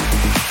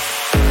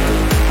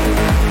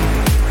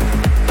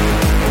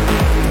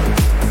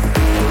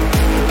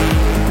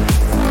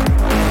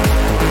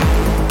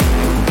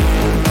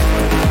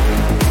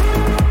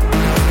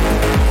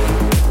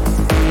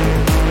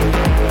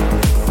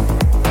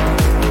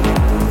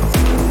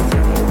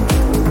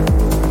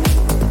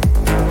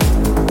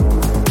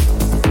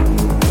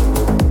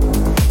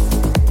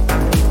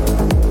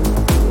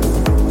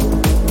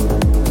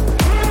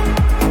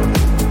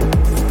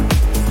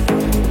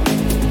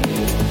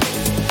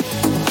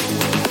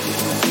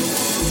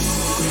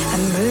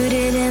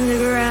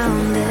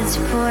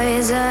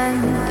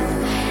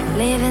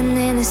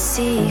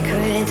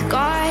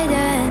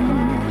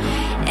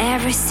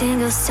 Every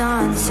single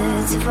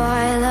sunset's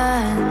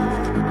violent.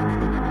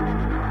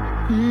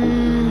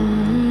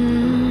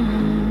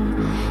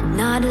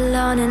 Not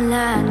alone in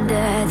land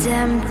that's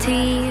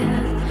empty.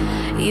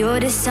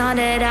 You're the sun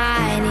that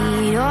I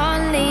need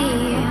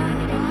only.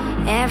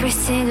 Every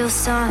single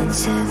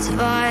sunset's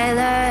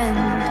violent.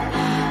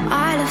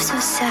 Our love so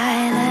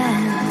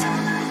silent.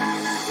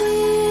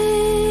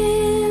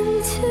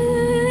 Into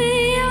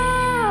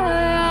your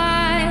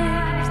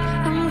eyes,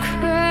 I'm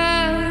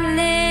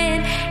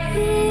crawling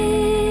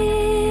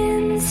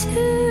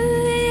into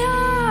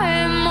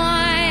your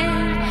mind.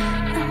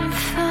 I'm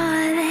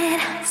falling.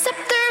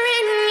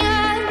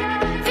 Subterranean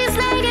feels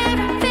like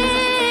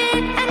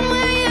everything, and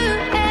where you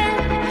end,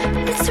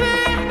 that's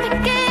where I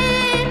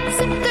begin.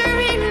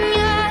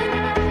 Subterranean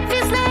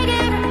feels like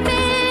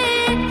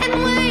everything, and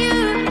where you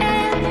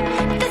end,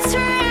 that's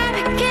where I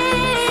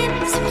begin.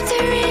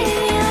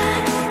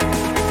 Subterranean.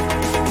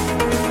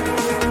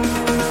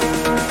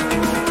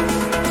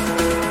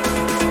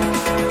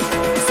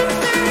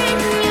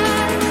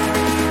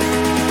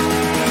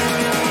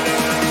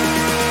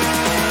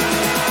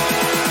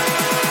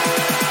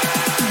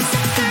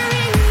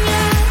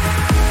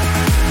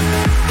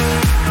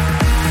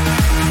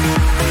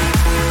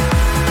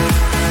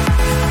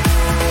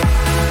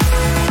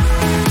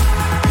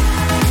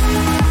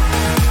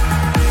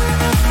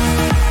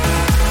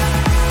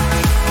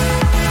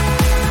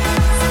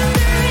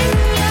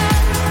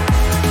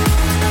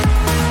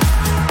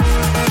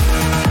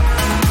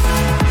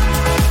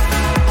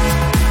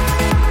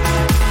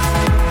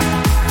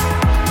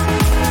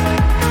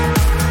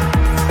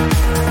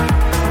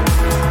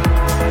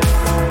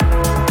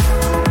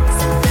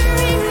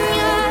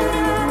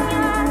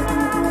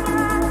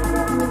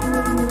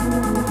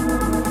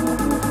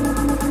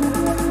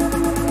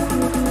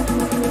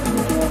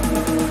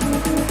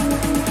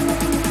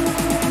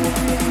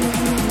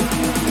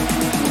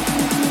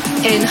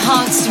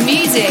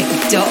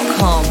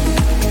 enhancedmusic.com.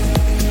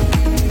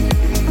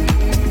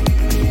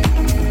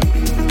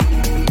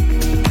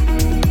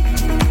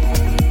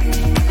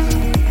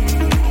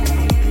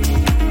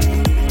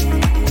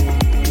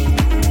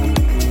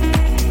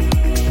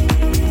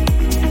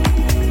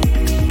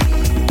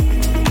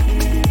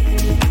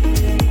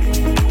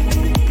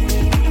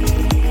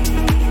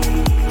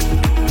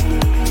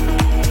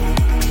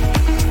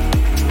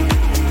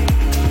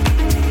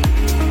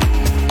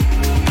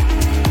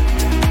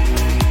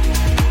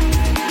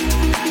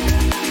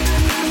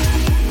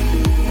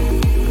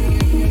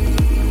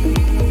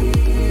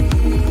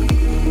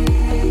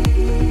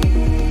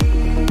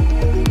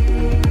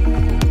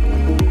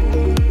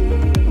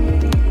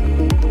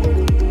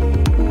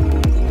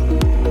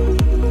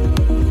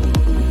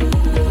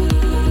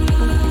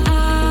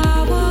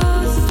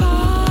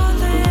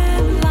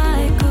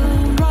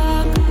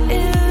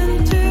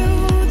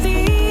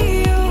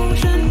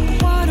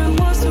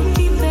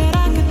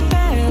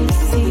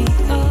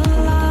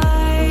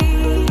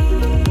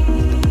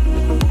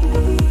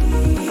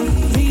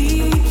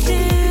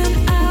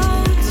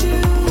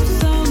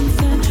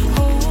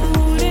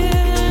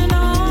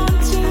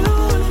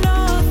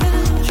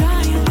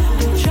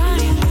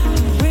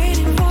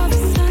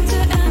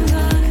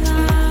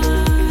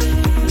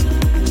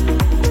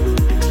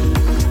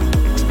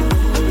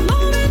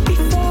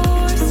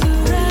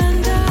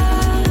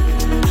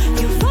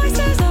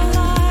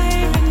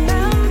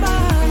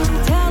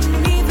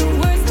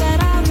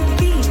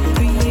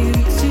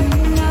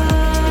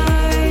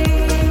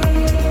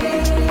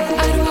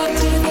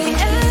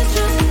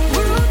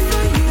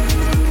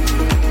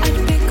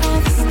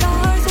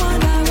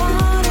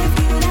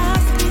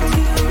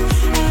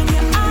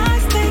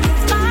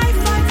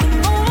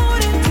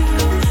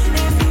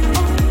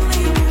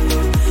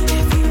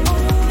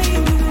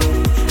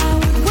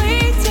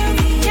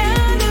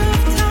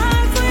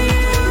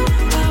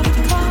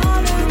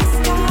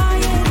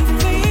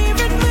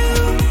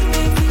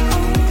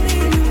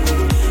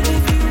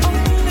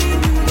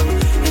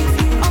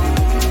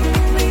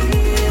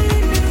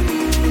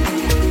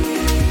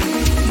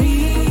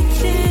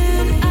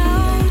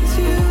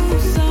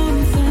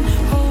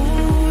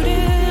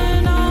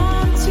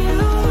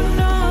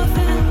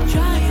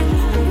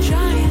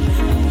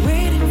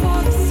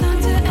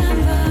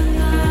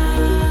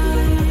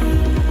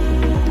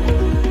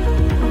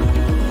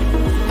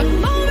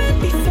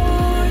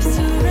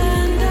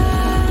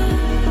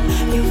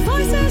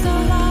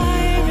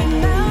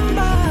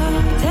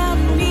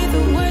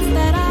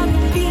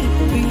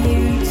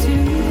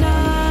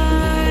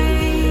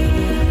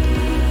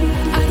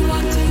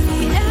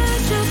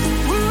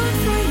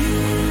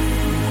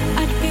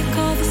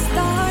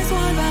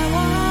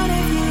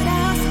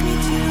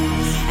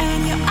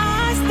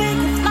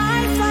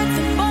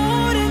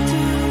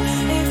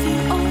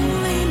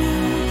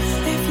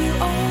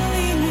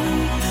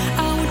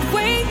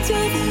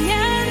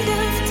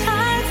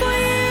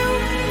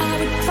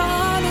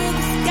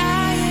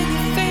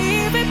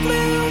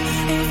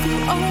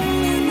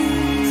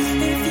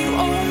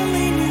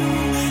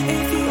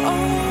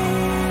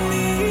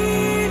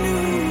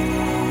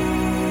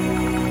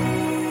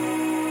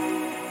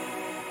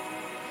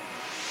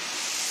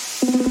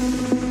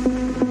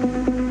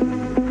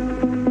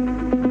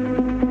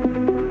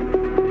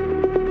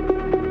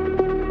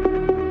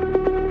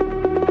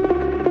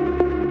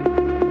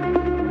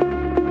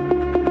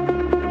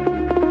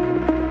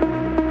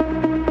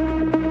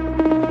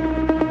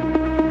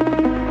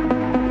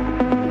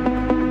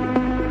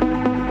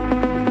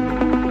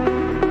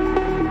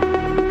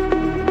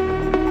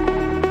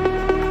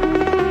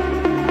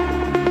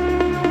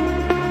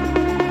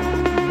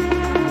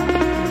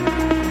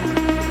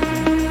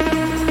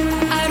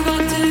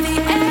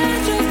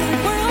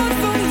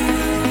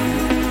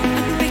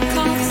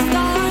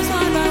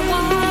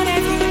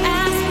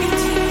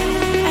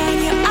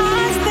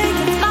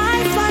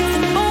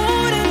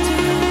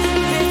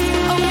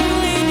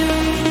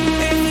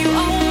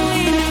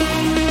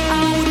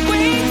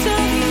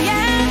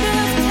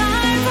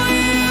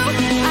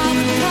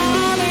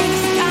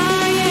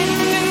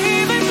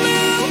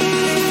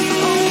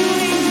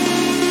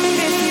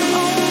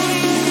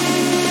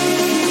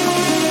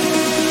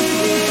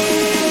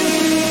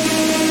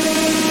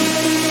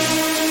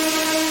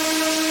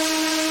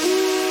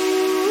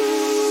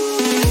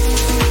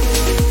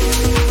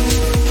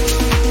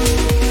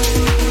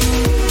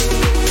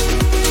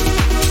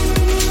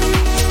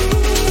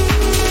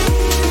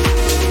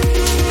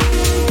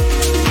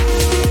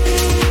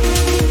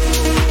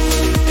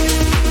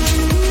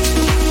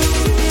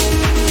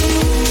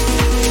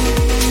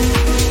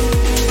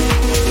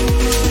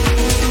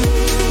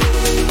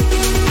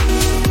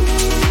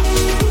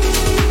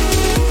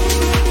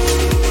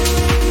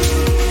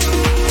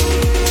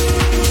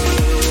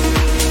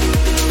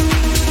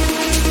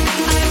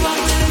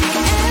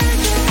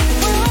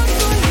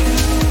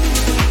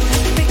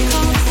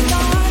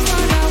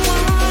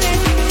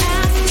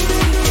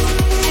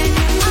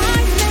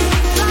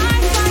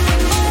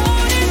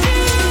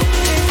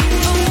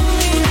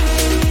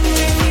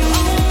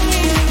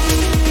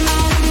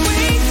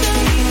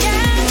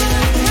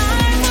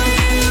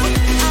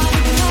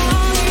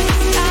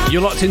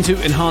 You're locked into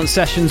Enhanced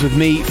Sessions with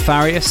me,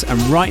 Farius, and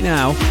right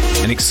now,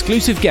 an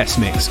exclusive guest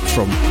mix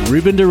from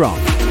Ruben de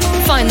Ronde.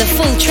 Find the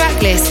full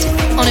track list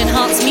on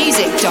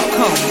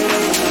enhancedmusic.com.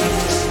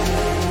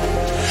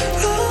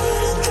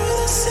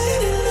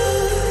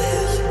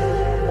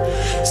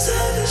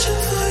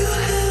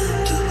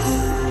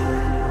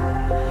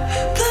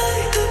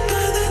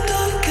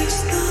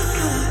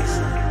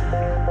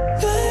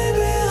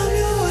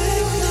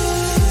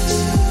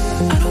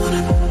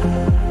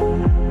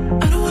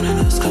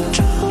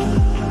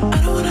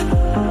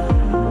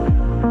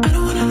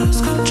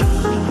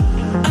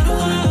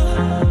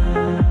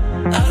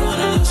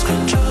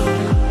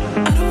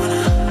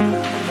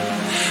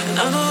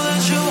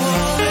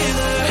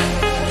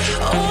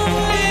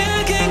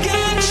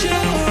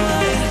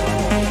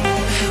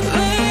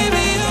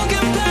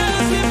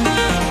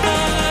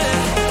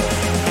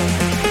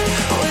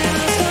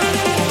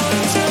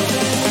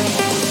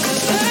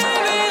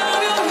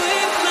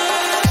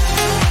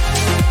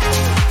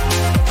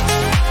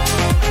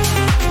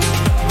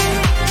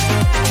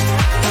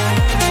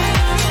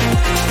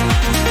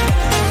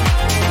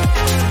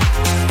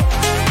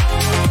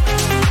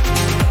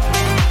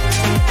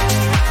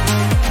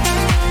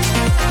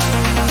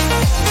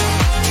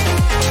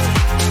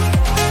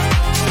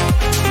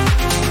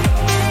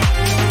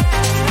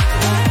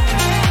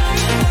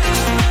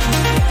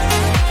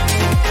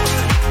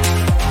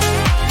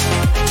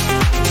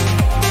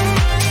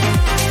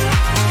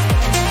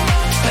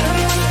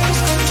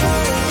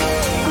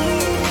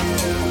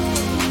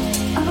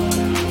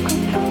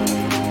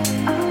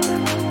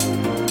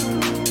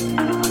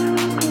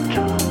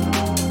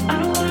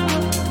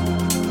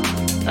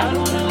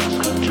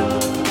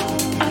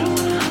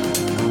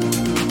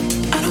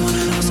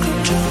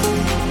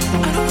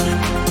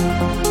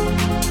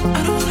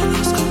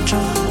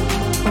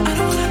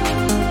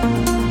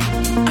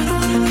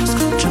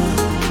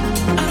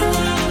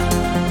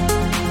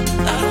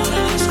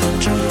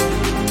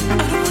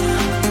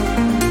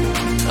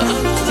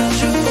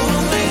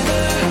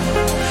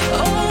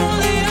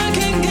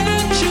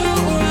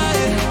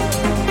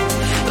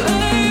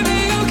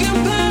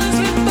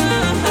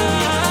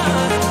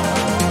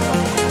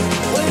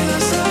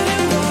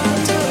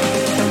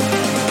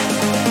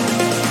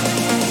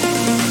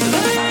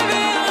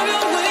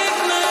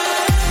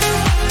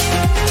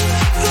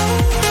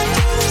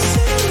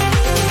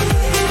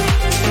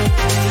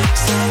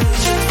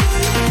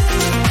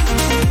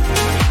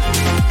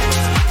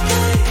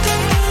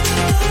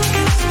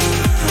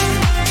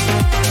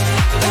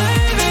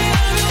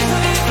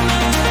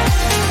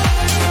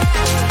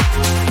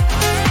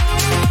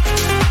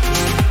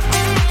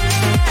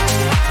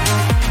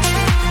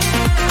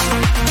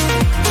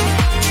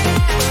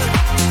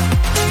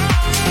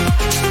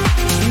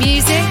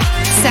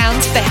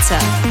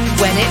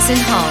 When it's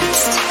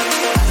enhanced.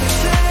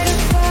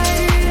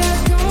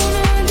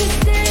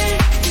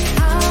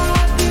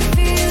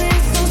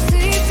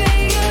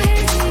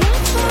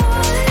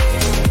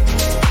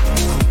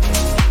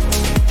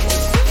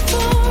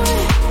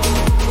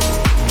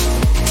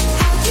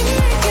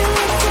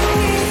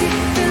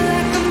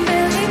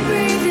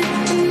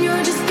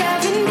 You're just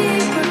having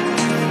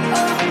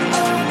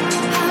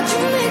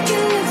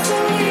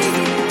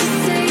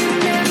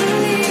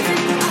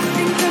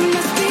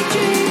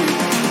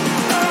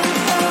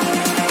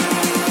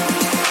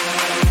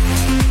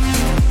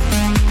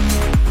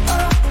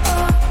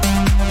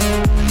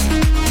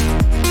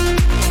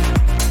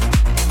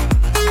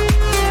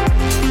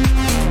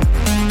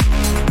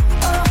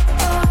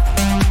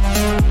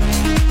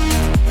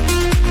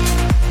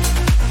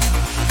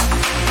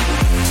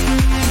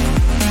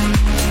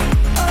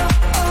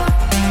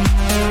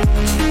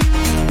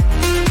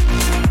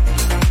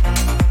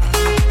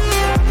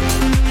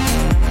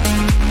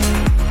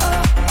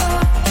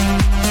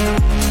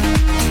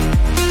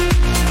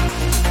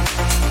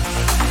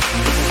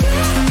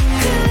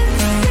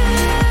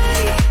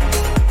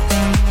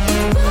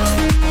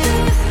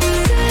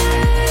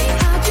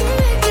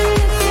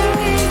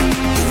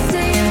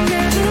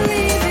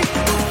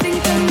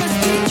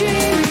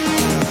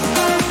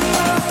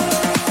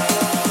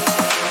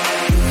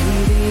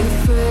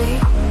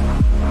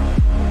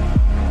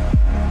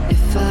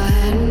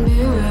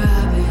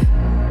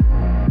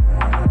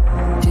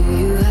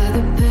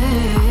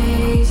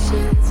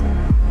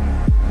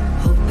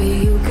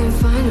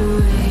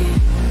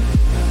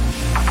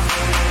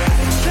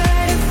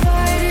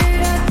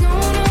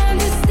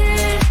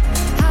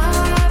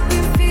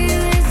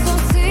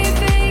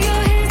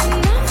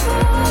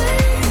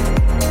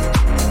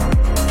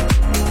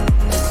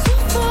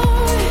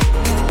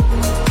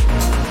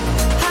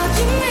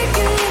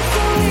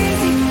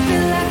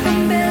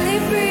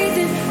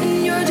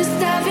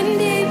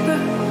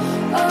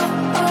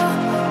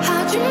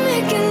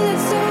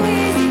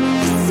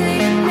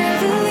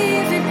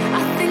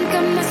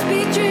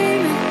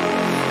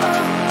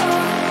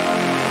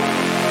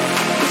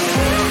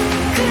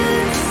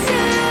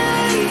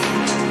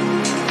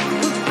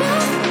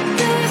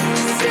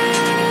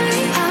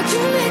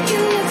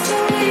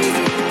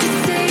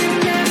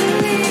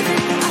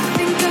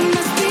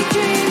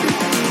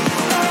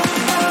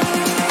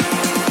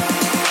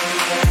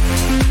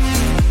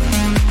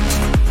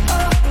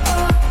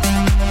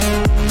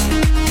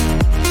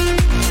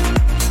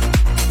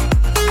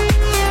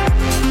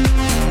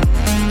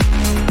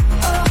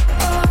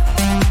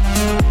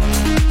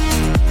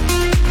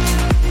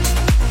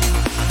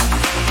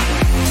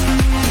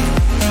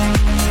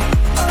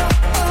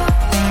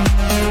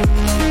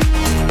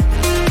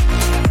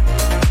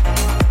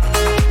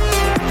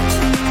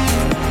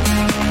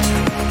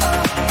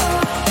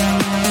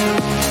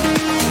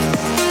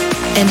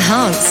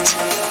Enhanced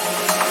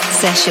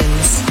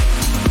Sessions.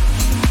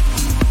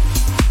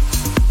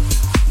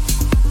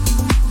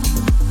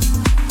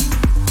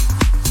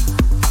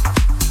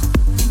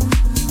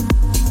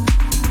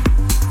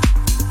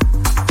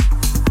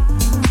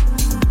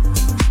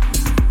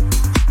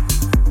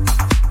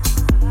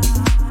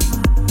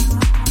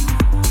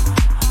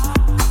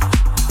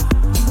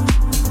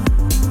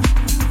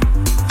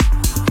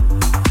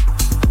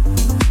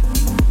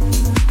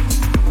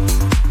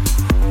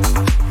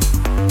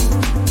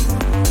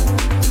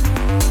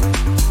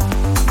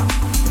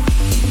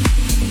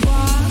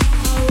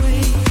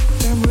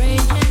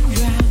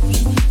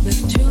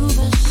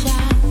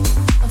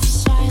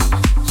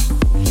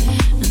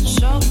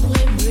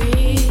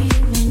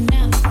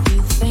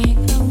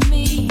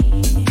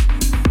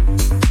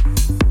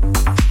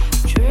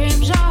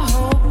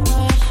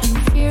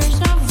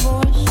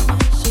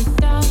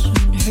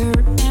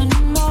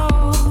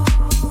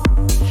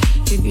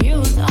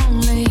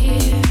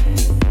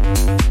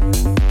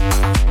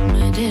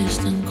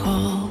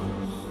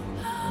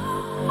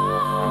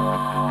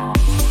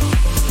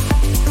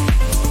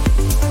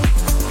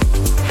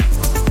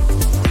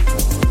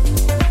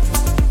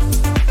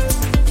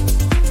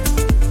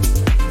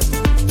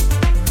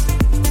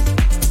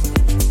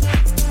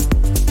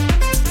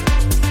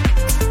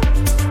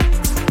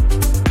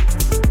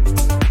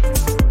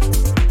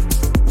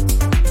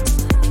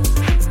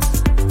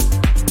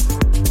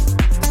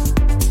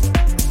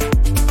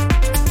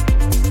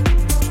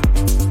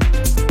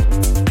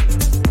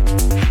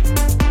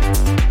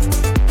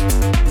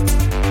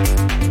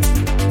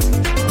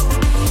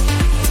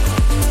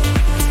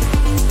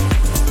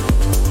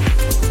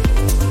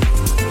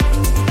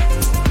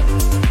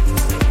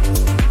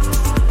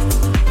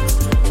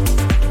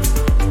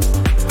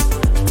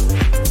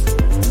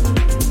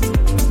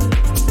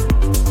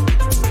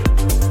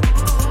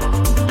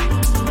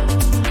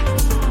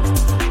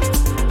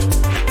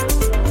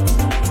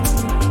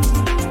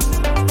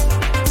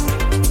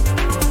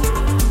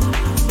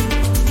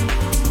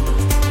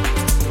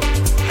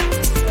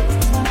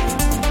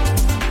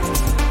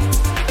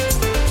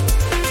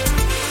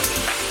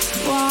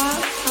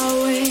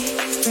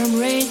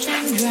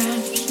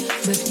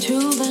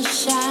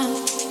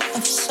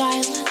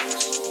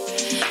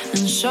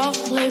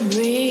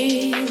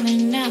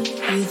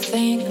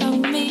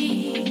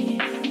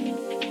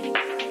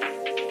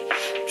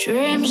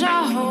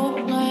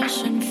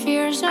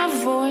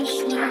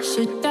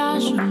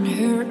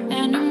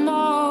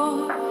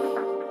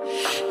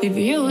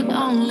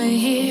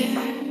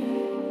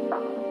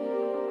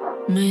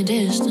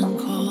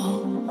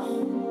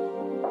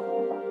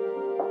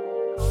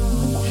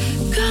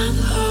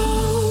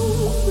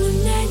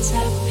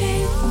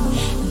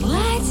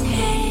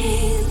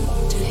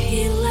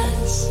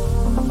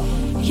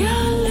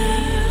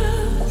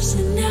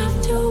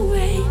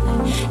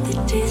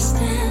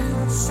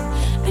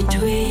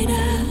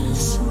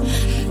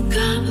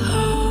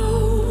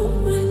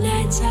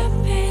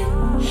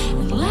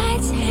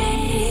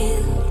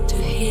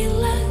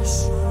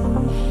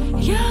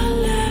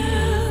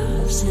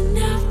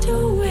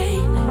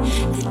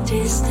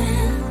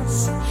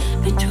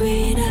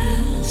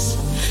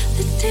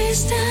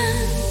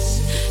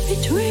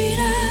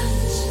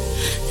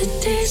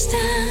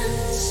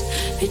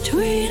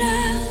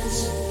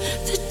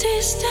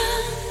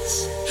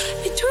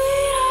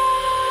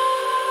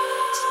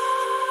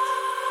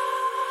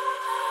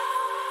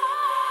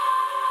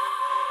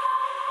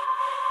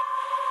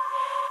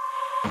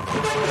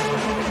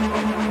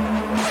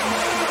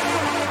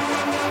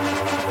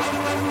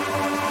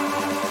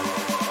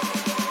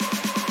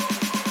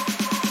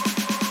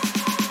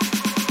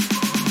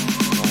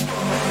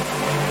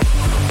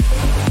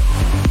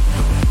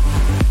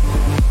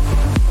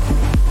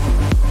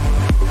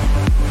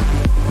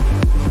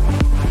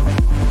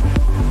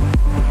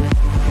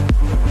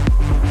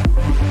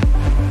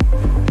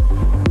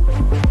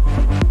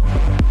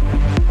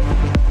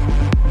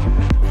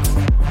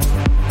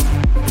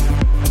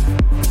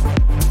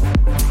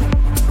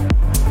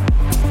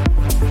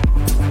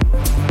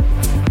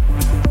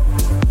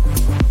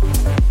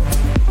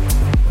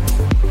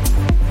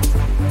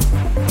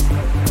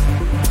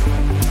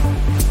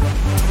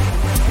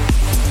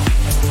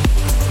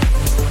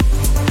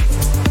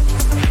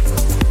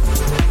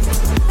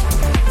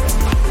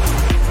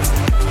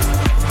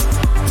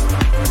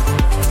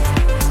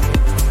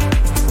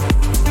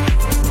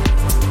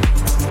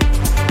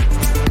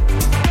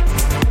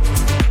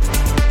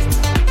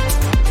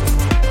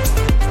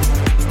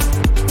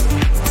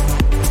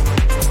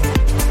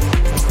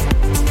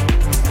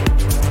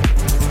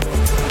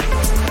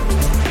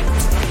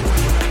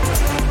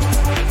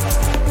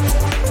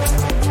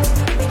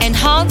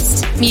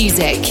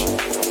 Music.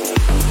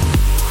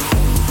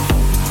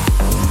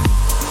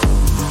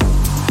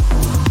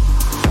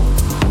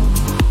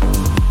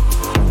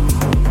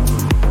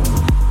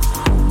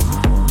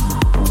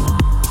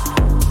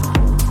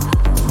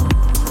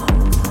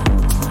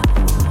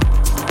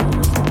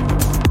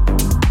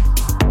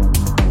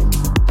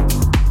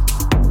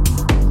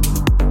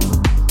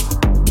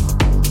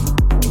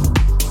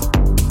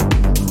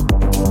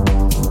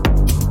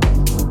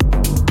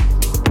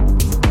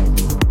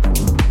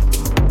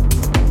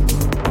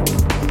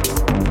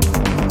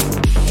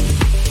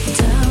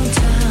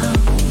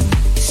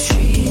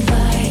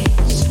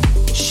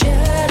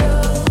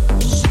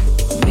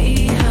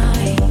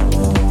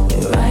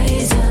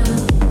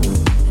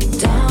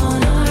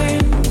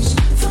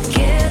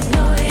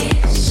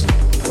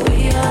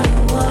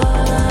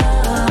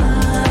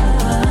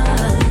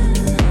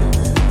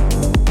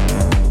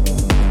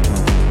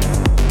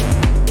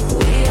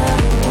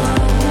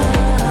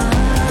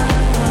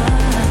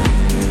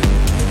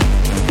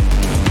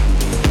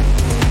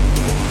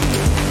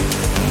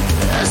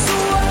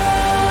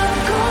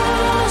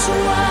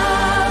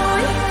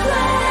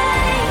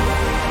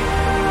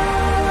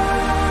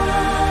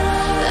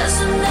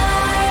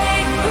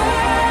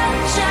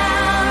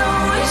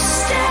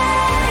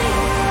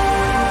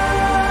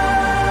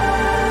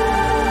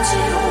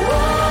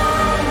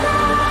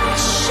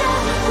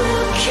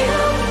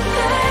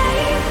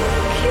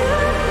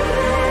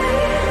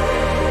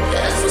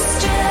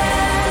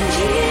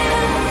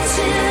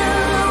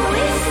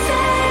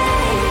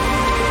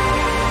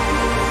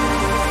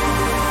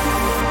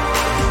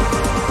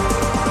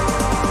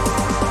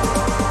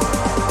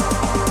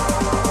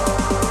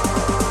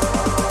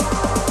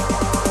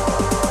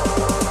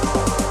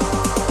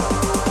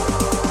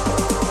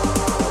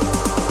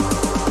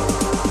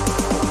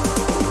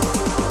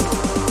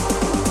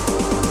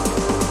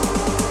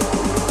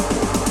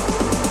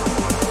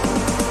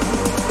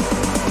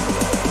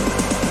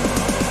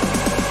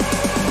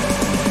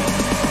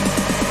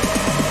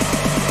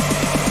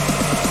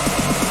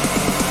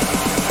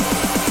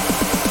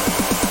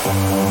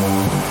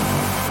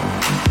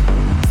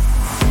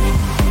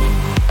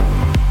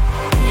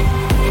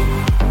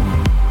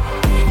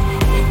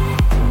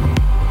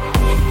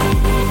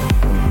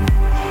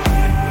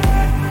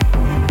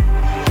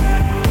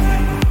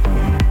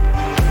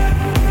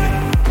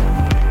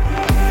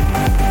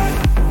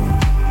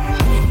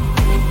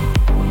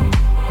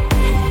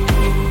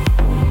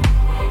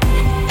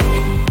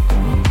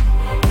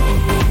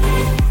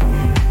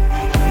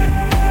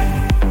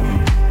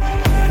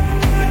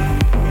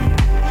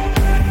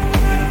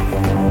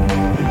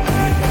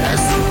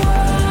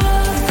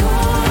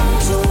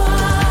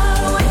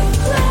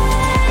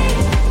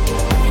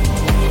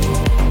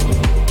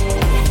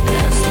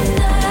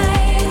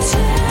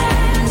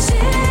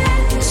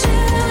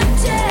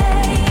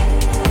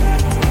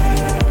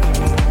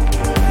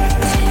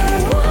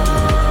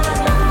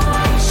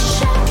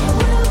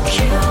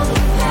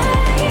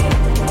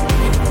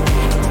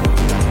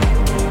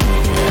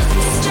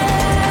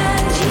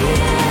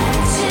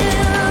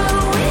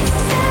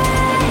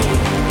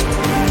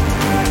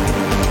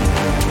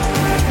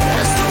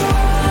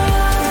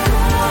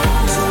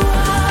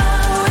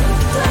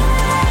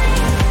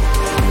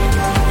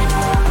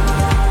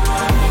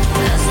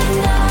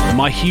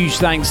 My huge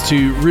thanks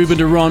to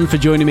Ruben and Ronde for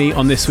joining me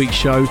on this week's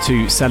show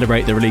to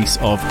celebrate the release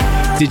of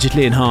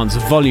Digitally Enhanced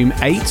Volume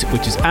 8,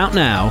 which is out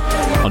now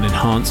on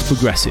Enhanced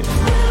Progressive.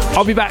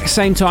 I'll be back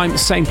same time,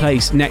 same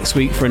place next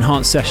week for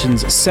Enhanced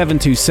Sessions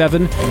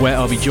 727, where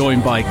I'll be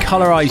joined by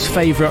Colour Eye's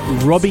favourite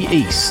Robbie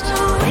East.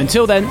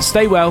 Until then,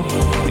 stay well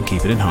and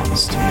keep it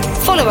enhanced.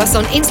 Follow us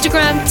on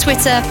Instagram,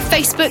 Twitter,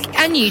 Facebook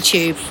and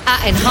YouTube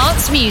at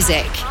Enhanced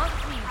Music.